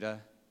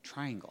Bermuda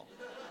Triangle.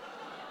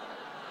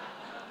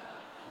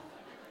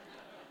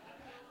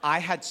 I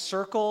had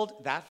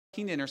circled that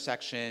fucking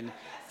intersection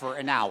for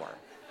an hour.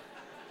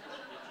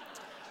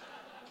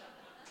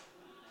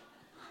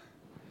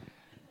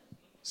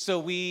 So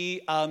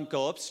we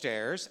go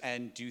upstairs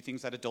and do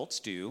things that adults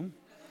do.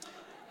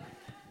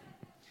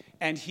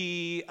 And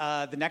he,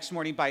 the next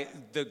morning, by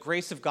the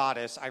grace of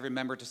Goddess, I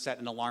remembered to set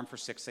an alarm for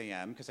 6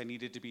 a.m. because I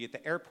needed to be at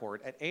the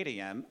airport at 8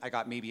 a.m. I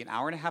got maybe an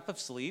hour and a half of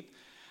sleep.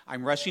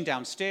 I'm rushing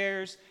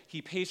downstairs.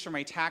 He pays for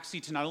my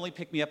taxi to not only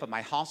pick me up at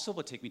my hostel,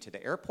 but take me to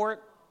the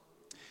airport.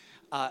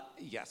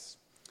 Yes.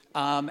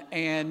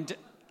 And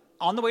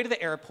on the way to the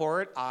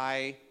airport,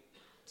 I,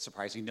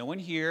 surprising no one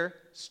here,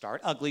 start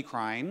ugly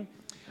crying.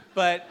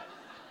 But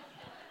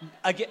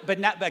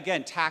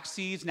again,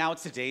 taxis, now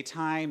it's the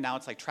daytime, now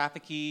it's like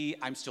traffic-y,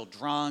 I'm still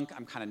drunk,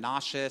 I'm kind of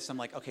nauseous. I'm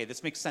like, okay,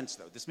 this makes sense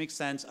though. This makes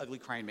sense, ugly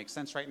crying makes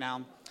sense right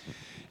now.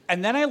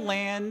 And then I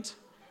land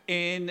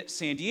in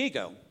San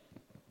Diego.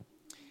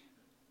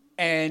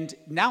 And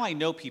now I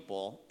know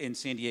people in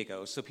San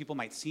Diego, so people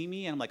might see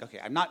me, and I'm like, okay,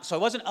 so I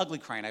wasn't ugly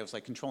crying, I was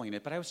like controlling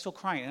it, but I was still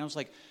crying, and I was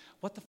like,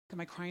 what the fuck am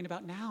I crying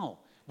about now?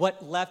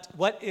 What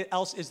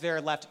else is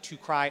there left to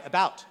cry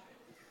about?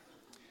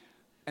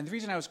 And the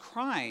reason I was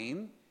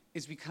crying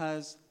is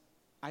because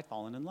I'd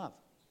fallen in love.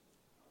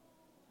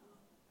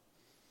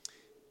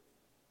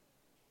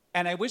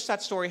 And I wish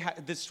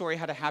this story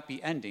had a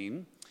happy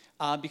ending,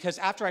 because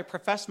after I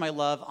professed my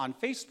love on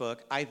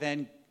Facebook, I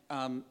then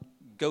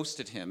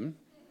ghosted him.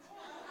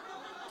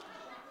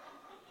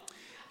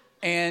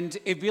 And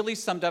it really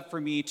summed up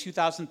for me,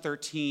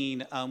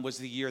 2013 was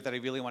the year that I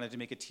really wanted to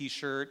make a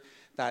t-shirt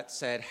that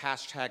said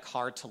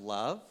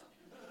 #HardToLove.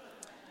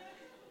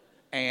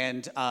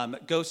 And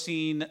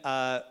ghosting,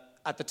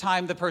 at the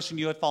time, the person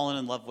you had fallen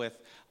in love with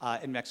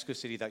in Mexico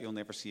City that you'll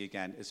never see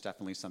again is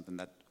definitely something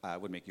that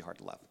would make you hard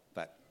to love.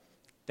 But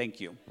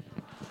thank you.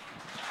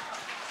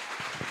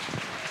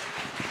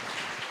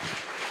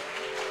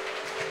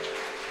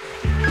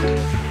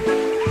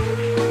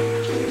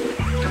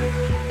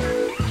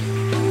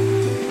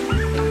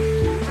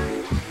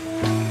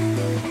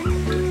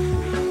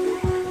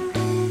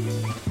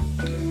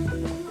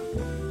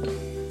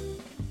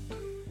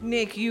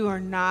 Nick, you are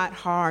not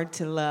hard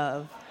to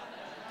love.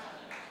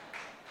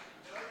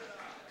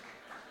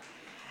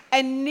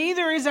 And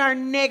neither is our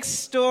next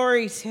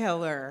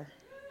storyteller.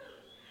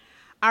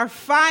 Our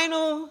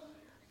final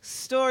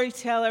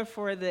storyteller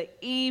for the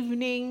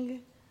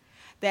evening.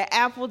 The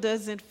apple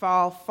doesn't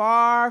fall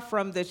far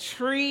from the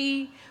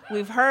tree.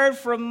 We've heard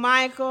from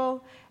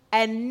Michael.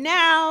 And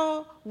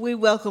now we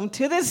welcome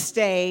to the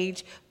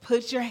stage,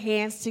 put your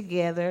hands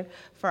together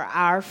for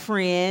our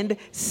friend,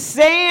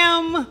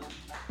 Sam.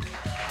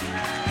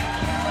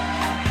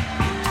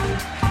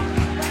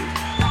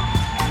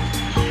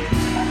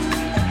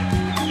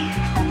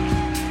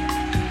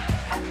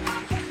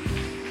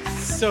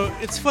 So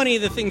it's funny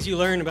the things you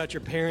learn about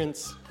your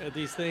parents at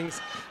these things.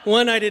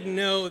 One, I didn't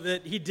know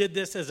that he did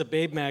this as a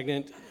babe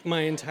magnet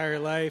my entire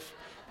life.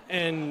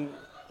 And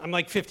I'm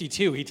like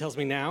 52, he tells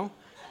me now.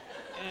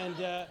 And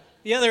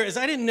the other is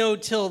I didn't know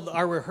till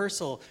our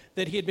rehearsal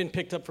that he had been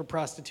picked up for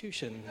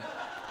prostitution.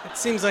 It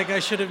seems like I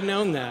should have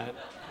known that.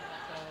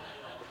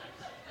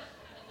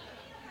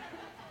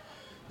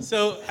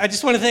 So I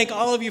just want to thank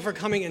all of you for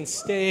coming and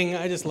staying.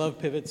 I just love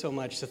Pivot so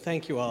much, so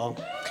thank you all.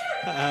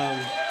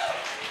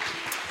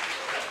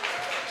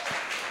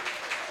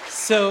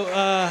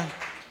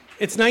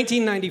 It's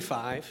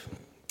 1995,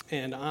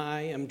 and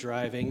I am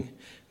driving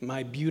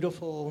my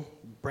beautiful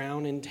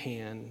brown and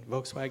tan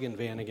Volkswagen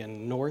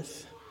Vanagon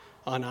north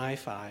on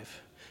I-5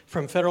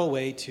 from Federal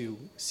Way to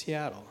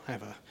Seattle. I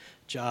have a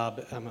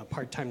job. I'm a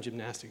part-time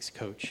gymnastics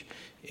coach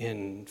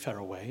in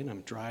Federal Way, and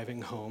I'm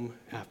driving home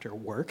after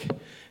work.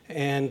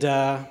 And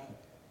I'm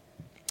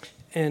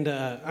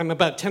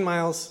about 10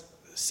 miles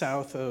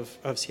south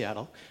of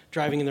Seattle,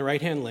 driving in the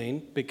right-hand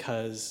lane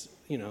because,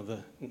 you know, the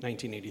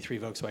 1983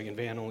 Volkswagen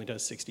van only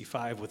does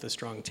 65 with a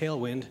strong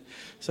tailwind.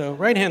 So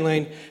right-hand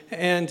lane,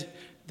 and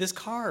this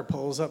car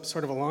pulls up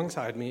sort of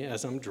alongside me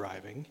as I'm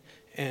driving,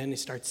 and he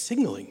starts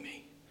signaling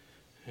me.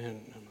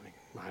 And I'm like,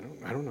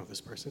 I don't know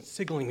this person. It's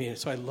signaling me.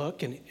 So I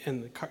look, and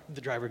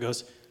the driver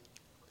goes,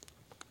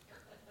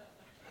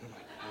 and I'm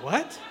like,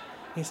 what?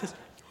 And he says,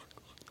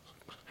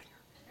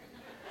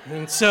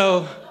 and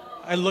so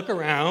I look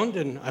around,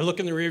 and I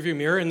look in the rearview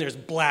mirror, and there's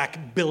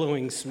black,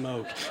 billowing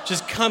smoke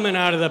just coming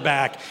out of the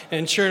back.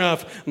 And sure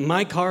enough,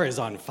 my car is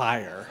on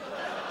fire.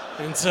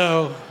 And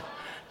so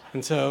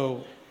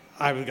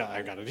I've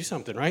got to do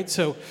something, right?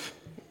 So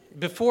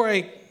I'm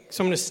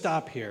going to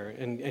stop here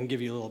and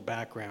give you a little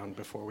background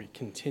before we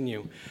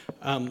continue.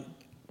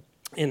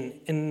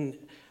 In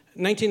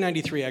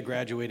 1993, I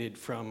graduated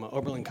from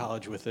Oberlin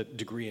College with a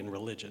degree in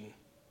religion.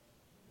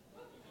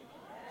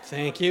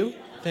 Thank you.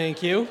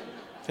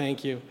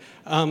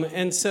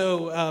 And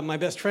so my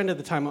best friend at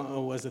the time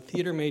was a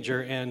theater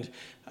major, and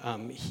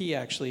he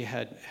actually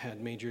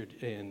had majored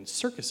in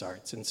circus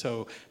arts. And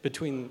so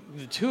between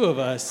the two of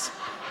us,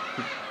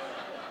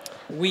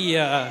 we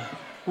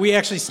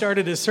actually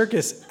started a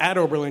circus at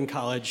Oberlin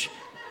College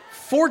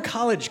for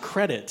college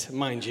credit,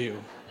 mind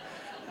you.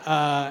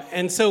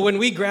 And so when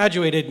we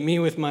graduated, me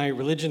with my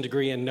religion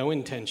degree and no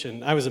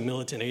intention, I was a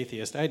militant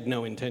atheist, I had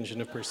no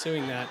intention of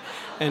pursuing that,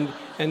 and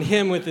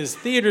him with his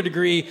theater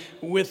degree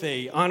with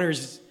a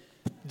honors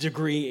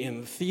degree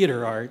in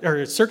theater art,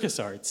 or circus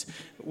arts,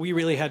 we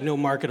really had no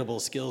marketable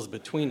skills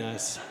between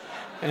us.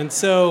 And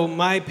so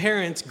my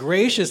parents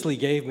graciously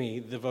gave me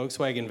the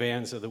Volkswagen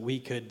van so that we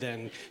could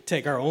then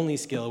take our only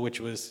skill, which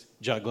was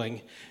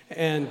juggling,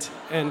 and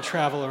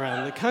travel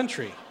around the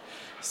country.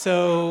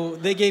 So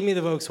they gave me the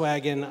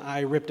Volkswagen.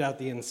 I ripped out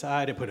the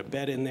inside. I put a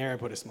bed in there. I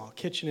put a small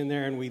kitchen in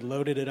there, and we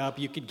loaded it up.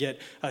 You could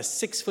get a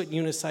 6-foot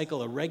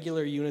unicycle, a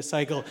regular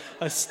unicycle,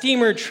 a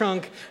steamer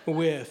trunk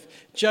with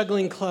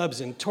juggling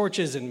clubs and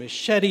torches and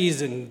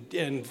machetes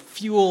and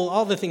fuel,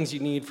 all the things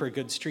you need for a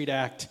good street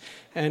act.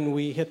 And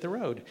we hit the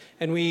road.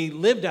 And we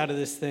lived out of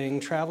this thing,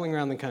 traveling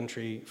around the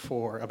country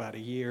for about a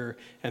year.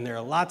 And there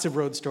are lots of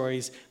road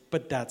stories,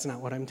 but that's not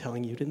what I'm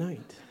telling you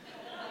tonight.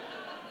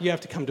 You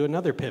have to come to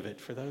another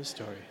pivot for those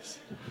stories.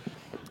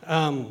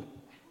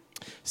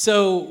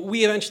 So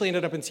we eventually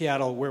ended up in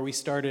Seattle, where we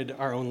started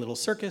our own little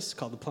circus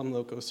called the Plum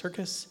Loco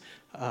Circus.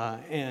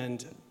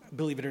 And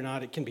believe it or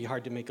not, it can be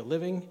hard to make a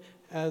living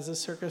as a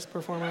circus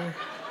performer.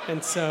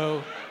 And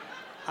so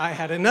I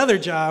had another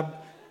job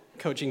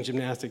coaching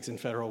gymnastics in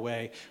Federal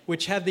Way,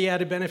 which had the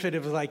added benefit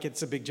of, like,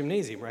 it's a big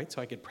gymnasium, right?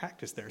 So I could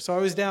practice there. So I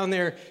was down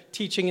there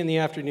teaching in the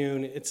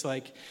afternoon. It's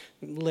like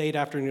late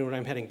afternoon when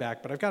I'm heading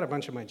back, but I've got a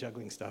bunch of my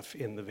juggling stuff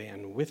in the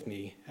van with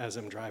me as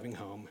I'm driving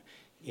home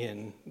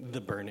in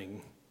the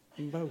burning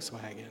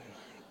Volkswagen.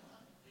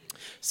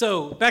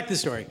 So back to the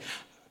story.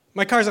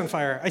 My car's on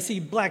fire. I see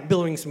black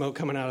billowing smoke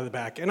coming out of the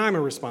back, and I'm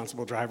a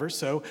responsible driver,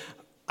 so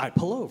I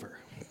pull over.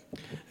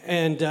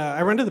 And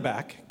I run to the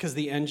back, because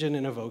the engine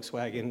in a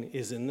Volkswagen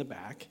is in the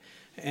back,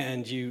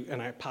 and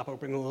I pop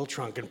open the little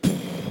trunk, and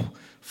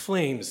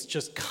flames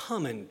just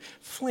coming,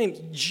 flames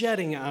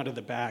jetting out of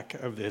the back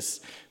of this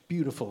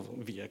beautiful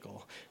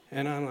vehicle.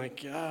 And I'm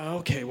like,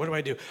 okay, what do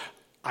I do?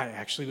 I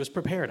actually was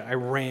prepared. I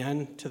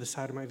ran to the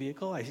side of my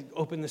vehicle, I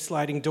opened the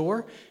sliding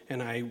door,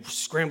 and I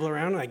scramble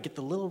around, and I get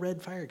the little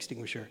red fire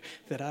extinguisher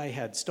that I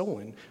had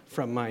stolen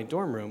from my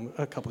dorm room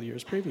a couple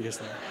years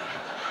previously.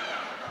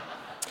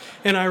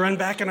 And I run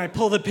back and I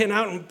pull the pin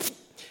out,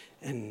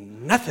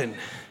 and nothing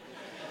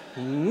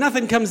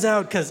comes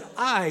out, because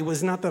I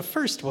was not the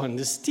first one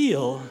to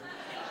steal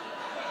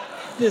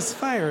this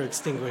fire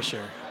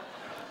extinguisher,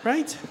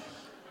 right?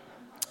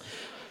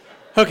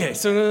 Okay,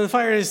 so the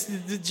fire is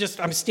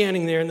just, I'm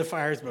standing there and the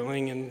fire is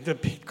burning and the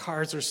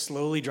cars are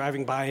slowly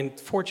driving by, and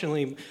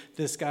fortunately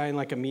this guy in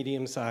like a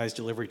medium-sized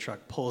delivery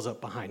truck pulls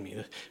up behind me,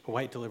 a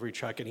white delivery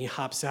truck, and he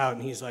hops out,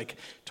 and he's like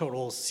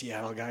total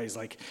Seattle guy. He's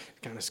like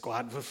kind of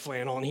squat with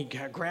flannel, and he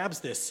grabs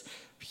this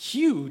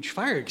huge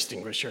fire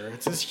extinguisher.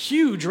 It's this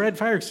huge red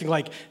fire extinguisher,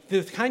 like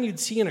the kind you'd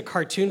see in a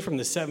cartoon from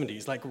the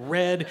 70s, like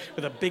red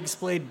with a big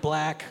splayed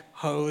black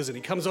hose, and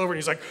he comes over and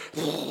he's like,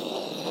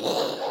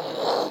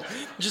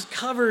 just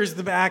covers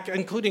the back,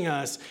 including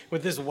us,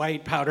 with this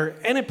white powder,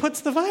 and it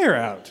puts the fire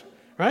out,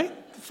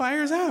 right? The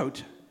fire's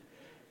out.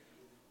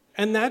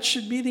 And that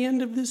should be the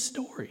end of this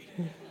story.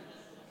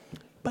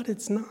 But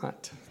it's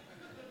not.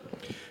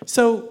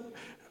 So,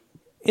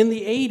 in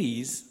the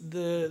 80s,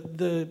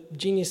 the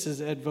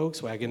geniuses at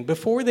Volkswagen,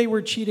 before they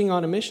were cheating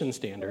on emission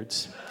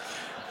standards,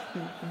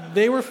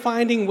 they were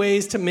finding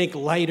ways to make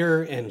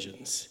lighter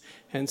engines.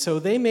 And so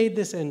they made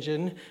this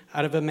engine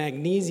out of a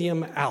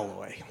magnesium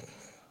alloy.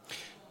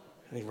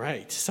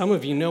 Right, some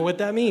of you know what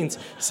that means.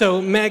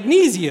 So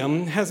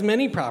magnesium has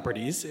many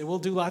properties. It will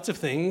do lots of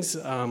things.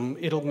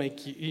 It'll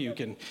make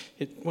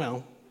it's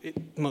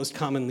most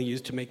commonly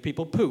used to make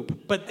people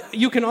poop. But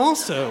you can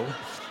also,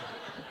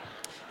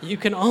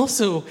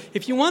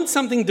 if you want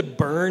something to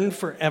burn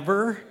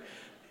forever,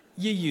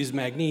 you use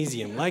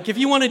magnesium. Like if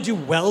you want to do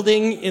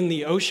welding in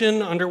the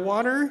ocean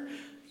underwater,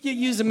 you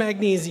use a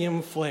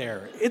magnesium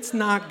flare. It's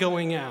not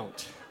going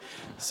out.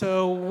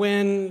 So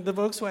when the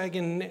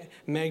Volkswagen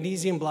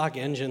magnesium block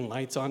engine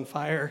lights on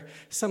fire,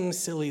 some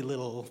silly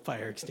little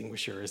fire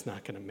extinguisher is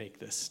not going to make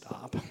this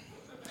stop.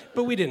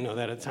 But we didn't know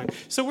that at the time.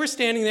 So we're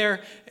standing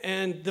there,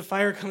 and the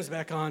fire comes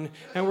back on,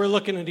 and we're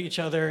looking at each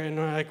other, and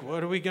we're like,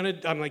 what are we going to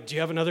do? I'm like, do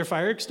you have another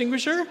fire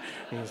extinguisher?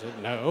 And he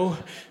said, no.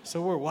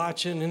 So we're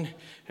watching,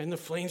 and the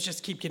flames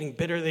just keep getting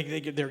bitter.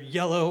 They're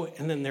yellow,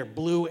 and then they're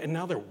blue, and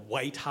now they're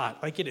white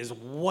hot. Like it is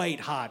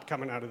white hot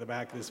coming out of the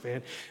back of this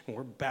van, and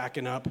we're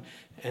backing up.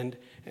 And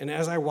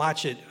as I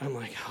watch it, I'm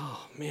like,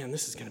 oh, man,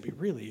 this is going to be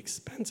really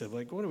expensive.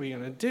 Like, what are we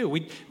going to do?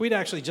 We'd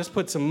actually just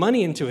put some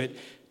money into it.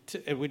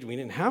 We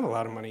didn't have a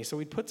lot of money, so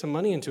we'd put some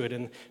money into it,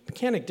 and the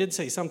mechanic did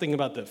say something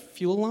about the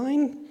fuel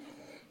line.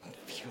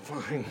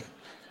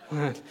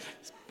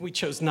 We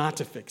chose not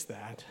to fix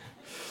that.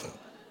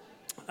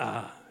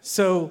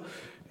 So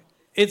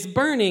it's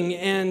burning,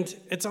 and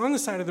it's on the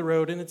side of the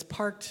road, and it's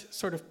parked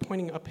sort of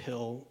pointing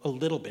uphill a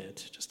little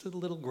bit, just a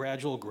little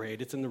gradual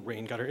grade. It's in the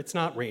rain gutter. It's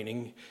not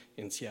raining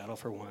in Seattle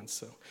for once,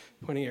 so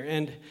pointing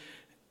here.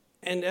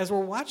 And as we're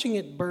watching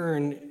it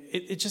burn,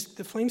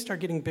 the flames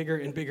start getting bigger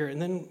and bigger,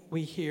 and then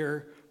we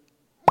hear,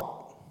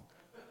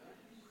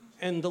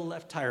 and the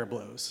left tire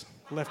blows.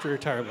 The left rear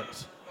tire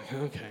blows.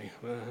 Okay.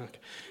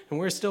 And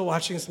we're still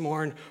watching some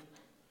more, and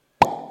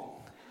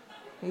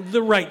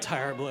the right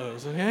tire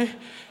blows, okay?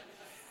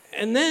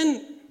 And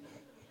then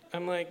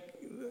I'm like,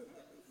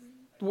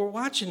 we're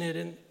watching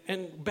it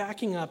and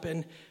backing up,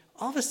 and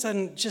all of a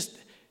sudden, just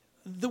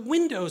the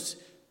windows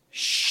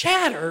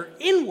shatter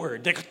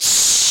inward. They go,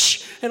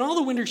 and all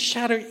the windows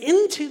shatter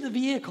into the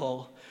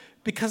vehicle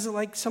because of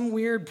like some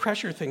weird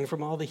pressure thing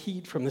from all the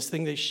heat from this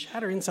thing. They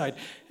shatter inside,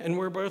 and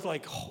we're both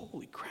like,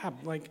 holy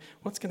crap, like,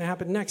 what's going to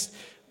happen next?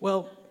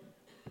 Well,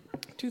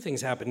 two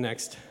things happen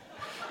next.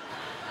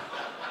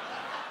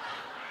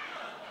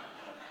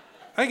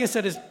 Like I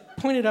said, it's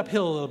pointed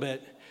uphill a little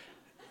bit.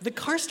 The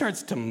car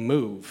starts to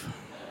move.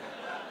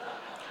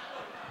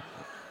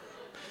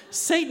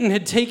 Satan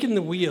had taken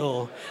the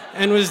wheel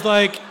and was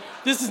like,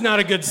 this is not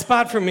a good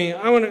spot for me.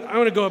 I want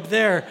to go up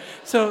there.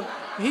 So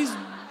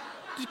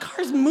the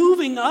car's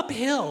moving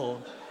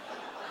uphill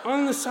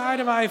on the side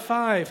of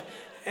I-5.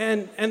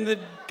 And the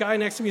guy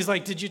next to me is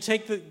like, did you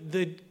take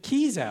the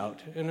keys out?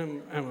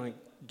 And I'm like,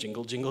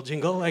 jingle, jingle,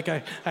 jingle. Like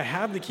I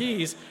have the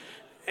keys.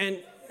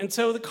 And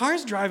so the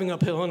car's driving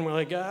uphill, and we're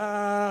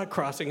like,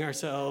 crossing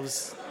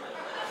ourselves.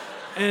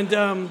 And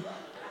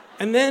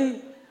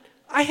then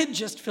I had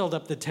just filled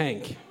up the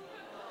tank.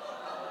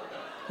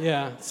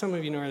 Yeah, some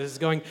of you know where this is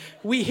going.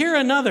 We hear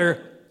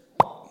another,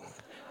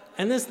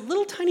 and this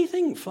little tiny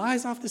thing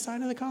flies off the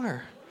side of the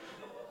car,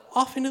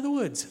 off into the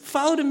woods,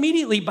 followed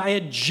immediately by a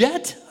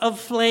jet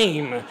of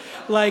flame,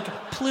 like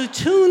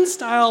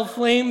platoon-style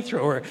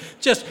flamethrower,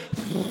 just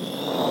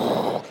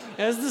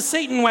as the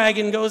Satan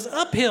wagon goes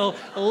uphill,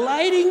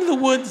 lighting the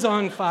woods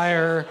on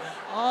fire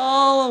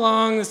all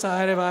along the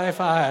side of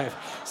I-5.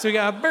 So we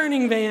got a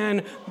burning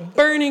van,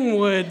 burning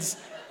woods,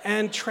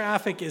 and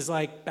traffic is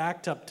like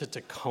backed up to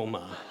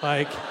Tacoma.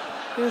 Like,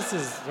 this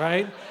is,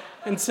 right?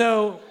 And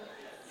so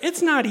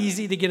it's not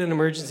easy to get an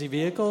emergency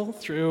vehicle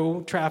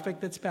through traffic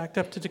that's backed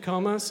up to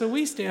Tacoma. So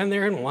we stand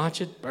there and watch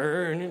it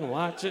burn and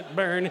watch it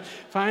burn.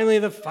 Finally,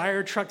 the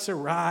fire trucks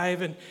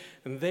arrive, and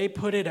they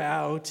put it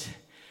out.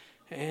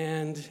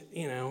 And,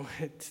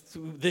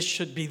 this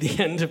should be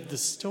the end of the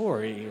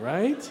story,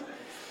 right?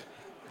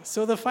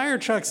 So the fire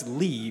trucks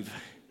leave,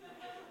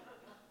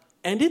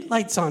 and it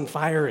lights on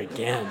fire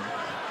again.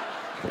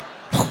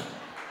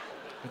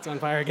 It's on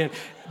fire again.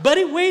 But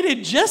it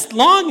waited just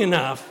long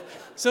enough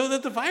so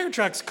that the fire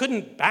trucks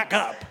couldn't back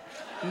up.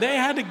 They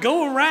had to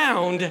go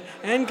around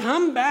and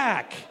come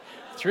back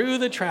through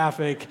the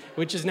traffic,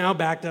 which is now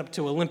backed up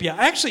to Olympia.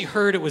 I actually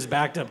heard it was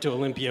backed up to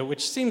Olympia,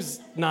 which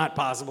seems not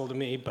possible to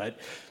me, but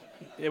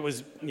it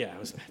was.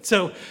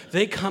 So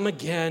they come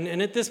again,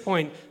 and at this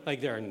point,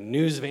 like, there are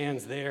news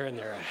vans there, and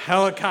there are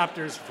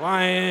helicopters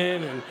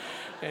flying, and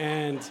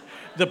And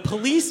the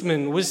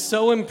policeman was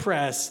so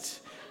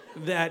impressed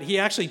that he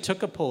actually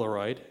took a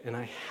Polaroid, and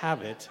I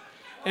have it.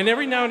 And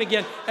every now and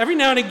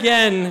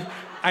again,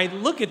 I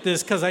look at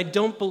this because I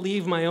don't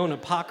believe my own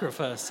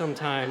apocrypha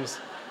sometimes.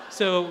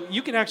 So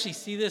you can actually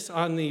see this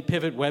on the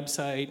Pivot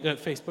website,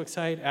 Facebook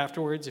site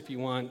afterwards if you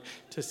want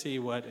to see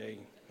what a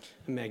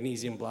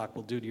magnesium block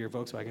will do to your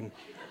Volkswagen.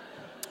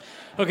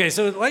 Okay,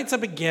 so it lights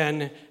up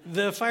again.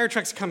 The fire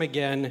trucks come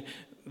again.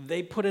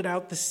 They put it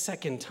out the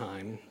second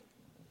time.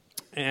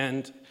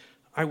 And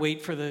I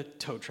wait for the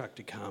tow truck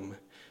to come.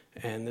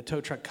 And the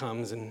tow truck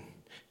comes and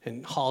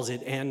hauls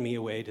it and me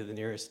away to the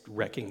nearest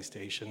wrecking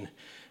station.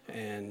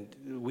 And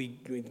we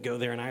go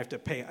there, and I have to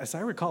pay, as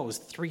I recall, it was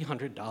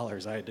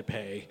 $300 I had to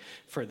pay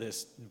for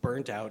this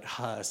burnt-out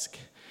Husk.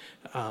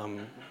 I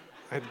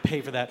had to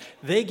pay for that.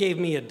 They gave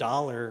me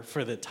 $1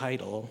 for the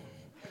title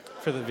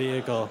for the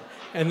vehicle,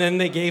 and then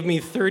they gave me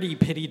 30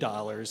 pity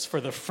dollars for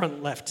the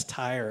front left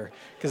tire,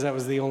 because that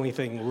was the only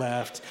thing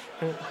left.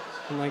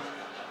 I'm like,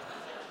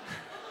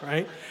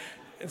 right?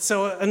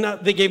 So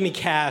they gave me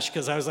cash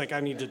because I was like,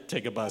 I need to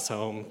take a bus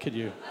home. Could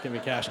you give me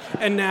cash?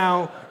 And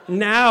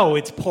now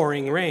it's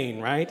pouring rain,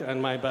 right,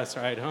 on my bus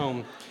ride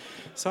home.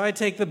 So I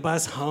take the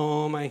bus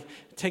home. It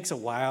takes a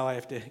while. I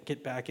have to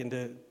get back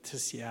to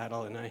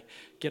Seattle, and I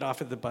get off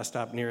at the bus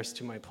stop nearest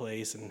to my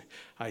place, and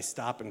I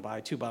stop and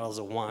buy 2 bottles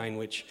of wine,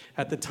 which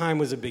at the time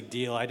was a big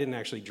deal. I didn't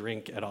actually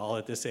drink at all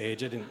at this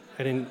age. I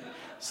didn't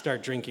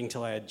start drinking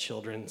till I had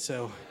children,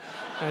 so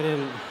I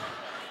didn't.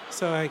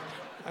 So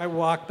I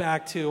walked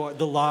back to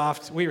the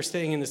loft. We were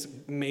staying in this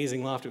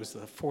amazing loft. It was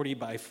a 40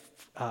 by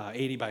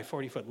 80 by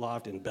 40 foot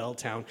loft in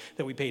Belltown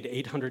that we paid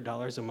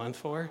 $800 a month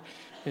for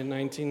in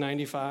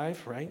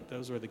 1995, right?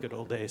 Those were the good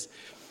old days.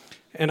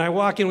 And I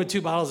walk in with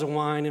 2 bottles of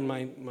wine, and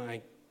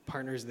my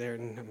partner's there,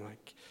 and I'm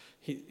like,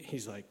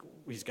 he's like,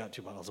 he's got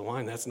 2 bottles of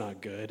wine. That's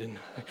not good. And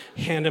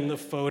I hand him the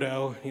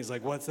photo. He's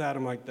like, what's that?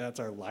 I'm like, that's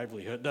our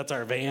livelihood. That's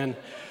our van.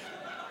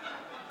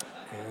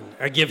 And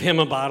I give him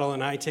a bottle,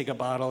 and I take a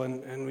bottle,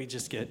 and we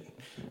just get,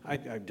 I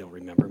don't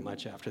remember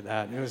much after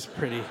that. It was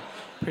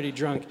pretty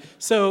drunk.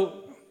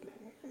 So,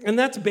 and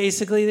that's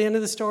basically the end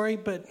of the story,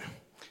 but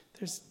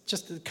there's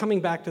just,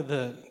 coming back to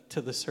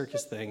the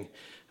circus thing,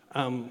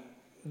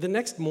 the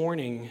next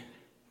morning,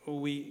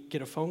 we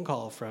get a phone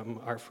call from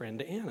our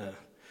friend Anna,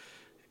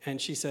 and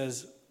she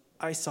says,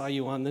 I saw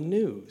you on the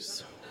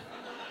news.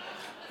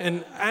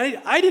 And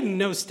I didn't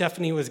know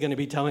Stephanie was going to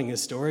be telling a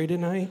story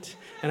tonight.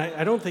 And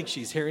I don't think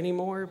she's here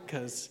anymore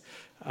because,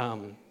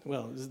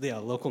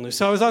 local news.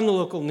 So I was on the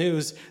local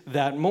news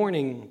that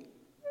morning,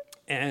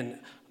 and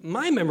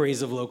my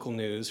memories of local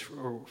news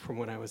from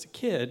when I was a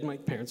kid, my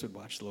parents would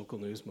watch the local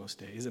news most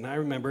days, and I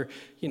remember,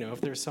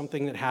 if there's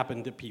something that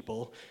happened to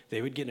people,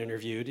 they would get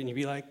interviewed, and you'd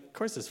be like, of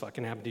course this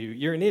fucking happened to you.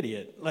 You're an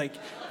idiot. Like,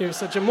 you're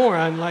such a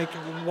moron. Like,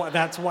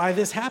 that's why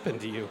this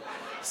happened to you.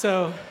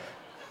 So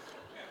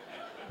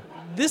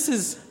this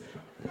is...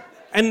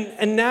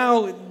 And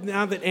now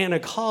that Anna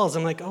calls,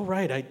 I'm like, oh,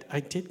 right, I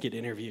did get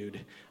interviewed.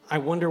 I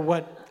wonder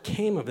what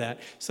came of that.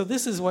 So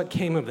this is what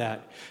came of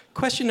that.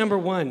 Question number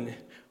 1,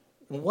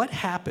 what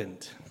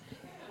happened?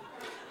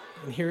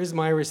 And here's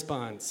my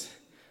response.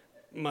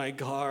 My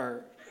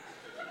car.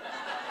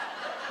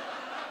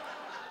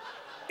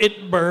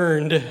 It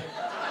burned.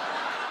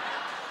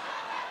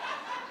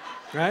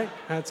 Right?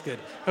 That's good.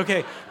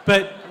 Okay,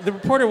 but the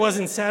reporter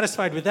wasn't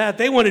satisfied with that.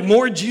 They wanted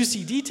more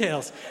juicy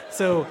details.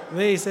 So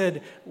they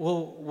said,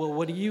 well,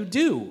 what do you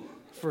do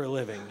for a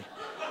living?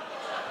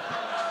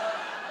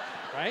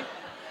 Right?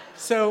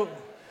 So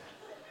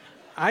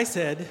I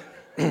said,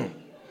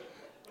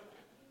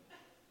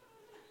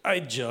 I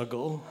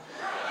juggle.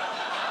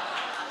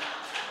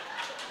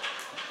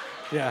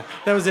 Yeah,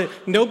 that was it.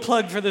 No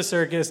plug for the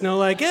circus. No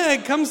like,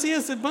 hey, come see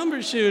us at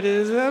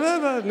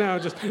Bumbershoot. No,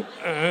 just,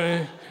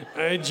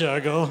 I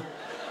juggle.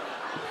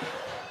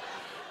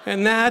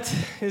 And that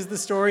is the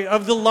story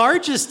of the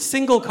largest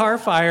single car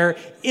fire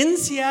in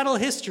Seattle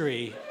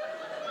history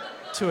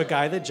to a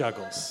guy that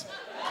juggles.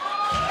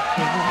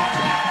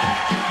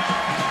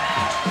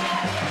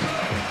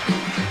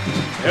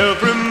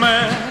 Every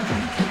man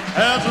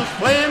has a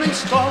flaming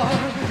star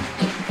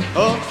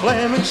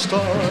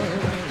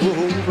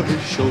over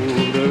his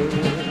shoulder.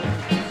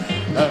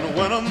 And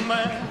when a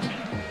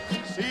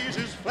man sees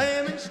his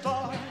flaming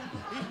star,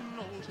 he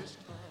knows his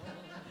star.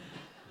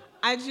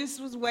 I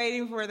just was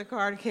waiting for the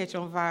car to catch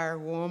on fire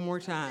one more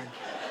time.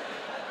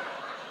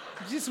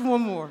 Just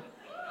one more.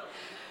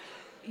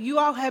 You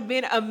all have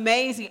been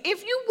amazing.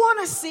 If you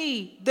want to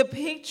see the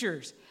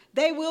pictures,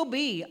 they will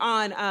be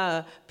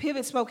on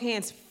Pivot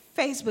Spokane's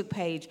Facebook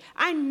page.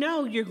 I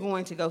know you're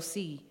going to go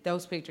see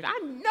those pictures. I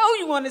know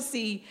you want to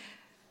see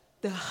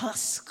the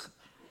husk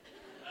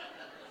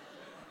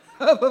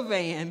of a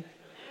van.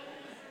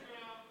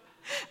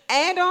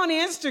 And on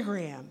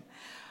Instagram.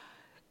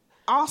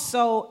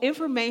 Also,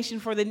 information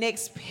for the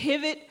next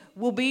Pivot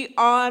will be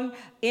on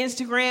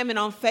Instagram and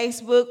on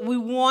Facebook. We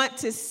want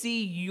to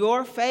see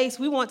your face.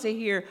 We want to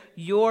hear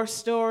your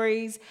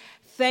stories.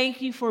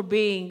 Thank you for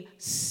being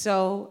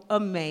so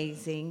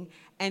amazing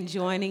and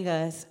joining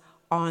us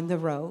on the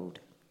road.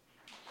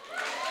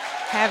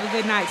 Have a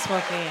good night,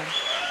 Spokane.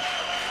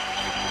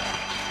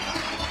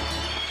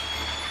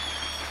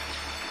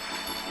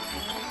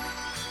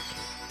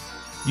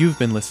 You've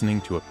been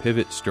listening to a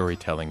Pivot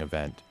storytelling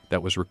event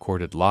that was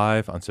recorded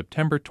live on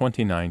September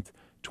 29th,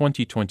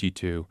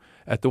 2022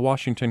 at the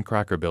Washington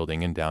Cracker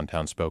Building in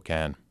downtown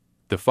Spokane.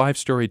 The 5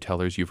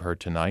 storytellers you've heard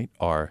tonight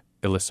are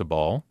Alyssa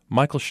Ball,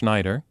 Michael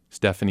Schneider,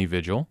 Stephanie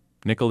Vigil,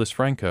 Nicholas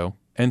Franco,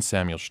 and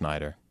Samuel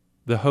Schneider.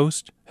 The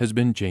host has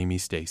been Jamie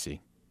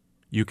Stacy.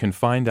 You can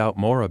find out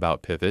more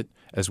about Pivot,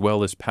 as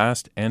well as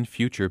past and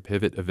future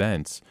Pivot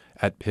events,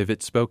 at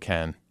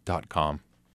pivotspokane.com.